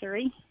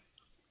anniversary.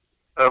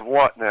 Of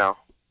what now?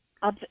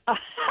 Of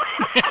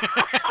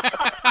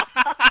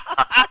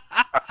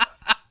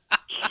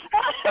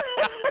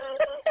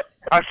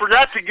I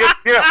forgot to get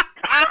gift.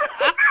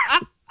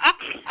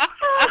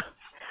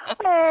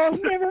 Oh,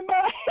 never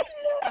mind.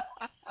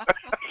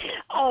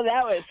 Oh,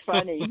 that was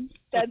funny.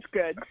 That's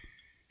good.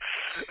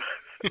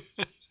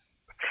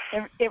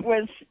 It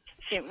was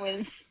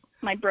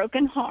my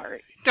broken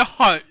heart. The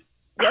heart.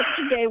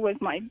 Yesterday was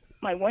my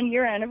 1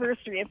 year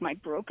anniversary of my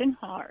broken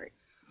heart.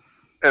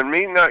 And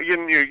me not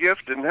getting you a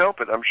gift didn't help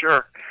it, I'm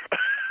sure.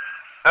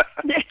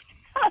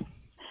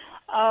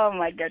 Oh,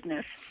 my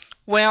goodness.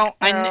 Well,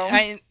 I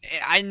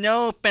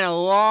know it's been a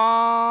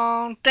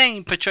long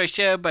thing,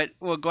 Patricia, but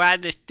we're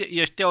glad that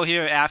you're still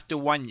here after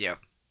 1 year.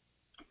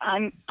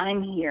 I'm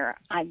here.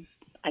 I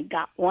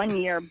got 1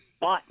 year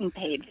bought and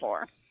paid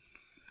for.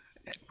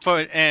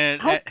 I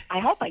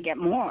hope I get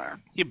more.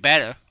 You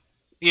better.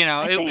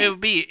 It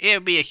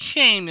would be a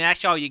shame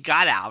that's all you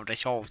got out of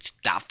this whole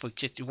stuff for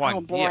just 1 year.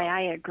 Oh boy,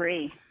 I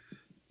agree.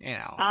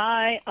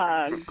 I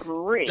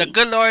agree. The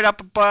good Lord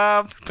up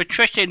above,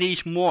 Patricia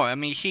needs more. I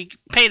mean, she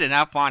paid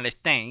enough on this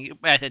thing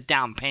as a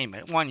down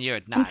payment. 1 year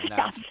is not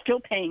enough. I'm still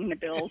paying the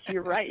bills.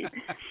 You're right.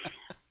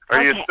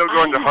 Are you still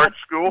going to Hart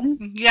School?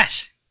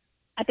 Yes.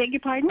 I beg your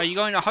pardon? Are you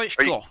going to Hart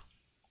School?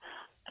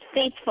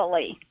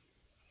 Faithfully.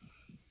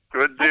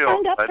 Good deal. I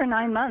signed up for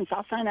 9 months.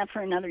 I'll sign up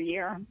for another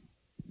year.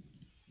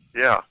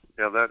 Yeah,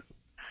 that.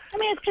 I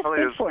mean, it's just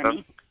good for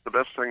me. The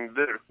best thing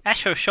to do.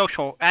 That's her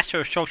social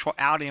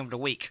outing of the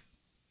week.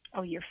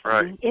 Oh, you're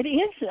funny. Right. It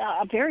is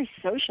a very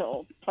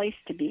social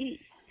place to be.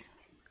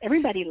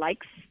 Everybody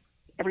likes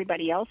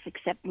everybody else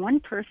except one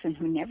person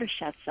who never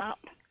shuts up.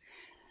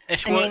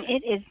 Mean,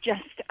 it is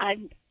just, I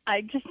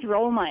just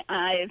roll my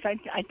eyes.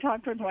 I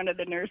talked with one of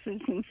the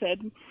nurses and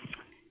said,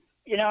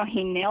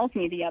 he nailed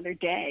me the other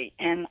day,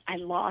 and I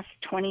lost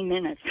 20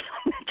 minutes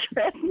on the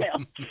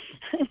treadmill.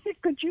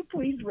 Could you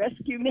please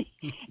rescue me?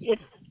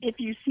 if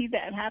you see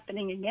that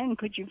happening again,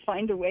 could you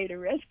find a way to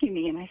rescue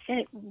me? And I said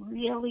it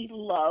really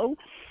low.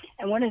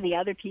 And one of the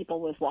other people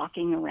was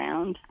walking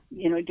around,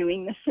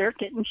 doing the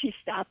circuit, and she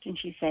stopped and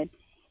she said,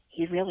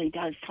 he really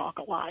does talk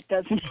a lot,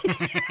 doesn't he?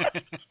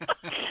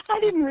 I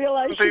didn't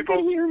realize she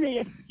could hear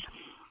me.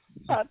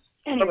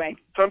 Anyway.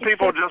 Some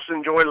people just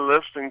enjoy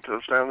listening to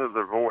the sound of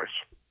their voice.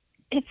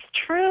 It's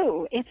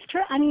true. It's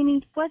true. I mean,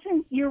 it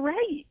wasn't, you're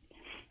right.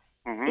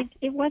 Mm-hmm.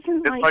 It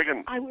wasn't like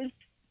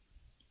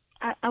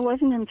I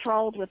wasn't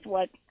enthralled with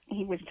what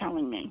he was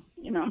telling me,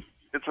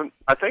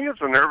 I think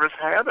it's a nervous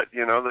habit,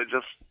 they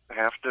just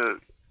have to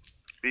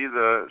be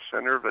the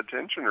center of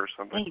attention or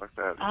something like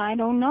that. I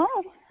don't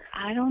know,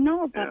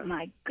 but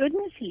my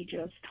goodness, he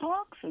just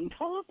talks and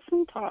talks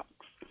and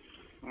talks.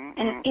 Mm-hmm.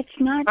 And it's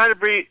not... Try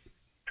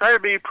to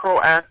be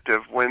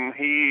proactive when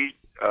he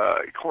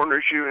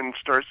corners you and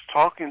starts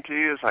talking to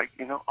you. It's like,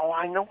 oh,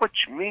 I know what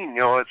you mean.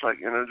 It's like,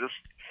 just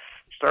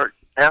start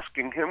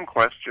asking him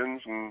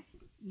questions. And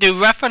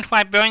do reference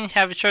librarians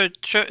have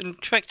certain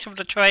tricks of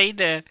the trade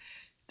to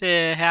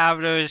have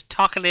those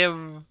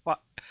talkative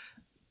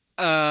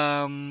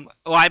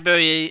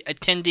library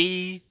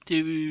attendees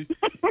to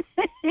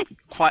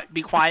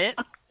be quiet?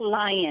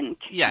 Client.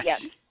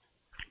 Yes.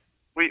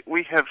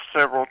 We have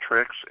several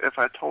tricks. If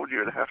I told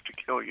you, I'd have to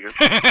kill you.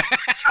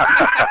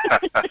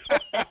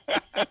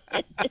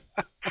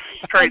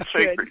 Trade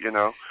secret,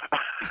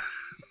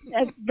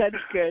 That's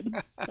good.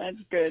 That's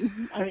good.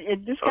 I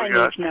mean, this guy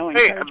needs no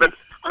Hey, encouragement.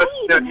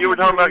 but you were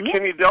talking about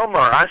Kenny Delmar.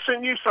 I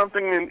sent you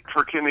something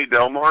for Kenny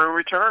Delmar in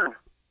return.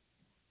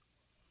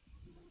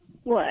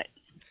 What?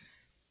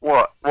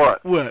 What?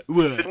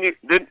 Didn't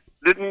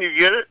you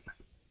get it?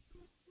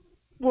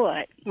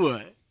 What?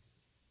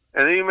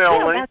 An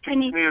email link to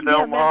Kenny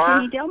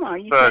Delmar. You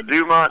the said,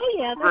 Nmight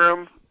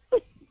program.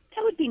 That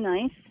would be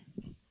nice.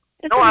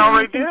 No, I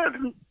already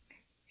did.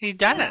 He's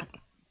done it.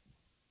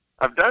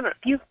 I've done it.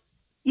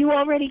 You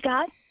already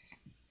got?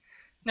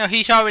 No,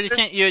 he's already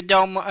sent you a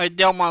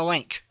Delmar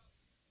link.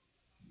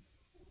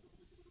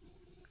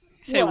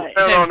 What?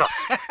 No.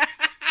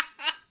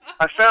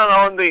 I found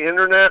on the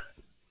internet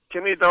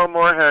Kenny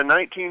Delmar had a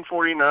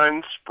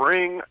 1949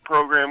 spring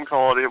program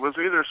called, it was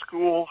either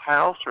School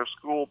House or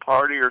School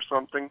Party or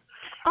something.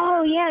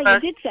 Oh, yeah, you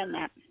did send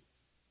that.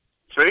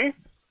 See?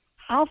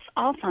 I'll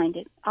find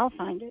it. I'll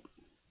find it.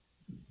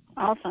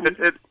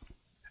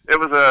 It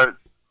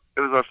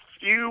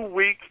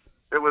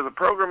was a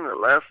program that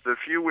lasted a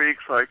few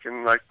weeks, like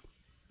in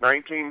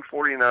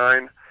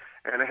 1949,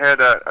 and it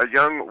had a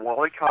young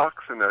Wally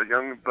Cox and a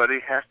young Buddy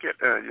Hackett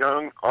and a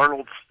young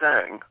Arnold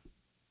Stang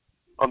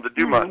on the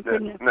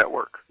Nmight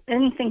network. I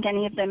didn't think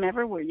any of them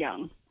ever were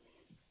young.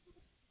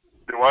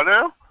 Do I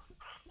now?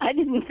 I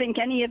didn't think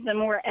any of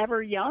them were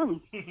ever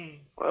young.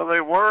 Well, they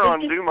were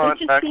on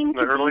Nmight back in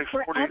the early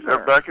 40s.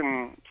 Or back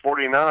in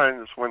 49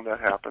 is when that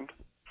happened.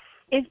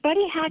 Is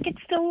Buddy Hackett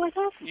still with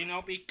us? He's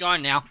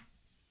gone now.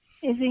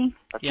 Is he?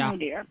 Yeah. Oh,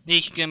 dear.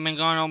 He's been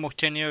gone almost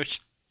 10 years.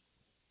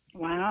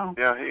 Wow.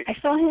 Yeah. I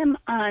saw him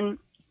on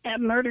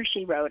Murder,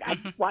 She Wrote. I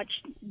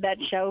watched that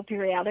show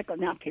pretty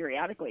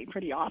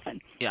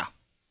often. Yeah.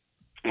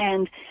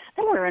 And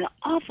there were an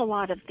awful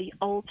lot of the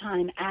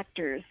old-time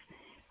actors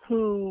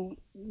who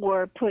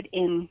were put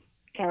in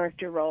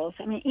character roles.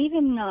 I mean,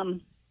 even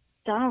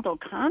Donald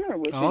O'Connor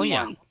was in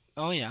one.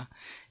 Oh, yeah.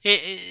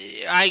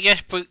 I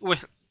guess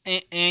with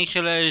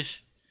Angela's,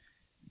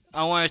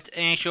 I wonder if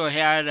Angela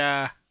had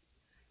that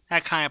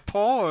kind of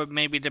pull, or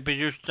maybe the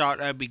producer thought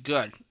that'd be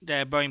good.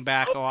 They'd bring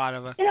back a lot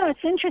of it.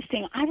 It's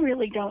interesting. I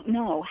really don't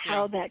know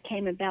how that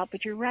came about,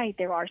 but you're right.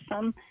 There are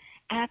some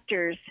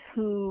actors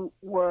who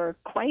were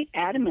quite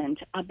adamant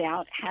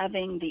about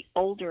having the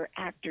older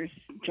actors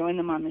join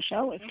them on the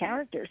show as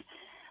characters.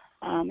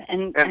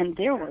 And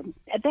there were,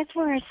 that's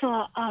where I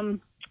saw,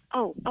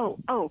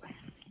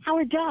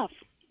 Howard Duff.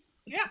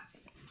 Yeah.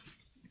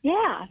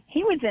 Yeah,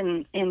 he was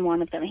in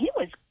one of them. He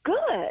was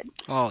good.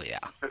 Oh, yeah.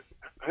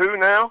 Who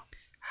now?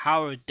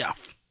 Howard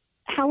Duff.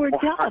 Howard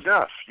Duff. Howard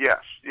Duff,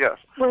 yes.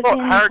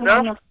 Howard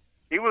Duff,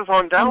 he was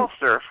on Dallas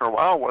there for a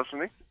while,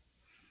 wasn't he?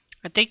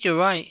 I think you're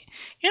right.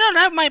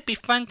 That might be a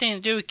fun thing to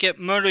do, get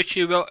Murder,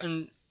 She Wrote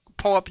and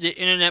pull up the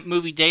Internet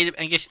Movie Data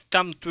and just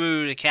thumb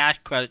through the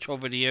cast credits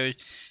over the years.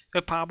 There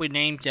are probably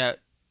names that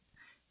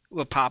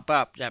will pop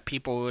up that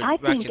people would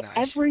recognize. I think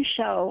every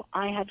show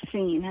I have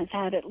seen has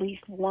had at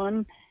least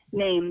one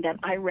name that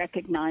I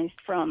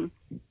recognized from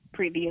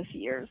previous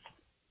years.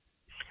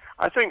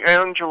 I think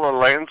Angela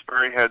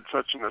Lansbury had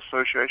such an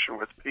association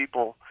with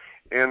people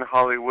in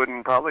Hollywood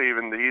and probably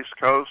even the East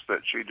Coast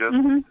that she just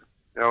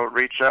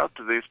reached out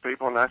to these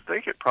people, and I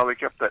think it probably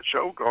kept that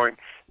show going.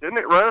 Didn't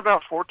it run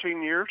about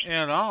 14 years?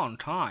 Yeah, a long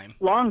time.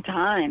 Long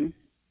time.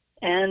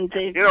 And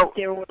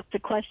there was the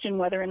question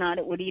whether or not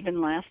it would even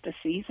last a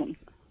season.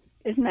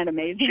 Isn't that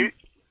amazing?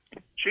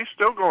 She's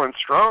still going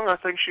strong. I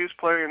think she's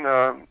playing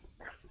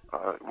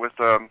with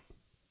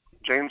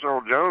James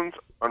Earl Jones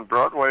on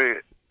Broadway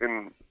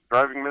in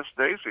Driving Miss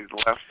Daisy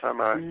the last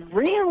time I...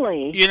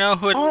 Really? You know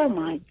who... Oh,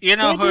 my You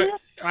know who...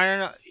 I don't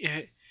know...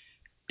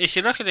 if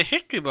you look at the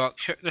history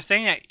books, the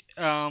thing that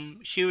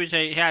she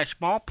had a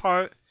small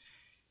part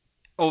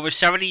over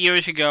 70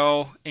 years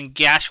ago in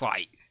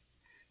Gaslight,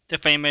 the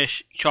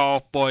famous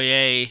Charles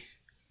Boyer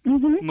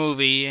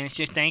movie, and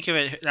just think of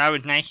it, that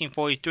was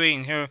 1943,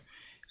 and her,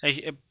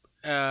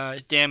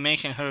 as Dan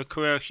mentioned, her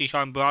career, she's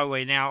on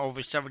Broadway now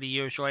over 70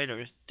 years later.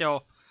 It's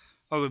still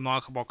a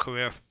remarkable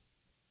career.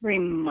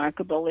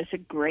 Remarkable is a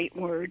great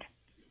word.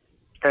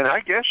 And I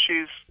guess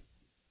she's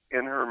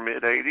in her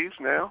mid-80s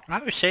now. I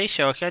would say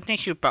so, 'cause I think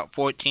she was about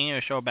 14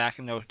 or so back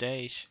in those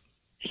days.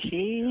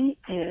 She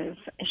is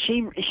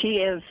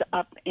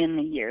up in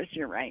the years,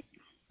 you're right.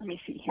 Let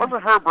me see here.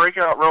 Wasn't her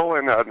breakout role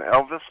in an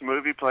Elvis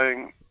movie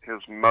playing his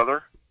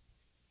mother?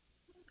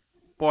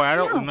 Boy, I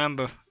don't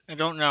remember. I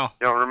don't know.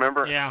 You don't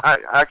remember? Yeah.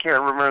 I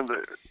can't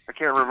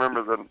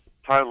remember the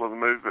title of the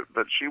movie,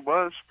 but she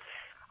was,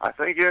 I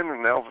think, in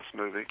an Elvis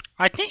movie.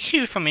 I think she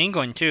was from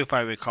England too, if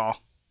I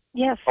recall.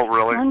 Yes. Oh,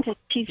 really?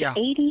 She's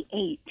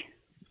 88.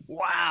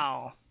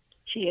 Wow.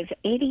 She is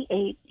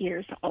 88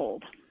 years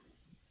old.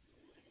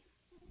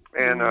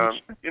 And I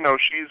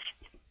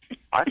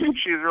think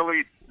she's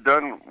really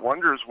done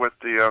wonders with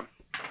the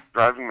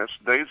Driving Miss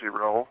Daisy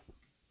role.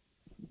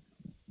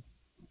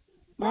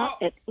 Well,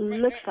 it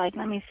looks like,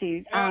 let me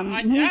see,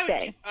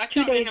 Newsday,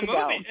 2 days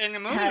ago,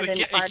 had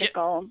an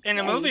article. In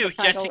the movie, it was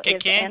Jessica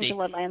Candy.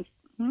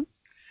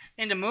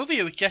 In the movie,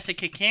 it was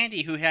Jessica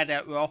Candy who had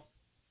that role.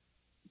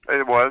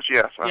 It was,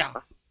 yes. Yeah.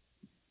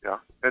 Yeah.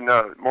 And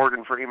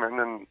Morgan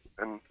Freeman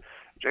and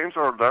James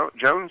Earl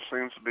Jones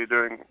seems to be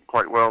doing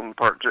quite well in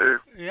part two.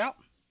 Yeah.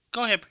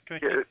 Go ahead,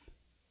 Patricia.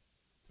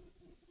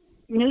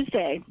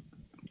 Newsday,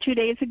 2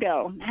 days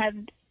ago,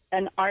 had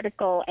an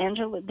article.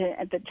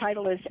 The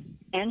title is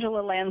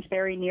Angela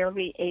Lansbury,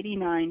 nearly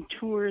 89,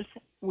 tours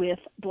with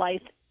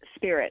Blythe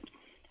Spirit,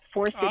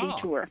 4-city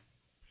tour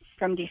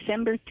from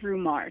December through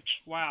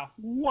March. Wow.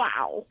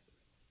 Wow.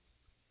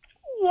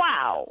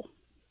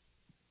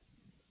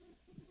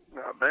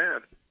 Not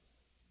bad.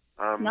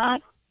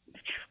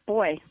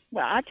 Boy,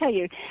 well, I'll tell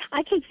you,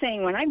 I keep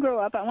saying when I grow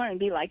up, I want to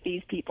be like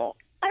these people.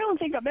 I don't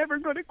think I'm ever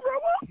going to grow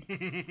up.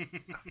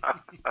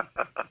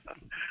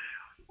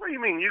 What do you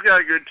mean? You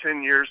got a good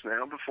 10 years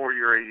now before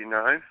you're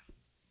 89.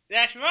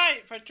 That's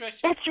right, Patricia.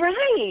 That's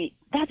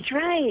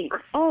right.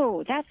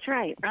 Oh, that's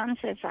right. Ron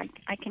says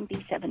I can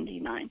be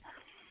 79.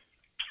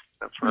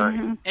 That's right.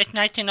 Mm-hmm. It's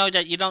nice to know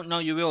that you don't know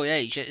your real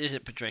age, is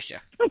it,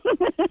 Patricia?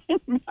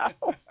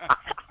 No.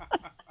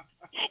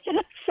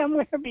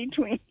 Somewhere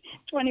between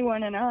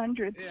 21 and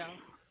 100. Yeah.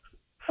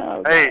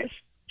 Oh, hey,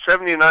 gosh.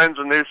 79's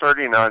a new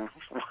 39.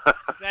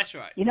 That's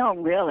right.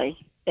 Really,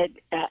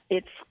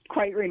 it's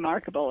quite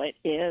remarkable. It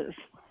is.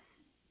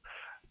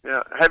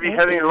 Yeah. Have you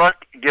had any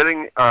luck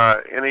getting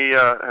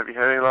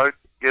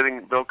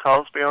getting Bill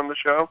Cosby on the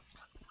show?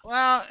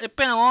 Well, it's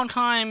been a long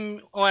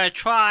time when I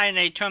tried, and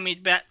they turned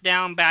me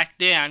down back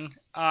then.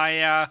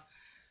 And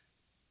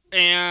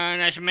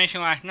as I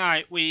mentioned last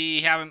night,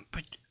 we haven't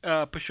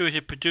pursued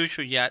a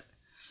producer yet.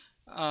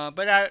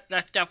 But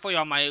that's definitely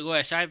on my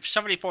list. I have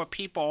 74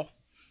 people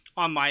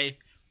on my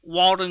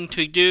Walden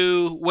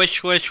to-do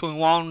wish list when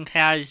Walden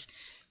has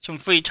some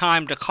free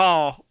time to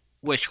call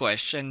wish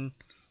list, and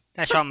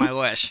that's on my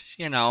list,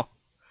 Your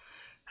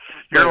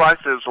life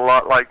is a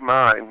lot like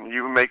mine.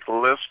 You make a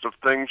list of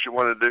things you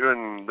want to do,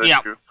 and then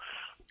you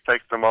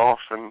take them off,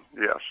 and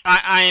yes.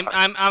 I'm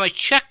a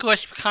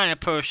checklist kind of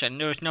person.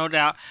 There's no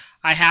doubt.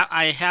 I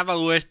have a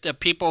list of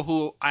people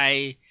who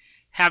I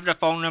have their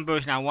phone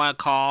numbers and I want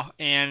to call,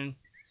 and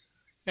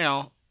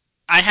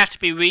I have to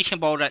be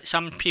reasonable that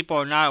some people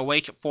are not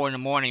awake at 4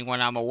 a.m. when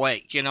I'm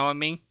awake. You know what I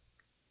mean?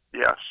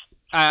 Yes.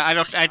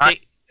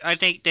 I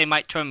think they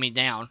might turn me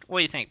down. What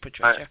do you think,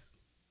 Patricia?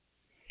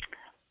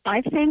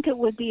 I think it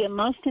would be a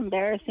most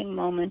embarrassing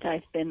moment.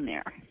 I've been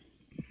there.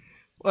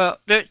 Well,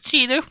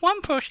 there's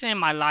one person in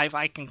my life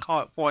I can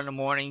call at 4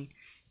 a.m.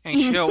 and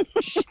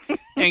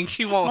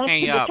she won't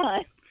hang up.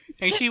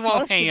 And she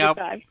won't hang up.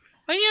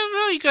 Well, you're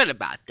really good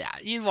about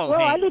that. You won't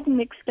hang up. Well, I didn't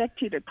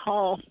expect you to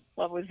call.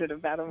 What was it,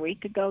 about a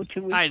week ago,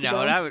 2 weeks ago? I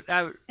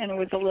know. And it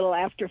was a little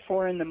after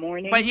 4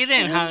 a.m. But you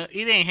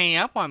didn't hang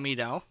up on me,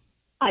 though.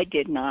 I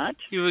did not.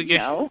 You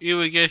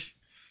were just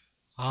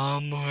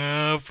I'm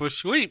half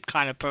asleep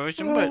kind of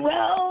person. But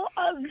well,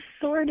 I'm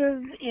sort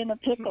of in a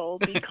pickle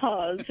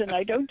because, and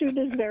I don't do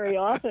this very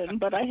often,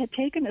 but I had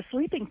taken a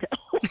sleeping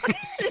pill.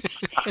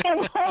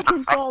 And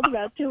Walden called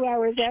about 2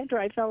 hours after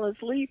I fell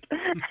asleep.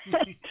 And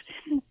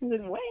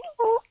said,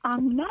 well,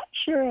 I'm not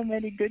sure I'm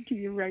any good to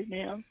you right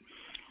now.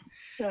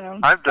 So,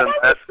 I've done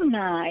that. That was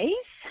nice.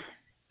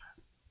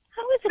 I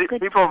was a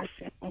good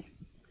person.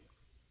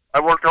 I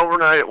worked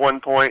overnight at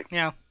one point.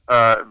 Yeah.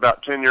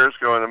 About 10 years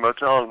ago in a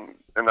motel,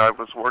 and I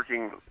was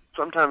working.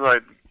 Sometimes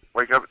I'd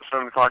wake up at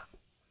 7 o'clock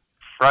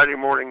Friday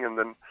morning, and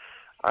then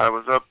I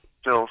was up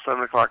till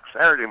 7 o'clock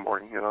Saturday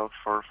morning,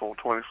 for a full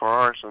 24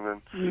 hours, and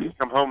then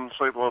come home and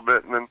sleep a little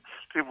bit, and then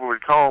people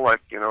would call,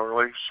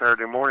 early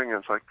Saturday morning,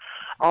 and it's like,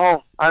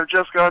 oh, I've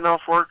just gotten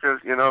off work,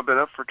 I've been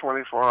up for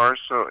 24 hours,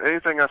 so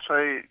anything I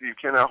say, you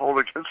cannot hold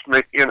against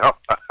me,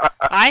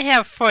 I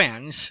have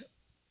friends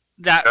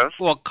that Yes.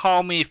 will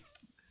call me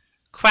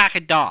crack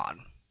of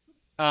dawn.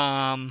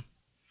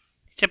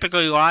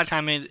 Typically, a lot of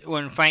time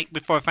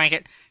before Frank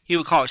hit, he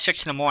would call at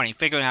 6 in the morning,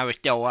 figuring I was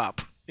still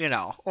up,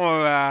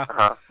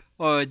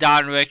 or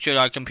Don Richard,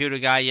 our computer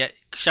guy, at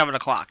 7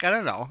 o'clock. I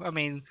don't know. I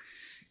mean,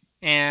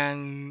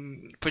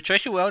 and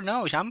Patricia well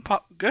knows I'm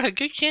good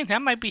chance I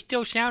might be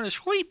still sound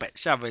asleep at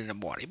 7 in the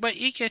morning, but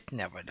you just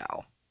never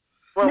know.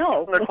 Well,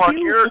 No, 7 o'clock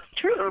here, it's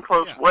true. 7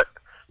 o'clock, Yeah.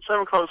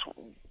 7 o'clock,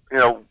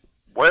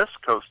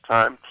 West Coast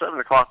time. 7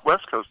 o'clock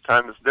West Coast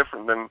time is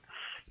different than,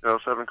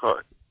 7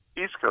 o'clock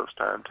East Coast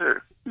time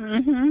too.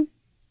 Mhm.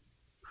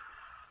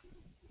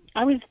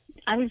 I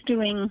was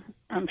doing.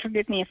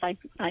 Forgive me if I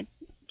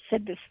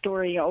said this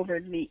story over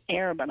the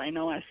air, but I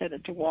know I said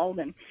it to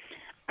Walden.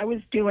 I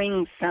was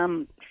doing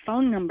some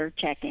phone number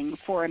checking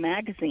for a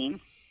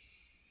magazine.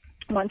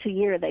 Once a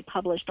year, they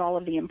published all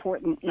of the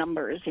important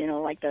numbers,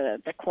 like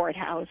the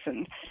courthouse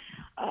and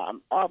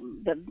all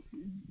the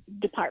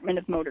Department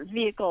of Motor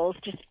Vehicles,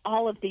 just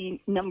all of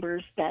the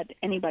numbers that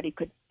anybody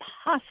could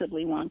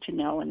possibly want to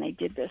know, and they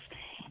did this.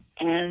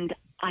 And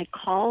I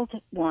called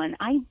one.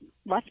 I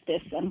left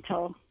this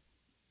until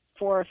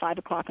 4 or 5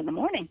 o'clock in the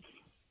morning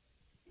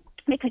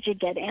because you'd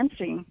get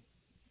answering.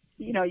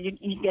 You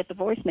get the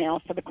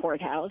voicemail for the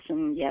courthouse,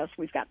 and yes,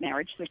 we've got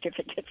marriage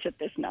certificates at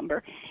this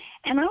number.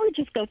 And I would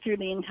just go through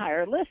the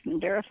entire list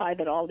and verify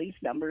that all these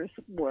numbers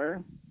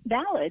were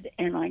valid.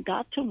 And I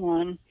got to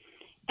one,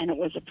 and it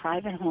was a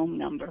private home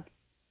number.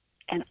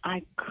 And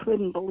I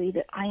couldn't believe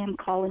it. I am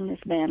calling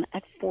this man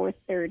at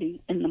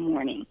 4:30 in the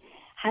morning.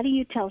 How do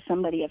you tell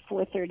somebody at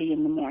 4:30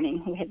 in the morning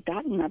who had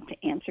gotten up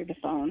to answer the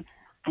phone,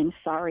 I'm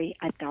sorry,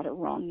 I've got a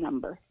wrong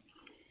number?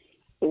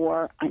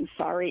 Or, I'm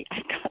sorry,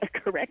 I got a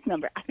correct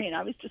number. I mean,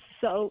 I was just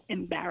so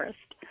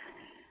embarrassed.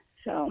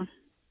 So,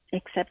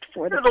 except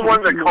for You're the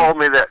one that called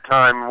me that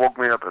time and woke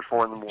me up at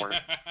 4 in the morning.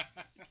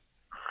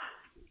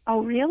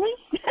 Oh, really?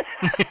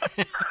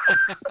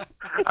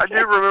 I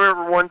do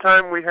remember one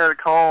time we had a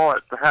call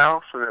at the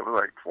house, and it was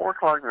like 4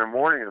 o'clock in the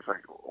morning. It's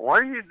like,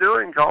 what are you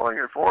doing calling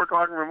at 4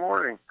 o'clock in the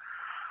morning?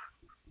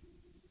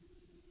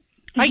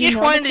 I just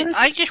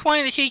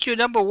wanted to see if your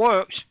number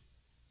works.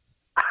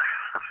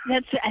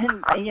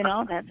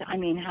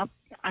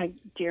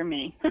 Dear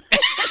me.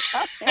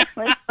 it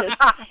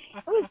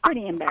was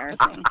pretty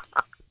embarrassing.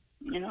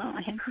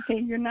 I had to say,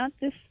 you're not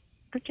this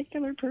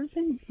particular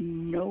person?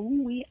 No,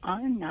 we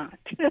are not.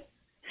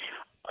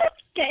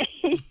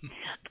 Okay.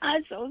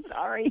 I'm so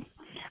sorry.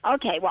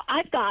 Okay, well,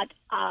 I've got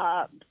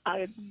a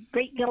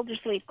great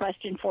Gildersleeve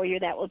question for you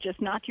that will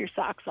just knock your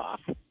socks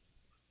off.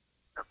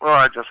 Well,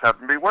 I just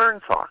happen to be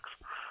wearing socks.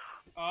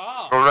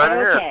 Oh. Go right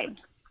ahead. Okay.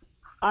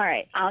 All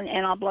right,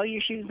 I'll blow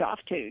your shoes off,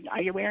 too.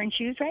 Are you wearing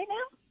shoes right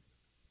now?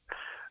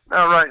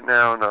 Not right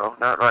now, no.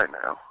 Not right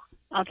now.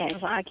 Okay,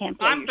 so I can't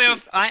blow your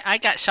shoes. I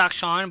got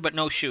socks on, but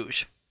no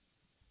shoes.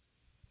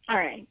 All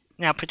right.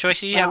 Now,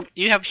 Patricia,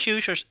 you have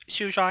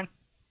shoes on?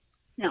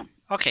 No.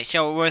 Okay,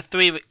 so we're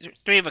three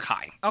of a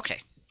kind.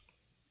 Okay.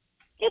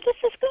 Yeah, this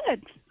is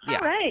good. Yeah.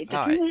 All right.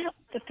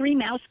 The three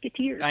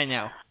Mouseketeers. I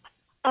know.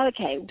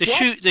 Okay. The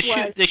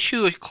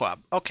shoe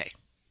club. Okay.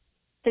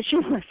 The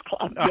Shoeless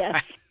Club. Yes.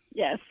 Right.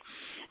 Yes.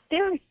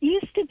 There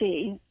used to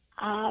be,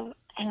 and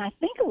I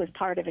think it was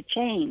part of a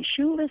chain,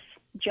 Shoeless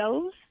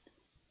Joe's.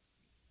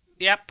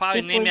 Yep, probably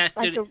It named was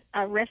after like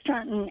a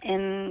restaurant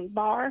and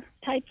bar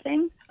type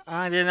thing.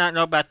 I did not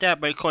know about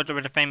that, but of course there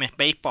was a famous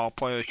baseball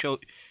player,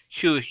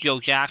 Shoeless Joe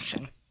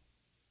Jackson.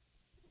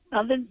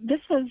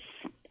 This was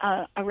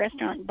a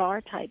restaurant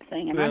bar type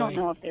thing, and Really? I don't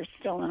know if they're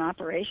still in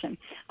operation.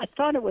 I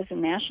thought it was a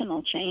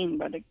national chain,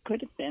 but it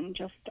could have been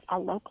just a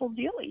local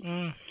dealie.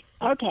 Mm.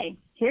 Okay,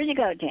 here you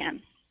go,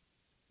 Dan.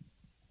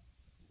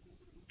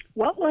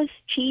 What was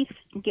Chief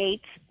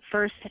Gates'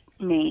 first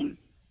name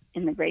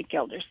in The Great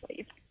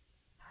Gildersleeve?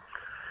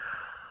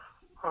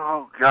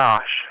 Oh,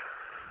 gosh.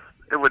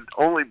 It would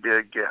only be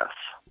a guess.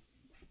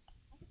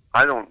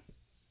 I don't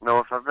know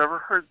if I've ever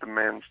heard the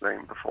man's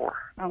name before.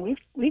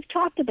 We've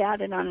talked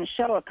about it on the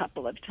show a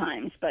couple of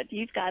times, but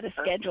you've got a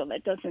schedule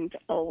that doesn't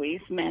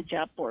always match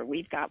up, or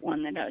we've got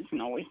one that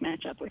doesn't always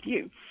match up with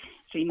you.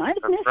 So you might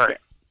have missed it.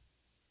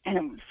 And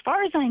as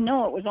far as I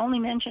know, it was only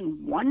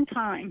mentioned one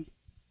time.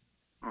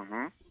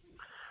 Mm-hmm.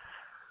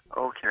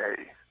 Okay.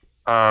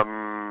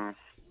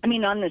 I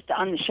mean, on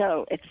the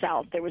show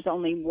itself, there was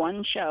only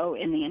one show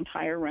in the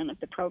entire run of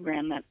the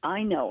program that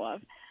I know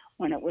of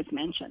when it was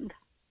mentioned.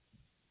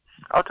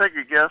 I'll take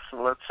a guess,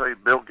 and let's say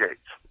Bill Gates.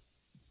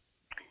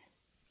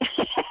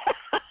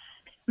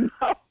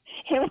 No,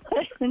 it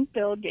wasn't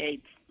Bill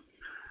Gates.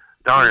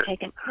 Darn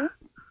it.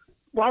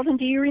 Walden,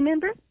 do you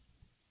remember?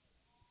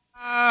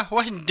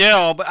 Wasn't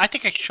Dill, but I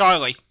think it's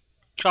Charlie.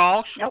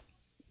 Charles? Nope.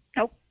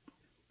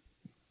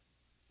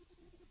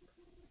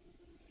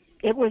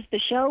 It was the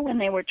show when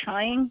they were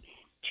trying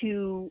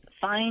to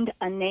find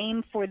a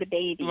name for the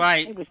baby.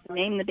 Right. It was the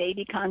Name the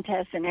Baby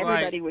contest, and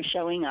everybody was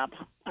showing up.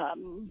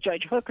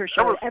 Judge Hooker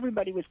showed.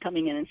 Everybody was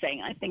coming in and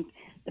saying, "I think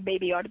the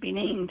baby ought to be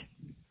named,"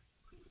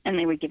 and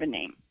they would give a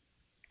name.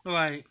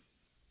 Right.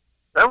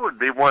 That would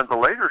be one of the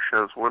later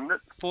shows, wouldn't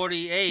it?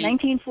 48.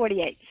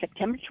 1948,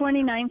 September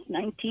 29th,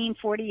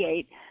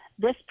 1948.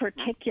 This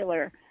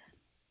particular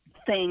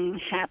thing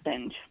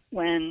happened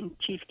when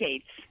Chief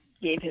Gates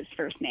gave his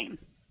first name.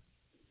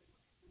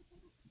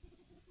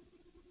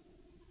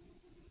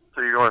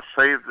 So you're going to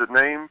save the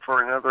name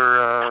for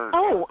another...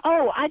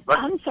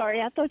 I'm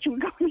sorry. I thought you were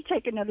going to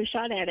take another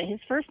shot at it. His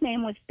first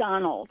name was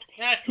Donald.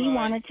 That's He right.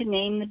 wanted to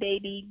name the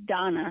baby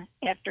Donna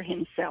after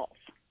himself.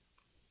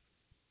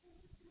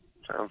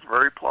 Sounds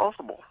very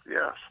plausible,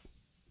 yes.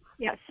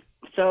 Yes.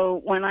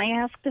 So when I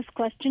ask this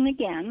question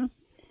again,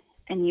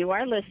 and you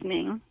are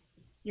listening,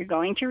 you're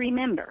going to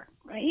remember,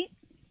 right?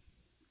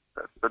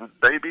 That the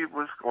baby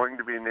was going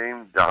to be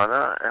named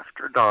Donna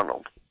after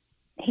Donald.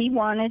 He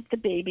wanted the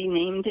baby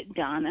named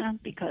Donna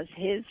because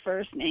his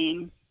first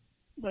name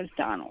was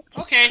Donald.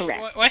 Okay,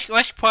 Correct.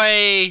 let's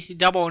play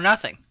Double or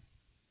Nothing.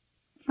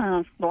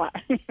 Well,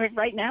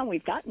 right now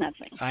we've got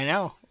nothing. I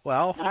know.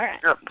 Well, All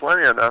right. Got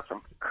plenty of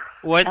nothing.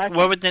 what Okay.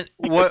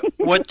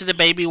 what did the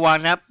baby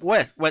wind up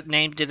with? What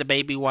name did the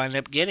baby wind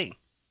up getting?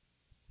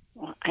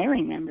 Well, I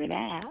remember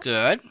that.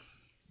 Good.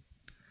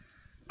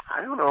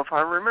 I don't know if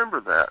I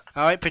remember that.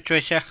 All right,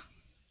 Patricia.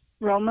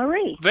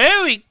 Rosemarie.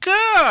 Very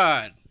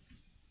good.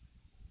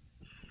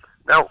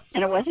 Now,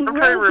 And it wasn't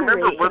okay, remember,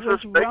 Rosemary. was It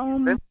was this baby...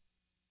 Rome.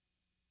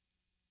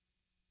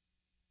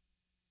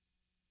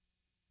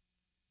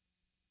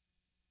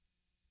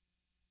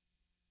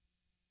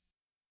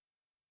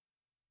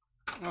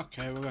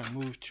 Okay, we're going to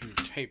move to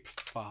tape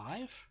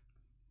 5.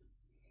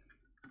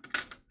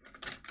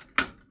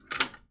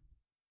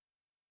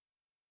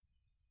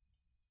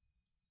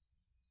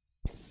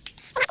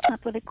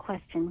 Up with a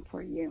question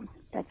for you.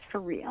 That's for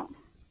real.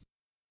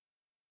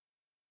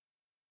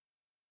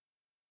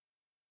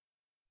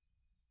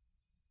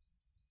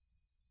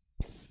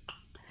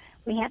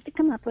 We have to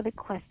come up with a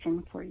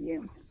question for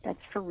you. That's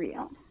for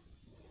real.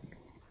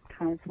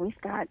 Because we've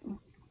got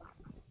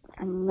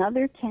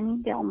another Kenny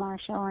Delmar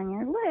show on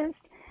your list.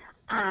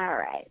 All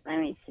right, let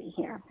me see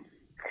here.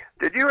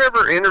 Did you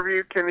ever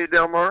interview Kenny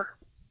Delmar?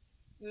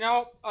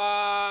 No,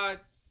 I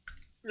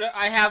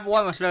have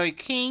one with Larry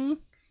King,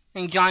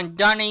 and John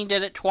Dunning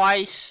did it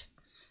twice.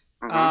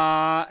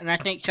 Mm-hmm. And I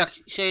think Chuck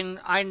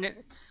Shane, I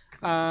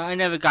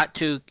never got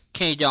to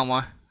Kenny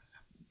Delmar.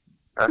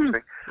 I see.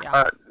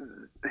 Yeah.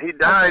 He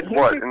died, Okay,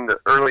 what, in the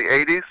early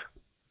 80s?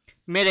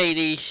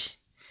 Mid-80s.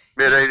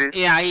 Mid-80s?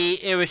 Yeah,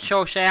 it was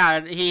so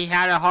sad. He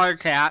had a heart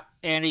attack,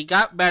 and he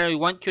got better. He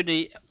went to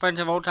the Friends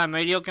of Old Time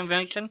Radio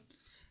convention,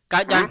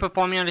 got done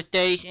performing on the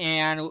stage,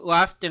 and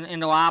left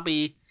in the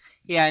lobby.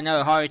 He had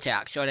another heart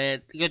attack, so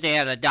they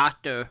had a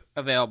doctor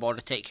available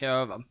to take care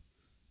of him.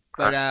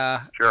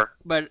 But Sure.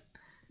 But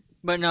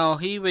no,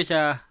 he was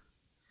a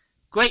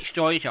great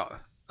storyteller.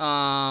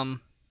 But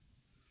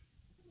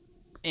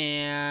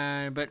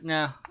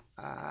no,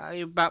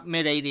 about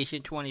mid-80s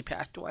and 20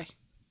 passed away.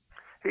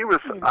 He was,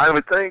 I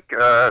would think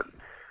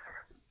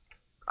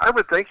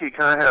he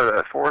kind of had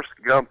a Forrest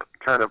Gump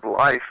kind of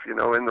life, in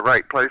the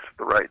right place at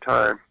the right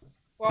time.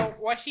 Well,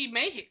 what he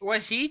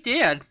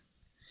did,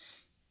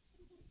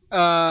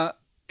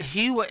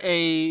 he was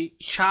a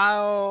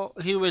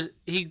child.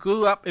 He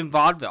grew up in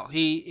vaudeville.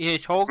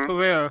 His whole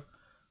career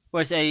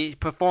was a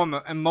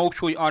performer and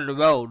mostly on the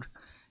road.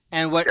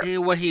 And what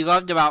he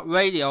loved about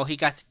radio, he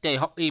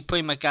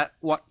pretty much got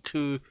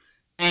to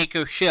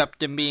anchor ship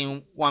than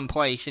being one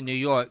place in New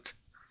York.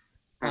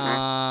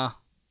 But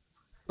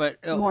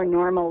More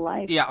normal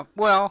life. yeah,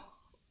 well,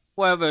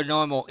 whatever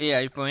normal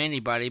is for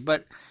anybody,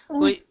 but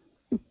wasn't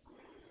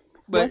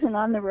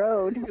on the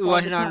road. It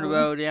wasn't on the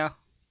road, yeah.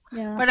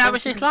 Yeah, but that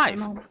was his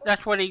life.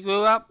 That's what he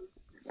grew up.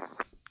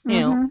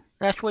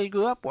 That's what he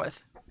grew up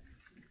with.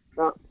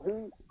 Well,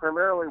 he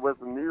primarily was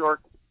a New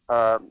York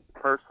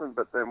person,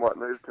 but then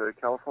moved to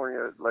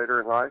California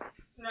later in life?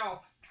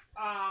 No.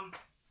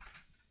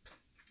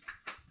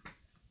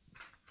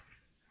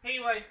 He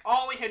was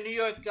always a New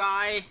York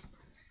guy,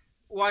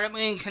 wanted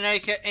me in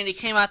Connecticut, and he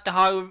came out to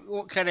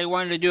Hollywood because they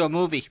wanted to do a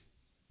movie.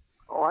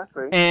 Oh, I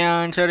see.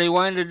 And so they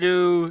wanted to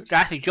do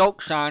That's a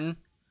Joke, Son.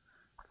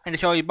 And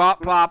so he bought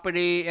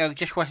property, and it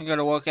just wasn't going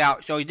to work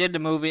out. So he did the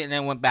movie and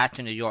then went back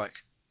to New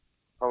York.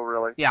 Oh,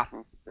 really? Yeah.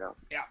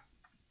 Yeah.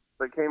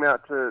 They came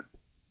out to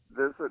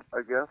visit,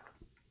 I guess?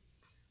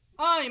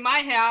 Oh, he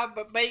might have,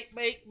 but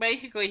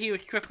basically he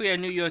was strictly a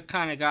New York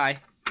kind of guy.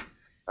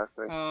 I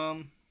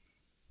see.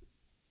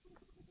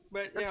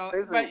 But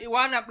he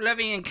wound up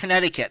living in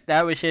Connecticut.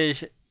 That was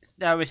his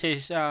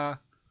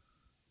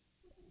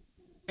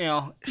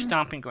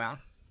stomping ground.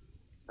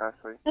 I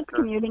see. That's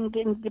commuting,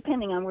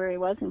 depending on where he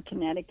was in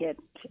Connecticut.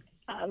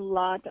 A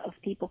lot of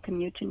people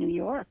commute to New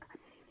York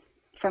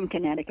from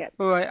Connecticut.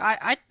 Right.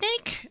 I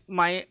think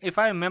if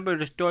I remember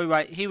the story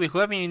right, he was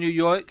living in New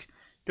York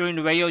during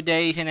the radio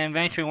days, and then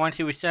eventually once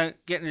he was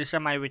getting to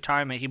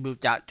semi-retirement, he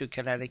moved out to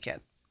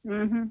Connecticut.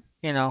 Mm-hmm.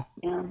 Yeah.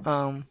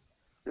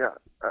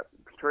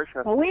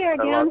 Patricia. Well, we are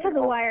down to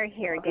the wire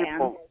here,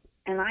 Dan,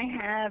 and I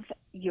have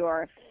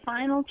your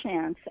final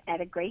chance at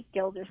a Great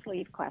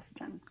Gildersleeve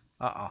question.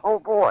 Uh-oh. Oh,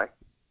 boy.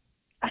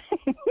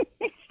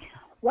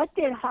 What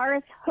did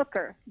Horace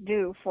Hooker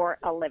do for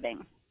a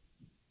living?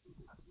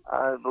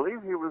 I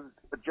believe he was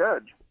a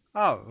judge.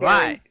 All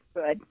right.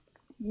 Very good.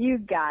 You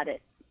got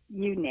it.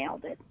 You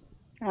nailed it.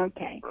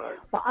 Okay. Right.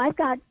 Well, I've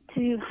got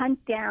to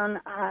hunt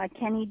down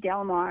Kenny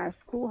Delmar,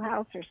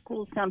 Schoolhouse or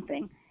School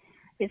something.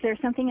 Is there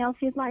something else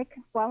you'd like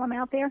while I'm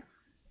out there?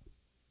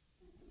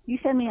 You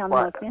send me on the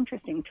most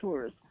interesting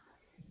tours.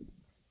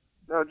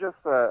 No, just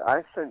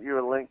I sent you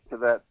a link to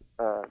that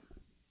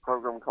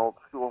program called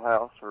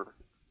Schoolhouse or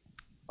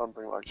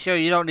something like that. Sure,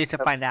 you don't need to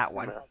find that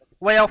one.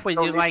 What else would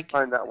you like?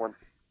 Find that one.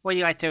 What do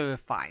you like to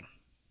find?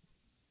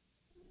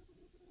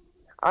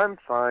 I'm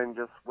fine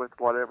just with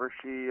whatever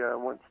she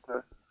wants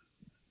to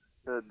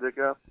dig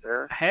up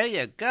there. Here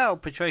you go,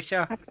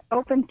 Patricia. I've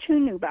opened 2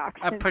 new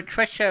boxes. A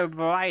Patricia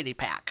variety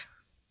pack.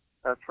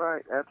 That's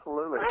right,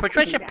 absolutely.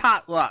 Patricia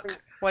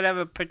Potluck.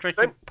 Whatever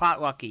Patricia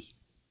Potlucky.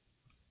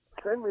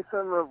 Send me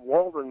some of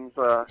Walden's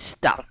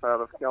Stuff. out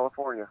of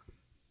California.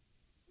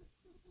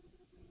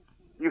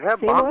 You have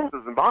See boxes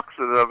what? and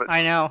boxes of it.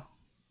 I know.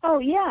 Oh,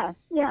 yeah.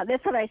 Yeah,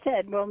 that's what I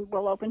said.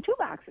 We'll open 2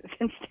 boxes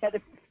instead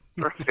of,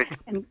 Right.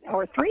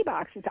 or 3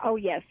 boxes. Oh,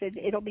 yes,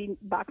 it'll be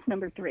box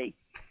number 3.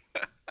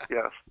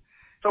 Yes.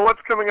 So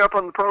what's coming up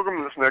on the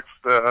program this next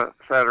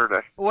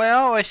Saturday?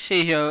 Well, let's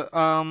see here.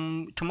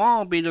 Tomorrow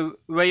will be the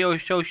Radio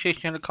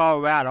Association of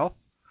Colorado.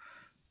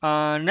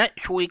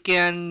 Next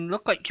weekend,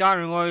 look like John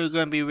and Lori are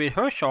going to be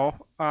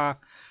rehearsal.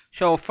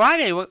 So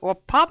Friday, we're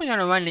probably going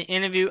to run the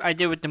interview I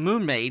did with the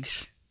Moon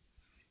Maids.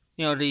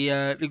 You know,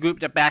 the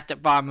group that backed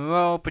up Bob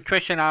Monroe.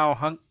 Patricia and I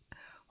will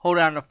hold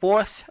on the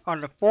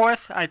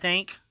 4th, I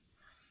think.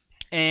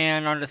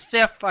 And on the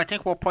 5th, I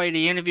think we'll play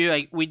the interview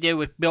like we did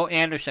with Bill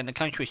Anderson, the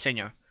country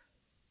singer.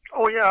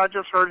 Oh, yeah, I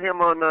just heard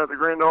him on the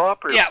Grand Ole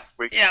Opry this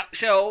week. Yeah,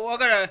 so we're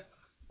going to...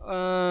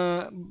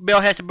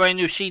 Bill has a brand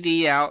new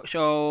CD out,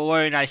 so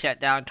Lori and I sat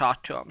down and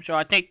talked to him. So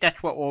I think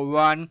that's what we'll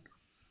run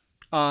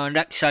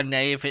next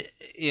Sunday. If it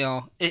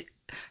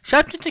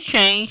subject to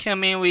change. I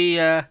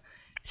mean,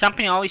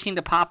 something always seems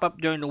to pop up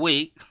during the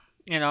week.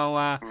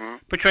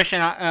 Patricia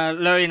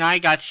and Larry and I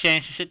got a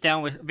chance to sit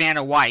down with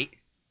Vanna White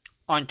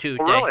on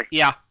Tuesday. Oh, really?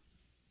 Yeah.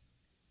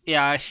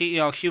 Yeah, she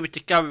was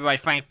discovered by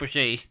Frank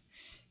Brzee.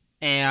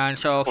 And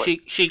so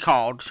she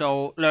called.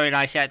 So Larry and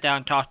I sat down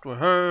and talked with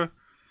her.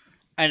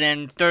 And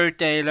then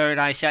Thursday, Larry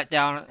and I sat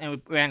down and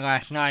we ran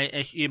last night,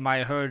 as you might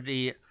have heard,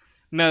 the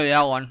Mary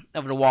Ellen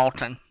of the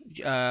Walton.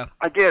 I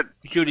did.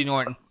 Judy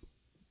Norton.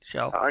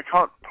 So I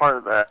caught part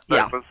of that.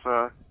 Yeah. It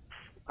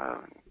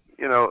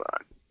was,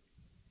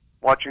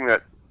 watching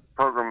that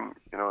program,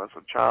 as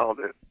a child,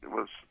 it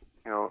was,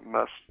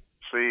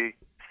 must-see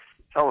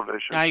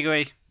television. I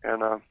agree.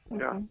 And,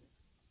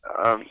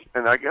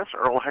 and I guess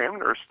Earl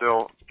Hamner is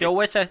still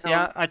with us,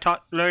 yeah.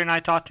 Larry and I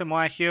talked to him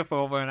last year for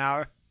over an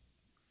hour.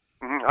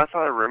 I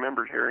thought I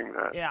remembered hearing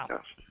that. Yeah.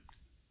 Yes.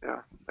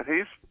 Yeah. But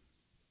he's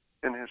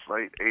in his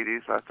late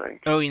 80s, I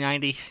think. Early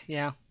 90s,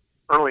 yeah.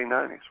 Early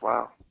 90s,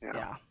 wow.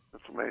 Yeah.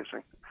 That's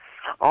amazing.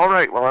 All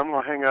right, well, I'm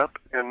going to hang up,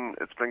 and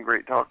it's been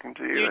great talking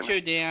to you. You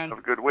too, Dan. Have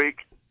a good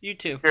week. You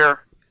too.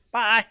 Here.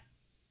 Bye.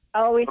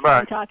 Always Bye-bye.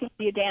 fun talking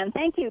to you, Dan.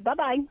 Thank you.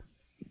 Bye-bye.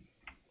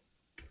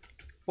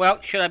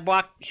 Well, should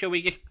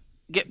we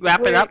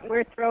wrap it up?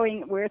 We're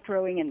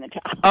throwing in the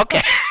towel.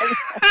 Okay.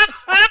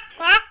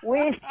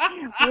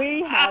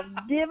 we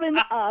have given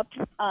up.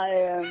 I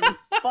am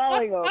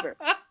falling over.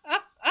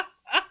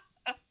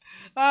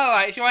 All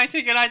right. So I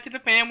say goodnight to the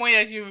family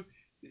as you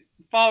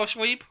fall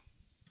asleep.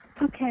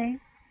 Okay.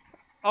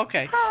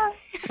 Okay.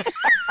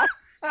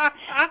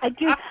 I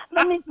do.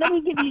 Let me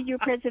give you your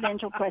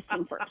presidential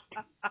question first.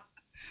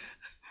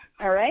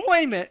 All right.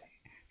 Wait a minute.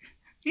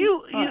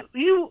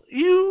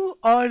 You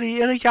are the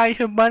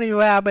Energizer Bunny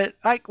Rabbit.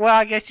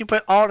 I guess you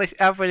put all this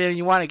effort in and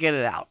you want to get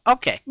it out.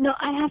 Okay. No,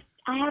 I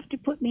have to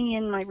put me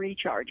in my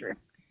recharger.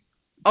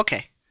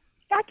 Okay.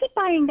 I keep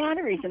buying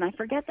batteries and I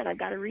forget that I've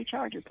got a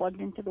recharger plugged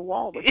into the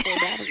wall with 4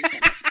 batteries in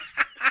it.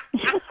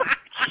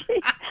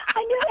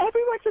 I know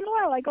every once in a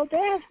while I go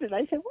past it.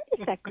 I say, what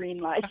is that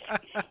green light?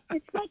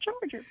 It's my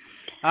charger.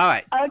 All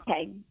right.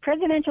 Okay.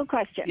 Presidential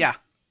question. Yeah.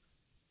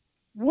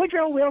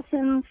 Woodrow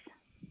Wilson's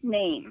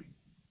name.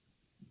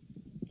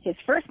 His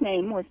first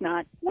name was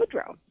not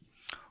Woodrow.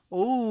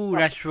 Oh,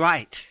 that's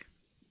right.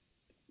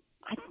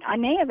 I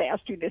may have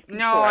asked you this before.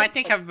 No, I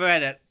think I've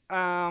read it.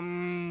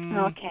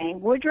 Okay.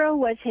 Woodrow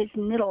was his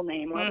middle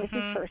name. What was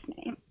his first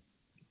name?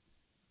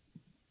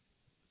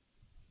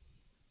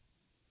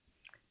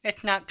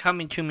 It's not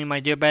coming to me, my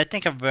dear, but I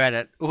think I've read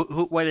it.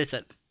 What is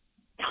it?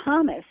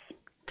 Thomas.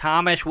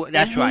 Thomas,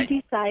 that's right.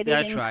 He decided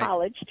That's in right.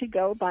 college to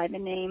go by the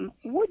name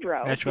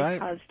Woodrow. That's right.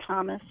 Because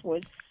Thomas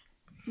was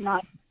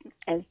not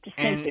as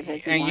distinctive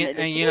as he wanted it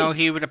to you be. know,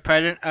 he was the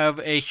president of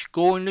a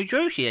school in New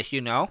Jersey, as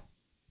you know.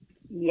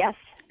 Yes.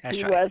 That's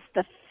he right. was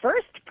the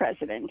first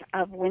president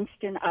of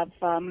Princeton.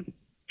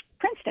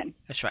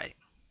 That's right.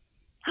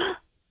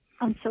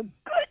 I'm so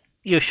good.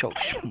 You're so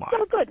I'm smart.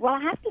 so good. Well,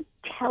 I have to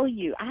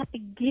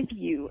give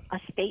you a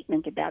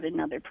statement about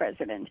another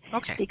president.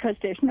 Okay. Because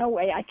there's no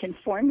way I can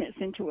form this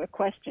into a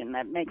question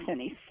that makes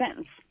any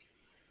sense.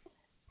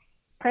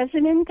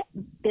 President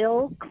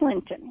Bill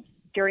Clinton,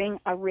 during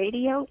a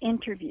radio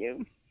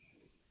interview,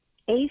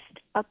 aced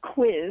a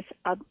quiz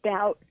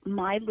about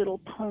My Little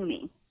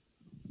Pony.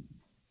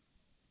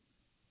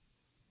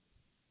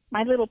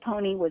 My Little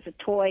Pony was a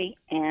toy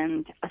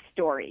and a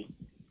story.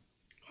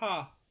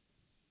 Huh.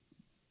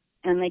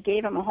 And they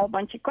gave him a whole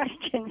bunch of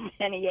questions,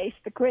 and he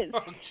aced the quiz.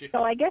 Oh,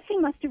 so I guess he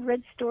must have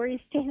read stories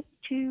to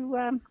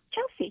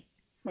Chelsea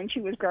when she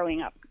was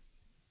growing up.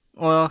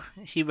 Well,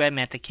 he read them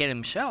at the kid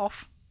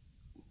himself.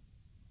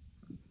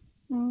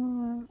 I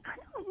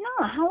don't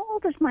know. How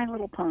old is My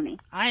Little Pony?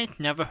 I'd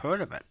never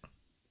heard of it.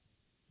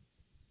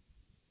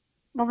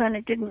 Well, then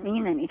it didn't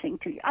mean anything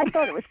to you. I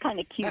thought it was kind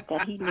of cute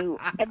that he knew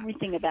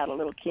everything about a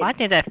little kid. Well, I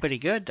think that's pretty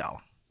good,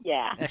 though.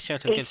 Yeah. That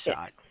shows a good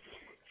side.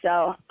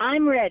 So,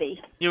 I'm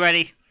ready. You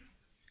ready?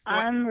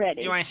 I'm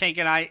ready. You want to say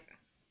goodnight?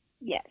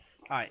 Yes.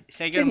 All right.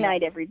 Say good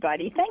night,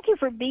 everybody. Thank you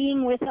for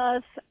being with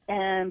us.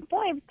 And,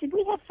 boy, did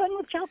we have fun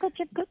with chocolate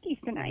chip cookies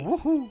tonight.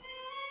 Woohoo.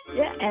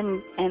 Yeah,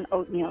 and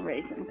oatmeal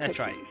raisin That's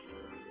cookies. right.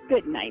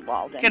 Good night,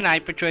 Walden. Good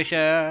night,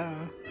 Patricia.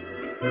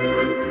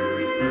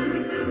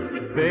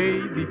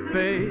 Baby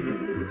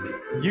face,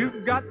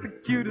 you've got the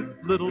cutest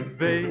little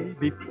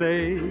baby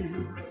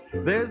face.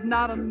 There's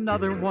not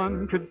another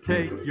one could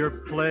take your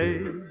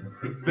place.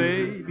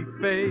 Baby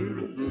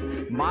face,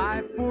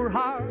 my poor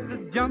heart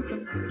is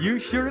jumping. You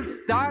sure have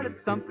started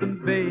something,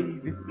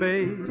 baby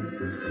face.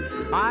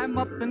 I'm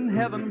up in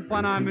heaven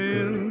when I'm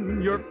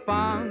in your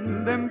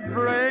fond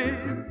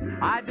embrace.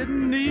 I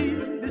didn't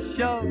need to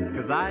show,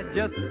 'cause I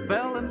just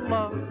fell in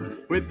love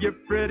with your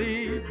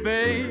pretty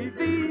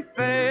baby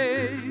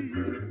face.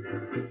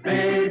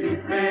 Baby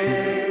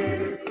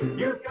face,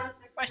 you got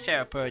My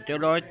Sarah Prayer, dear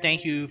Lord,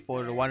 thank you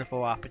for the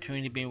wonderful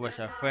opportunity to be with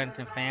our friends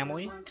and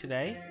family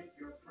today.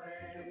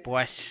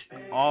 Bless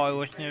all our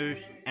listeners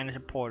and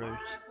supporters.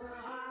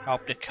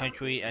 Help the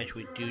country as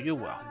we do your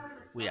will.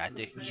 We ask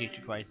this in Jesus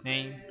Christ's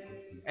name.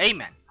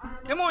 Amen.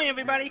 Good morning,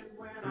 everybody.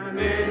 I'm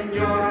in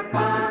your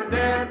fond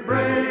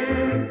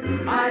embrace.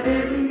 I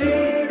didn't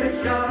need a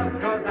shove,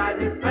 'cause I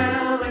just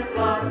fell in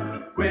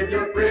love with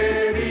your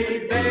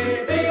pretty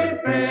baby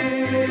face.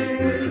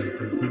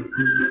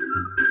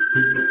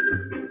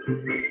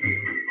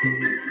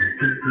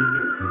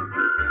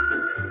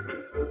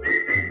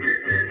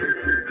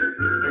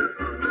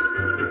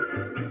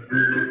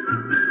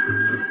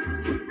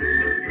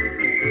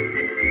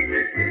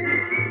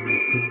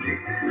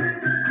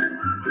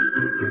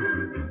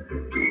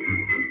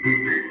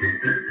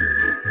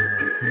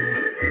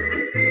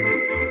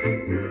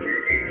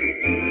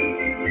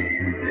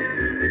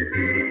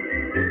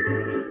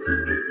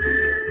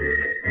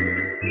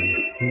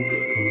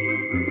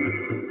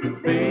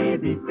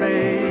 Baby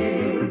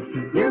face,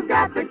 you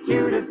got the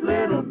cutest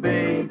little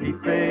baby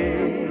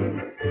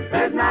face.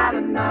 There's not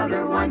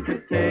another one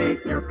could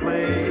take your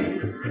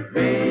place.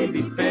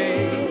 Baby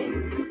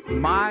face,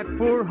 my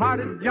poor heart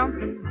is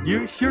jumping.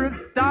 You sure have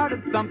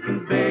started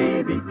something,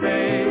 baby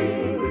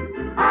face.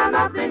 I'm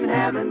up in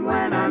heaven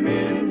when I'm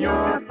in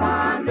your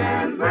fond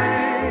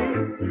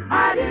embrace.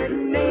 I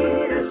didn't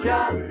need a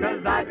shove,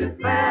 'cause I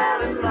just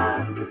fell in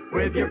love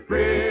with your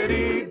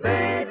pretty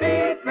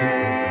baby face.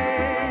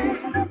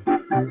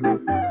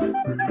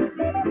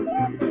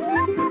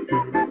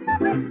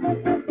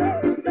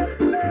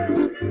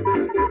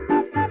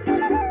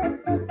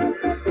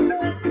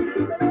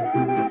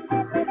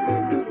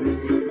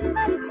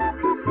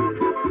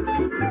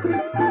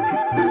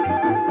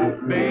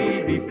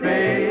 Baby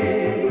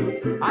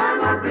face,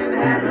 I'm up in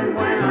heaven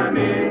when I'm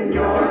in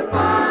your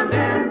fond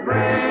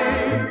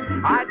embrace.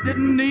 I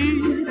didn't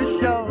need a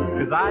show,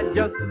 'cause I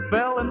just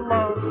fell in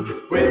love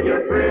with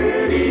your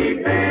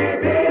pretty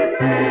baby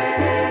face.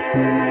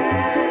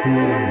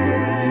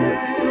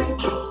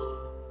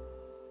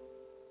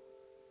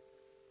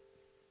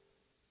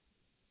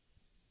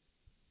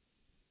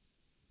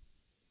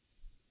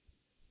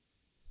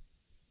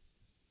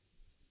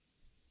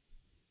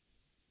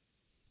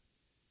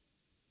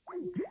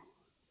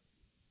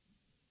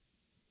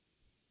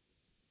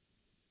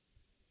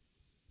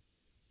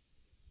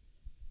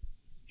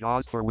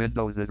 JAWS for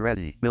Windows is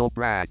ready. Bill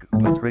Bragg,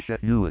 Patricia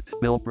Hewitt.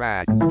 Bill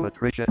Bragg,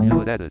 Patricia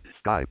Hewitt. Edit.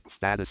 Skype.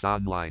 Status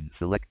online.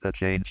 Select the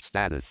change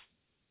status.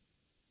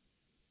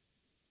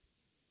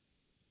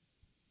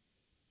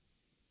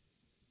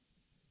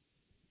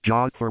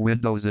 JAWS for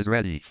Windows is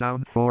ready.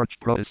 SoundForge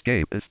Pro.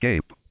 Escape.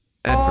 Escape.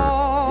 Enter.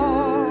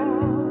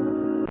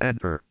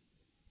 Enter.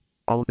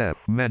 Alt F.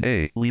 Men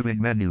A.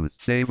 Leaving menus.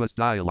 Save as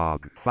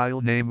dialog.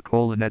 File name :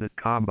 edit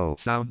combo.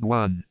 Sound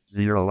 1.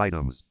 0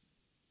 items.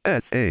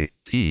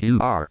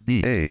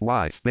 SATURDAY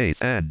space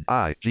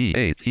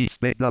NIGHT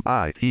space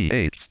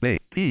WITH space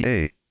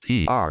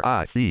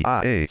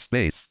PATRICIA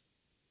space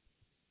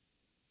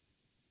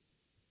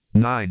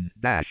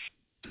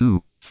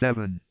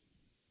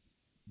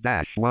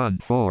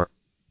 9-27-14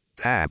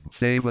 Tab.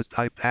 Save as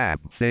type. Tab.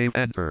 Save.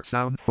 Enter.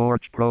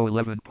 SoundForge Pro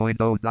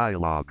 11.0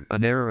 dialog.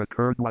 An error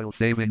occurred while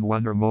saving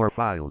one or more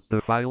files.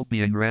 The file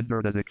being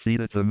rendered has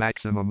exceeded the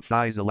maximum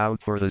size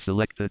allowed for the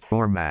selected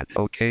format.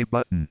 OK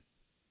button.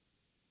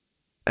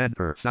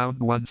 Enter. Sound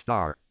 1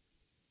 star.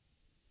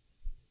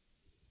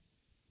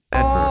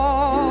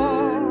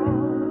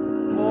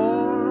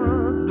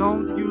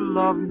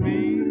 love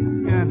me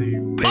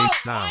anymore?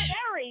 Page down.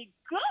 Very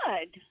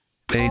good.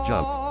 Page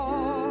up.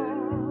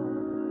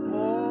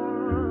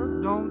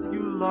 Or don't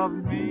you love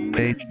me?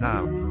 Page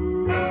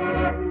down.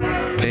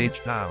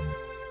 Page down.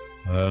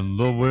 And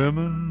the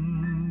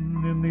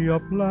women in the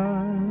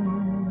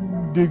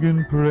upland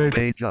digging crates.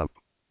 Page up.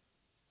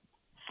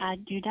 I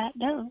do not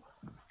know.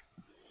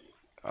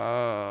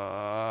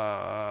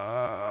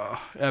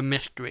 A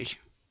mystery.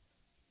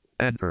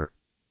 Enter.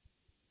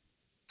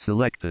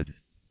 Selected.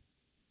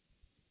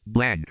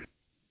 Blank.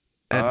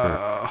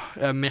 Enter.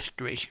 A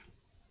mystery.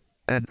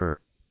 Enter.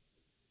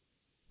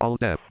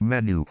 Alt F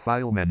menu,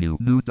 file menu,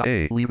 new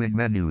A, leaving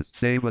menus,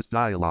 save as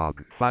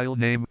dialog, file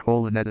name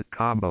 :edit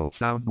combo,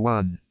 sound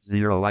 1,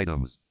 0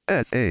 items,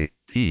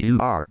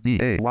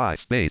 SATURDAY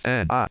space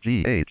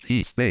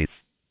NIGHT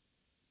space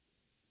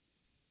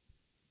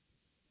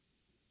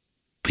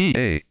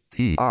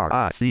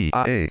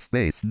PATRICIA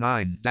space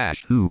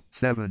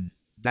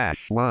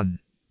 9-2-7-1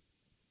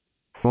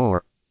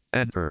 4,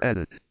 enter,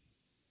 edit,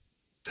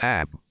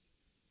 tab,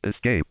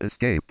 escape,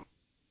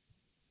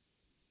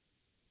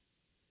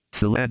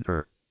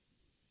 enter.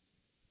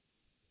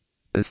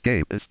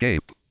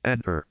 Escape,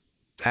 enter,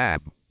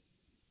 tab.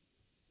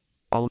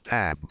 Alt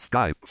tab,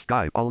 Skype,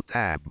 Alt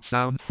tab,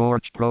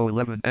 SoundForge Pro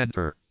 11,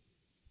 enter.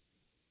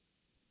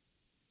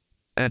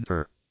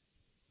 Enter.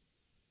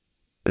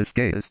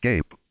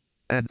 Escape,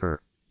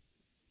 enter.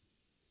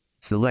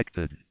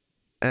 Selected,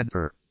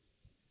 enter.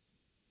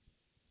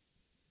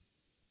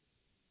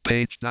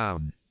 Page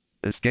down,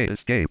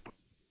 escape.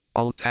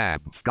 Alt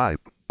tab,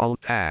 Skype.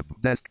 Alt tab,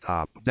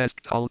 desktop,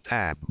 Alt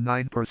tab,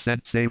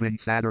 9% saving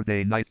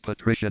Saturday night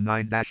Patricia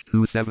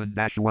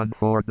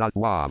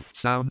 9-27-14.wav,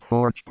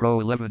 SoundForge Pro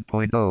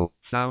 11.0,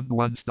 sound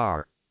 1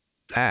 star.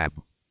 Tab.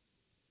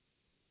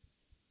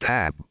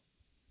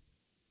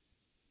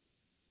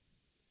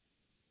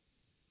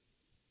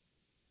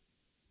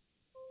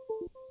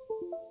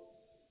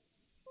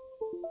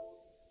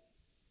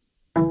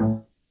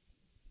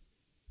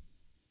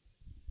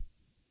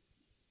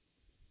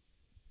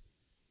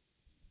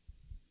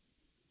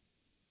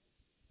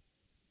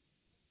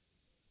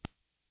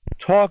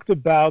 Talked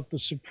about the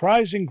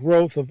surprising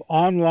growth of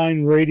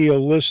online radio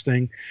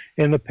listening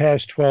in the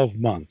past 12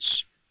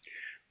 months.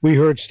 We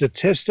heard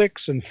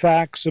statistics and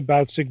facts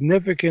about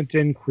significant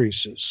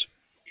increases.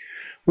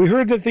 We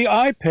heard that the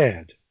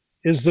iPad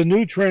is the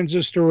new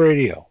transistor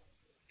radio,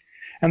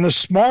 and the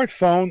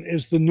smartphone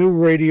is the new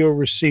radio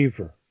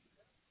receiver.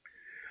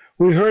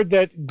 We heard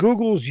that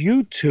Google's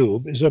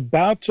YouTube is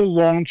about to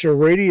launch a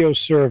radio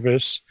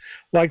service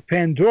like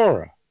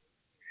Pandora,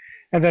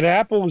 and that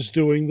Apple is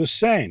doing the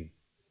same.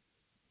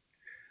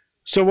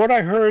 So what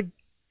I heard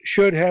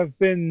should have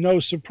been no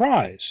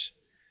surprise,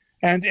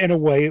 and in a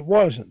way it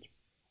wasn't.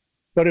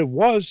 But it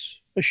was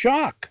a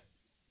shock.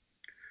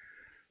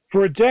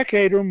 For a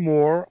decade or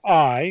more,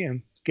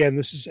 and again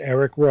this is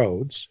Eric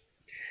Rhodes,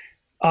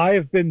 I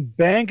have been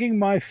banging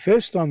my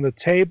fist on the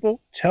table,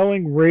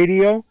 telling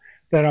radio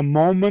that a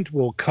moment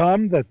will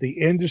come that the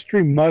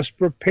industry must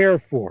prepare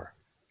for.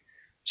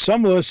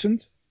 Some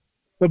listened,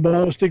 but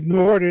most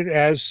ignored it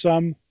as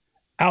some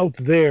out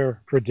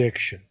there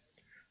prediction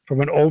from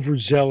an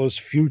overzealous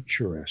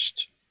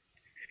futurist.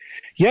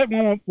 Yet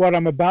what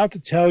I'm about to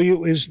tell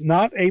you is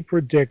not a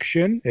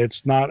prediction,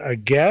 it's not a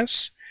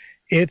guess,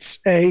 it's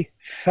a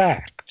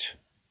fact.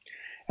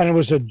 And it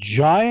was a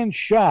giant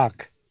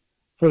shock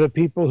for the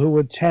people who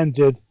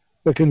attended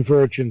the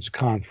Convergence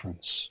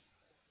Conference.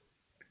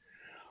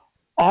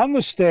 On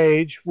the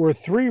stage were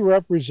 3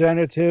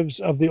 representatives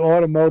of the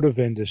automotive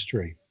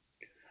industry,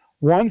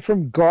 one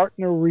from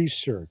Gartner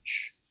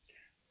Research,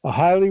 a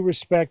highly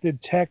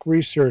respected tech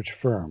research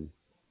firm,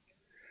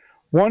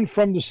 one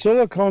from the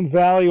Silicon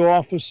Valley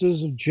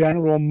offices of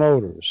General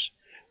Motors,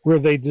 where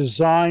they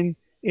design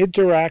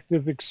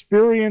interactive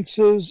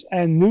experiences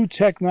and new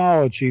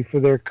technology for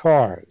their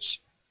cars,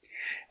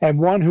 and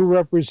one who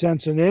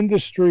represents an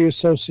industry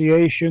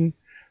association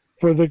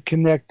for the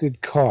connected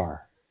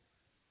car.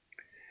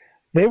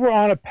 They were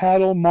on a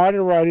panel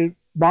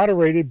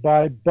moderated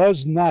by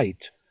Buzz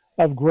Knight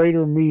of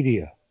Greater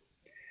Media,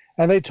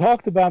 and they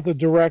talked about the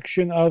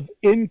direction of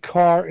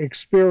in-car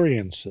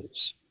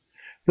experiences,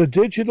 the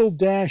digital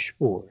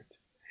dashboard,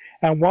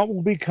 and what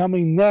will be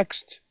coming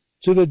next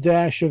to the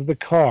dash of the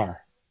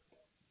car,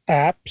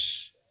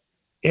 apps,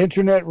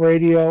 internet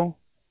radio,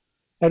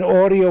 and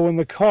audio in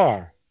the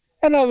car,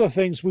 and other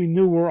things we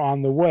knew were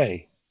on the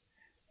way.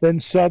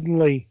 Then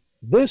suddenly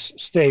this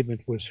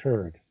statement was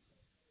heard.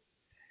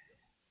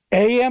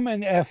 AM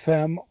and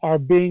FM are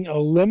being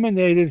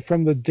eliminated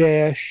from the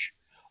dash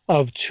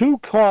of 2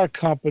 car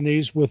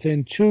companies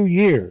within 2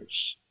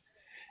 years,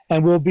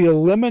 and will be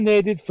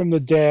eliminated from the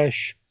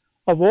dash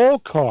of all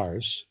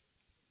cars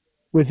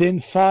within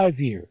 5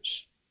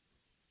 years.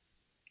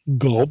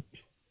 Gulp.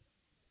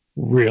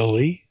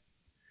 Really?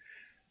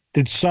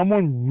 Did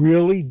someone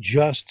really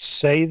just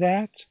say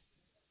that?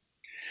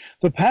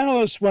 The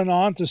panelists went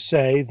on to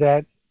say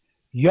that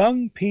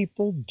young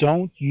people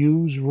don't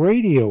use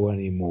radio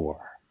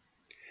anymore,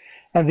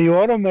 and the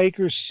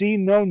automakers see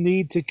no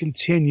need to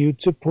continue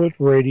to put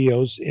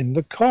radios in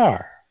the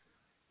car.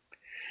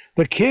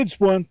 The kids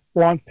want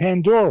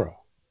Pandora,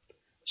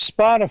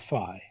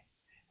 Spotify,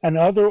 and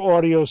other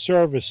audio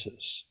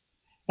services.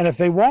 And if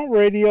they want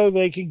radio,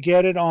 they can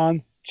get it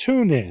on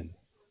TuneIn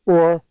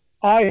or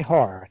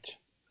iHeart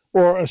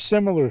or a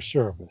similar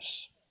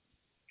service.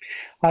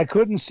 I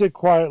couldn't sit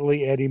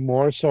quietly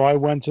anymore, so I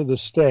went to the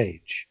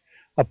stage,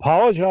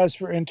 apologized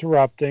for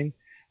interrupting,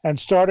 and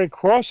started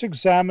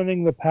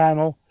cross-examining the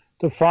panel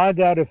to find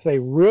out if they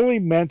really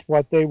meant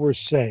what they were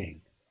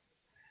saying.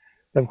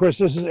 Of course,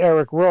 this is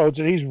Eric Rhodes,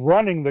 and he's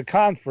running the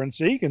conference,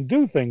 so he can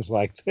do things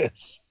like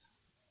this.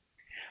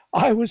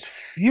 I was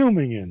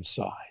fuming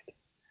inside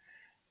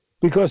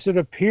because it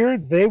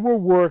appeared they were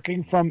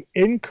working from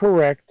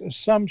incorrect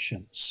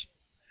assumptions.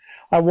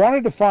 I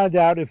wanted to find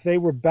out if they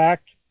were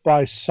backed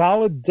by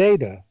solid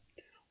data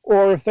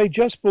or if they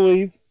just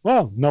believe,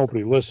 well,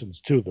 nobody listens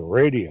to the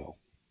radio.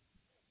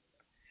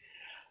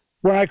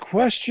 When I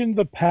questioned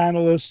the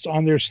panelists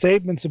on their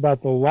statements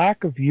about the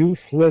lack of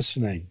youth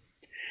listening,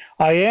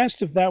 I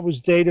asked if that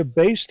was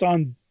based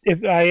on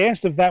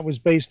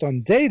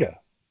data,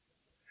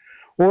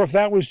 or if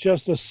that was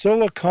just a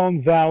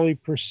Silicon Valley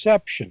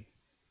perception.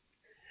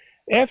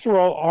 After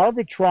all,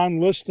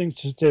 Arbitron listening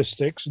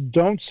statistics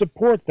don't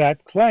support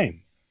that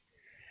claim,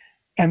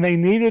 and they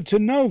needed to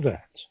know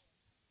that.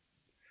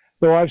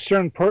 Though I've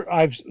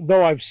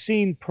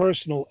seen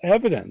personal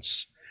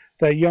evidence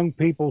that young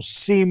people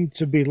seem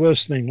to be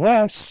listening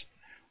less,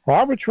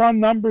 Arbitron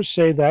numbers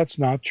say that's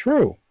not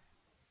true.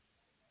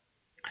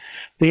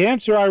 The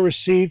answer I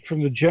received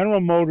from the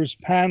General Motors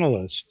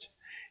panelist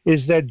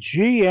is that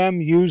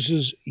GM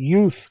uses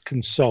youth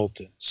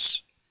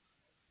consultants.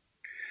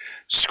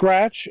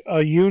 Scratch,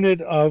 a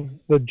unit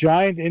of the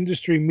giant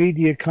industry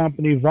media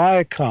company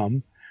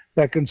Viacom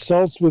that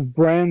consults with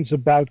brands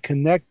about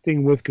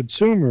connecting with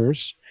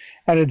consumers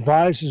and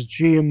advises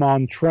GM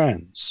on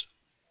trends.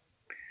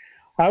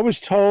 I was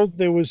told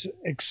there was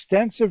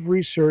extensive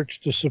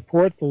research to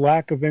support the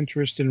lack of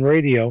interest in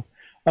radio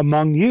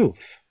among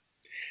youth,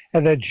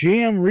 and that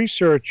GM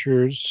research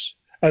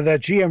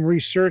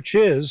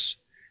is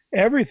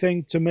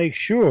everything to make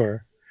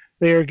sure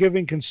they are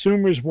giving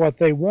consumers what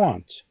they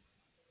want.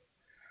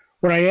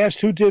 When I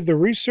asked who did the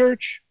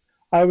research,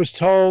 I was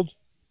told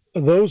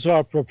those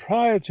are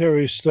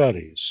proprietary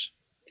studies,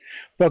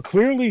 but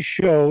clearly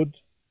showed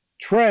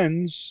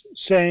trends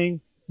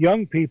saying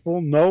young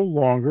people no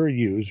longer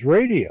use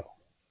radio.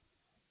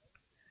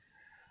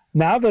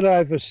 Now that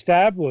I've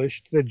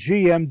established that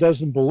GM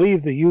doesn't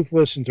believe that youth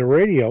listen to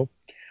radio,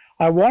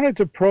 I wanted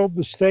to probe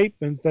the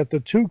statement that the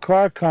two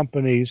car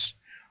companies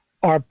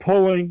are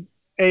pulling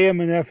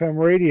AM and FM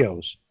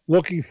radios,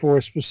 looking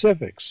for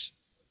specifics.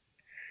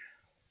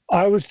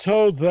 I was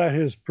told that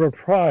is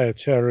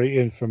proprietary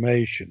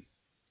information,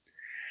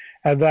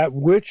 and that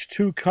which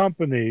two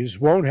companies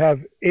won't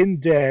have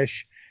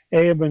in-dash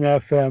AM and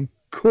FM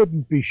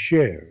couldn't be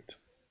shared.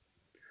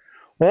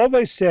 All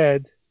they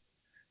said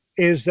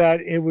is that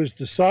it was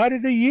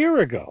decided a year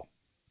ago,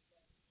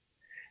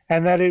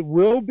 and that it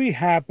will be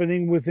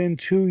happening within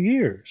 2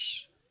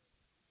 years.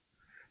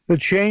 The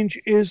change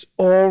is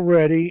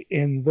already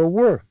in the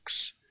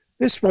works.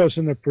 This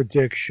wasn't a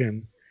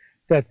prediction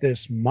that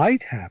this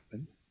might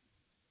happen.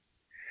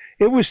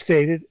 It was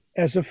stated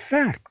as a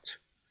fact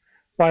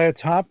by a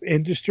top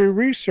industry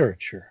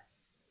researcher.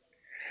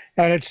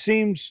 And it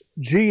seems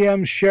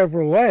GM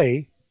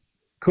Chevrolet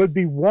could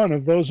be one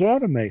of those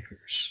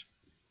automakers.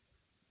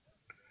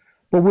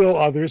 But will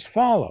others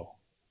follow?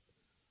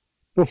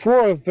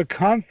 Before the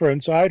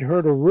conference, I'd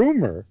heard a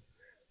rumor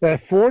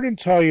that Ford and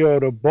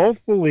Toyota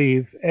both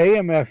believe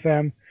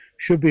AM/FM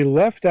should be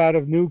left out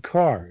of new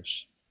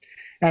cars,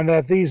 and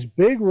that these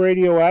big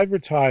radio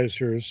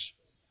advertisers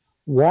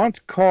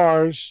want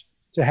cars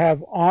to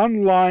have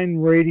online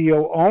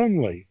radio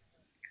only,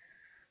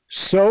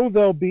 so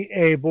they'll be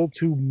able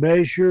to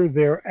measure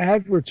their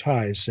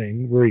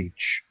advertising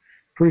reach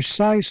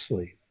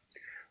precisely,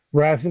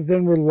 rather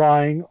than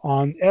relying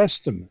on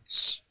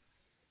estimates.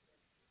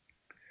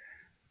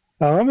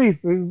 Now, let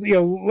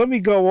me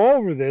go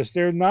over this.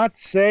 They're not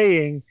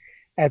saying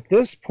at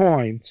this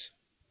point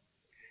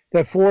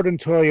that Ford and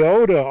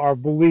Toyota are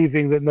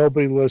believing that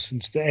nobody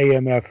listens to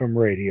AM/FM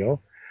radio.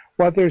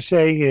 What they're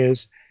saying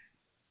is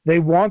they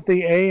want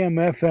the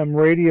AM/FM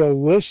radio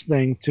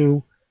listening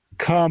to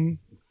come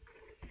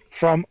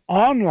from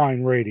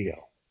online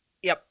radio.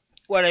 Yep.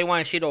 Well, they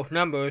want to see those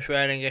numbers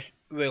rather than just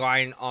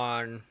relying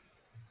on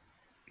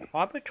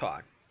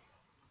Arbitron.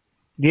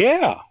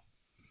 Yeah.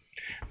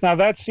 Now,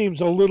 that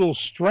seems a little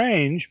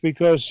strange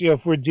because,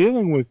 if we're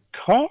dealing with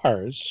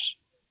cars,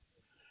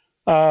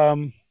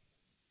 well,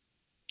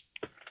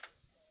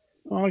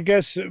 I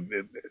guess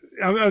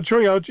I'm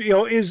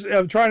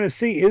trying to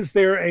see, is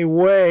there a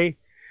way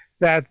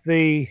that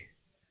the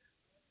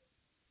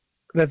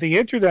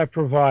internet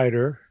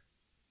provider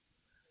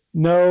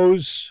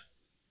knows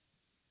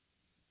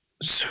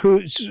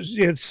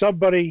it's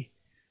somebody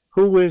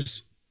who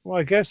is, well,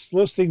 I guess,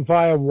 listening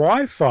via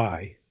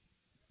Wi-Fi?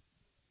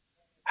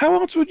 How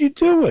else would you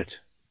do it?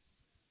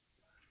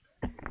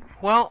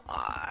 Well,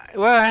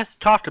 I have to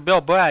talk to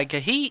Bill Bragg.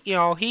 'Cause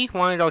he's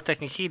one of those that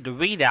can see the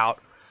readout,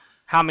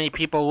 how many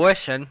people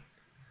listen,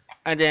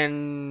 and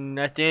then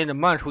at the end of the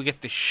month we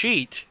get the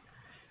sheet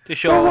to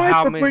show Well, right,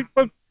 how many.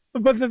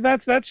 but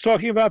that's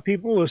talking about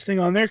people listening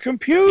on their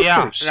computers.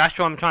 Yeah, that's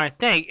what I'm trying to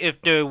think. If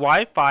the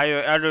Wi-Fi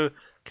or other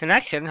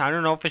connection, I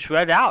don't know if it's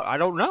read out. I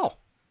don't know.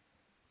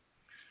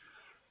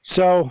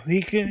 So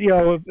he can,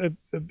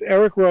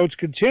 Eric Rhodes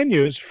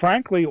continues,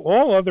 frankly,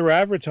 all other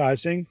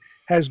advertising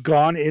has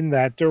gone in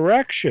that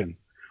direction.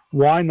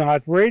 Why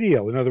not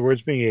radio? In other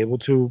words, being able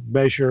to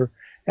measure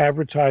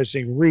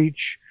advertising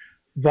reach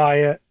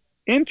via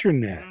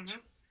internet. Mm-hmm.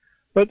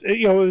 But,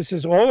 this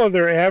is all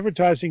other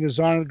advertising has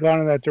gone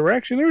in that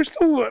direction. There are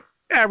still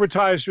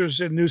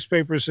advertisers in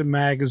newspapers and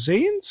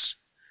magazines.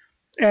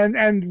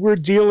 And we're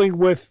dealing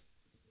with,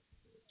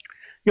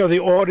 the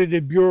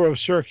Audited Bureau of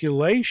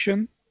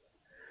Circulation,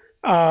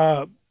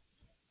 where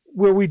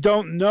we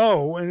don't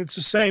know, and it's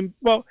the same,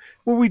 where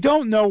we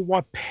don't know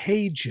what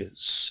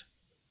pages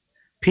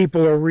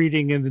people are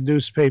reading in the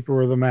newspaper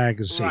or the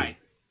magazine. Right.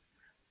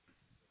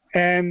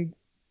 And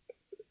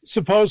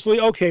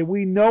supposedly, okay,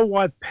 we know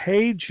what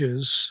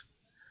pages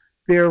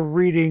they're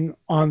reading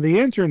on the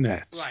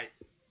internet. Right.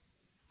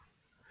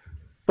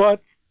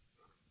 But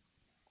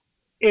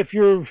if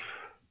you're,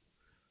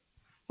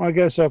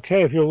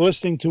 if you're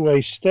listening to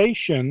a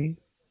station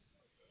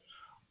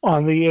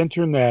on the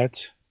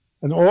internet,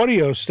 an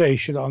audio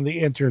station on the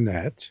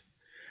internet,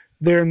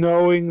 they're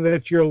knowing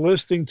that you're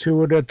listening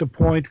to it at the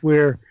point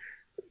where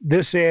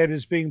this ad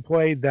is being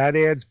played, that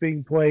ad's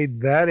being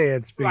played, that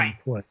ad's being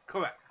played.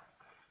 Correct.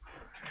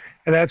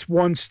 And that's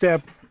one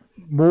step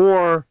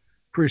more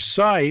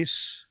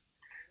precise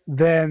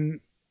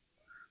than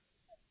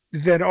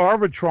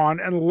Arbitron,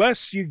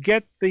 unless you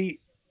get the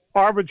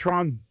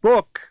Arbitron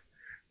book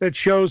that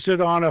shows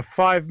it on a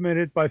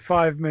 5-minute by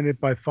 5-minute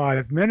by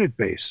 5-minute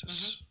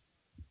basis,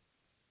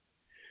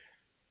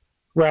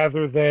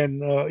 rather than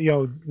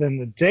than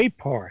the day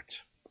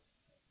part.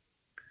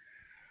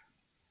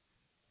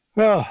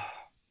 Well,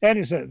 and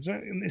he says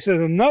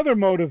another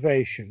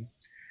motivation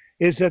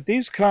is that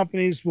these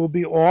companies will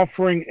be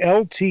offering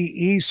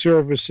LTE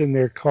service in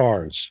their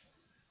cars.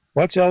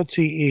 What's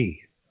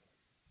LTE?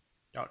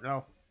 Don't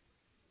know.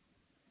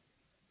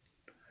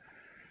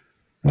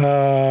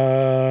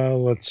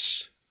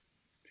 Let's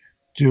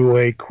do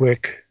a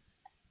quick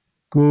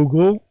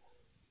Google.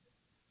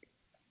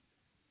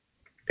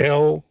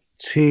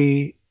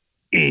 LTE.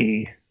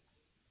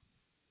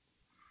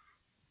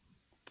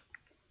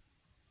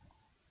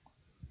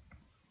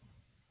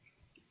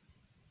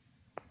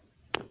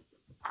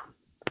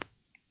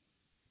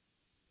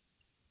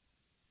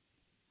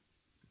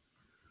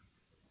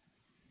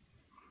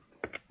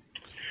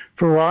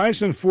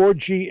 Verizon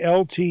 4G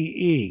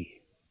LTE.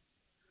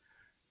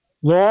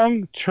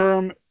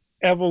 Long-term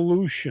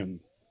evolution.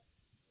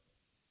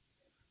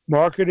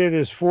 Marketed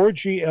as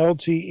 4G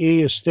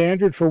LTE, a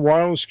standard for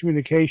wireless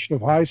communication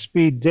of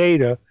high-speed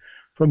data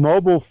for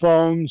mobile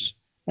phones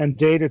and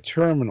data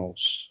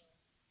terminals.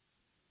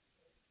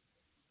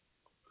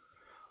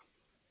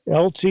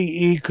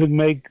 LTE could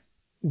make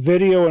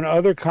video and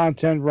other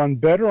content run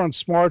better on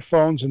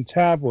smartphones and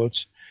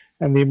tablets,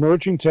 and the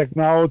emerging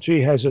technology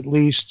has at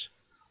least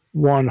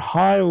one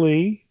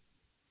highly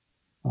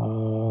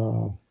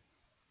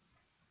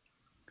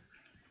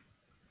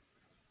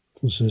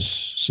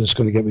Is this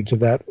going to get me to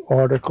that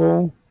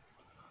article?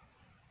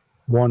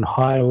 One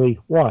highly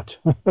what?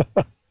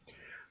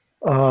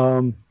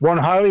 One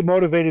highly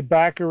motivated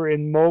backer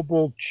in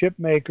mobile chip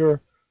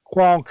maker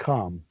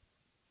Qualcomm.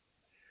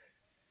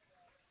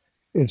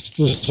 It's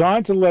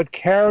designed to let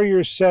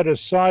carriers set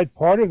aside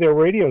part of their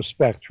radio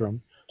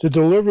spectrum to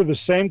deliver the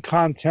same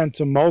content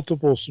to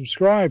multiple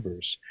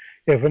subscribers.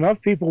 If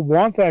enough people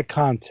want that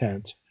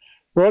content,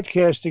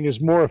 broadcasting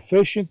is more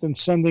efficient than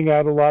sending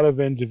out a lot of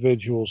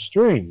individual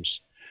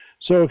streams.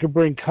 So it can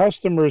bring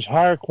customers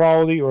higher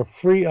quality or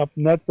free up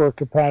network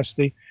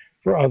capacity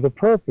for other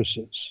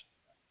purposes.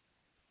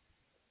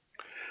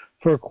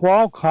 For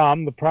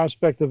Qualcomm, the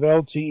prospect of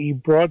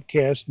LTE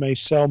broadcast may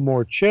sell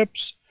more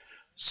chips,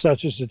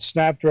 such as its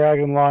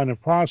Snapdragon line of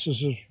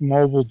processors for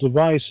mobile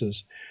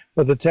devices,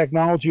 but the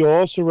technology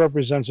also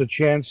represents a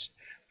chance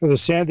for the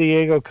San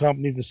Diego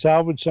company to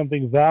salvage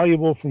something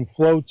valuable from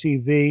Flow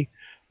TV,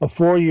 a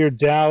 4-year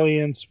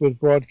dalliance with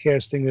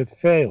broadcasting that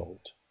failed.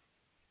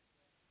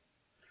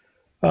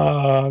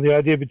 The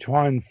idea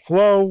behind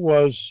Flow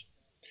was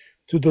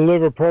to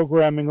deliver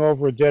programming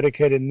over a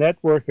dedicated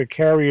network that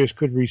carriers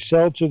could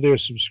resell to their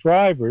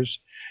subscribers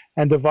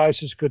and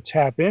devices could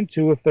tap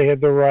into if they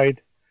had the right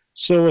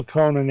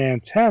silicone and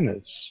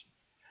antennas.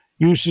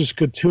 Users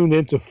could tune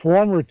into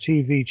former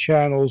TV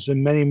channels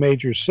in many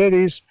major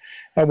cities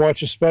and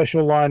watch a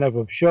special lineup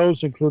of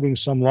shows, including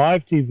some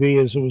live TV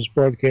as it was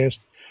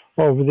broadcast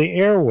over the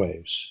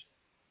airwaves.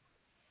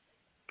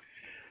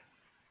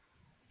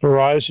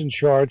 Verizon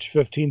charged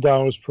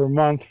 $15 per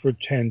month for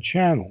 10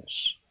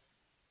 channels.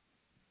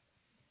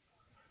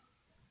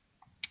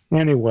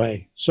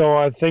 Anyway, so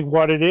I think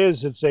what it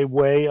is, it's a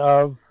way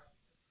of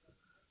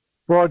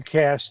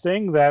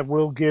broadcasting that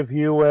will give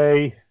you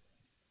a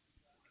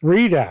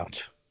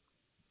readout.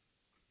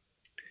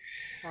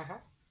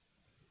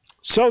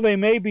 So they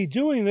may be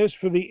doing this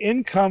for the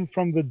income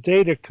from the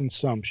data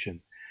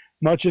consumption,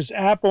 much as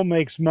Apple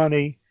makes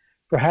money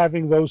for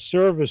having those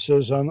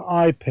services on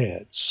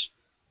iPads.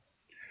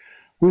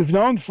 We've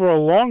known for a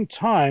long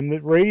time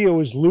that radio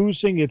is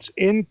losing its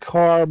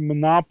in-car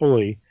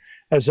monopoly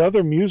as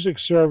other music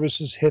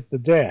services hit the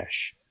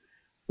dash.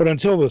 But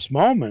until this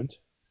moment,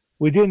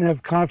 we didn't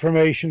have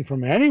confirmation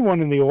from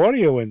anyone in the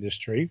audio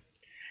industry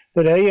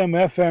that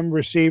AM/FM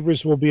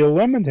receivers will be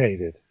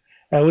eliminated,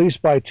 at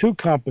least by two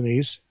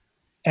companies,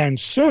 and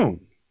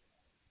soon.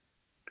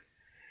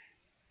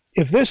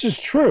 If this is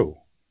true,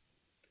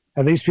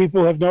 and these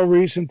people have no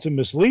reason to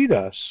mislead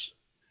us,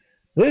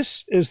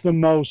 this is the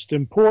most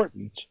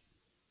important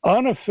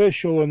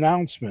unofficial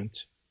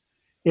announcement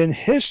in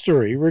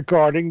history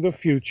regarding the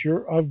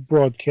future of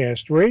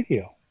broadcast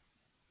radio.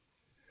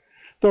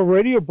 Though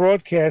radio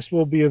broadcast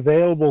will be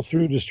available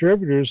through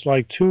distributors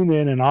like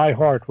TuneIn and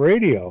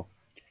iHeartRadio,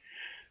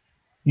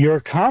 your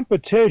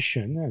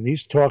competition, and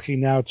he's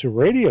talking now to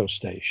radio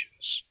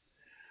stations,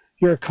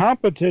 your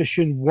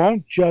competition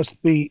won't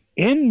just be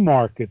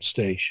in-market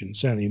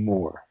stations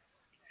anymore.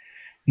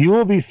 You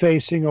will be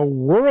facing a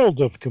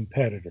world of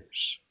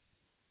competitors.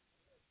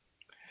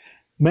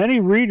 Many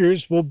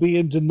readers will be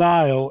in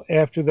denial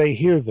after they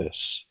hear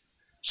this,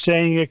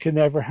 saying it can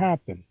never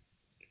happen.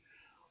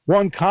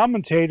 One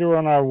commentator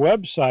on our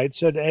website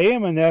said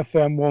AM and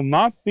FM will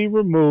not be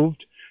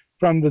removed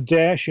from the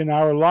dash in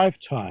our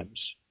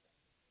lifetimes,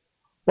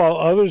 while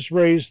others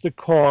raise the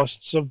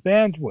costs of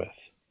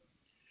bandwidth.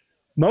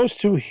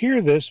 Most who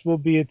hear this will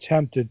be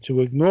tempted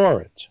to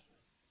ignore it.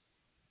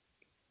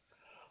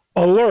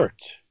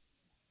 Alert!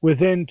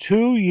 Within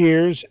 2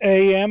 years,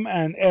 AM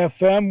and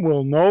FM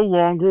will no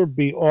longer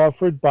be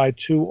offered by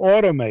two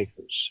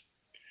automakers,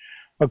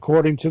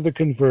 according to the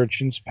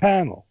Convergence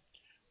panel.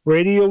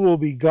 Radio will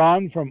be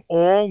gone from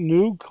all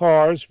new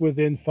cars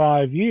within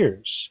 5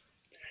 years.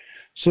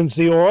 Since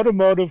the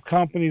automotive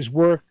companies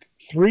work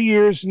 3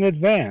 years in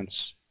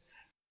advance,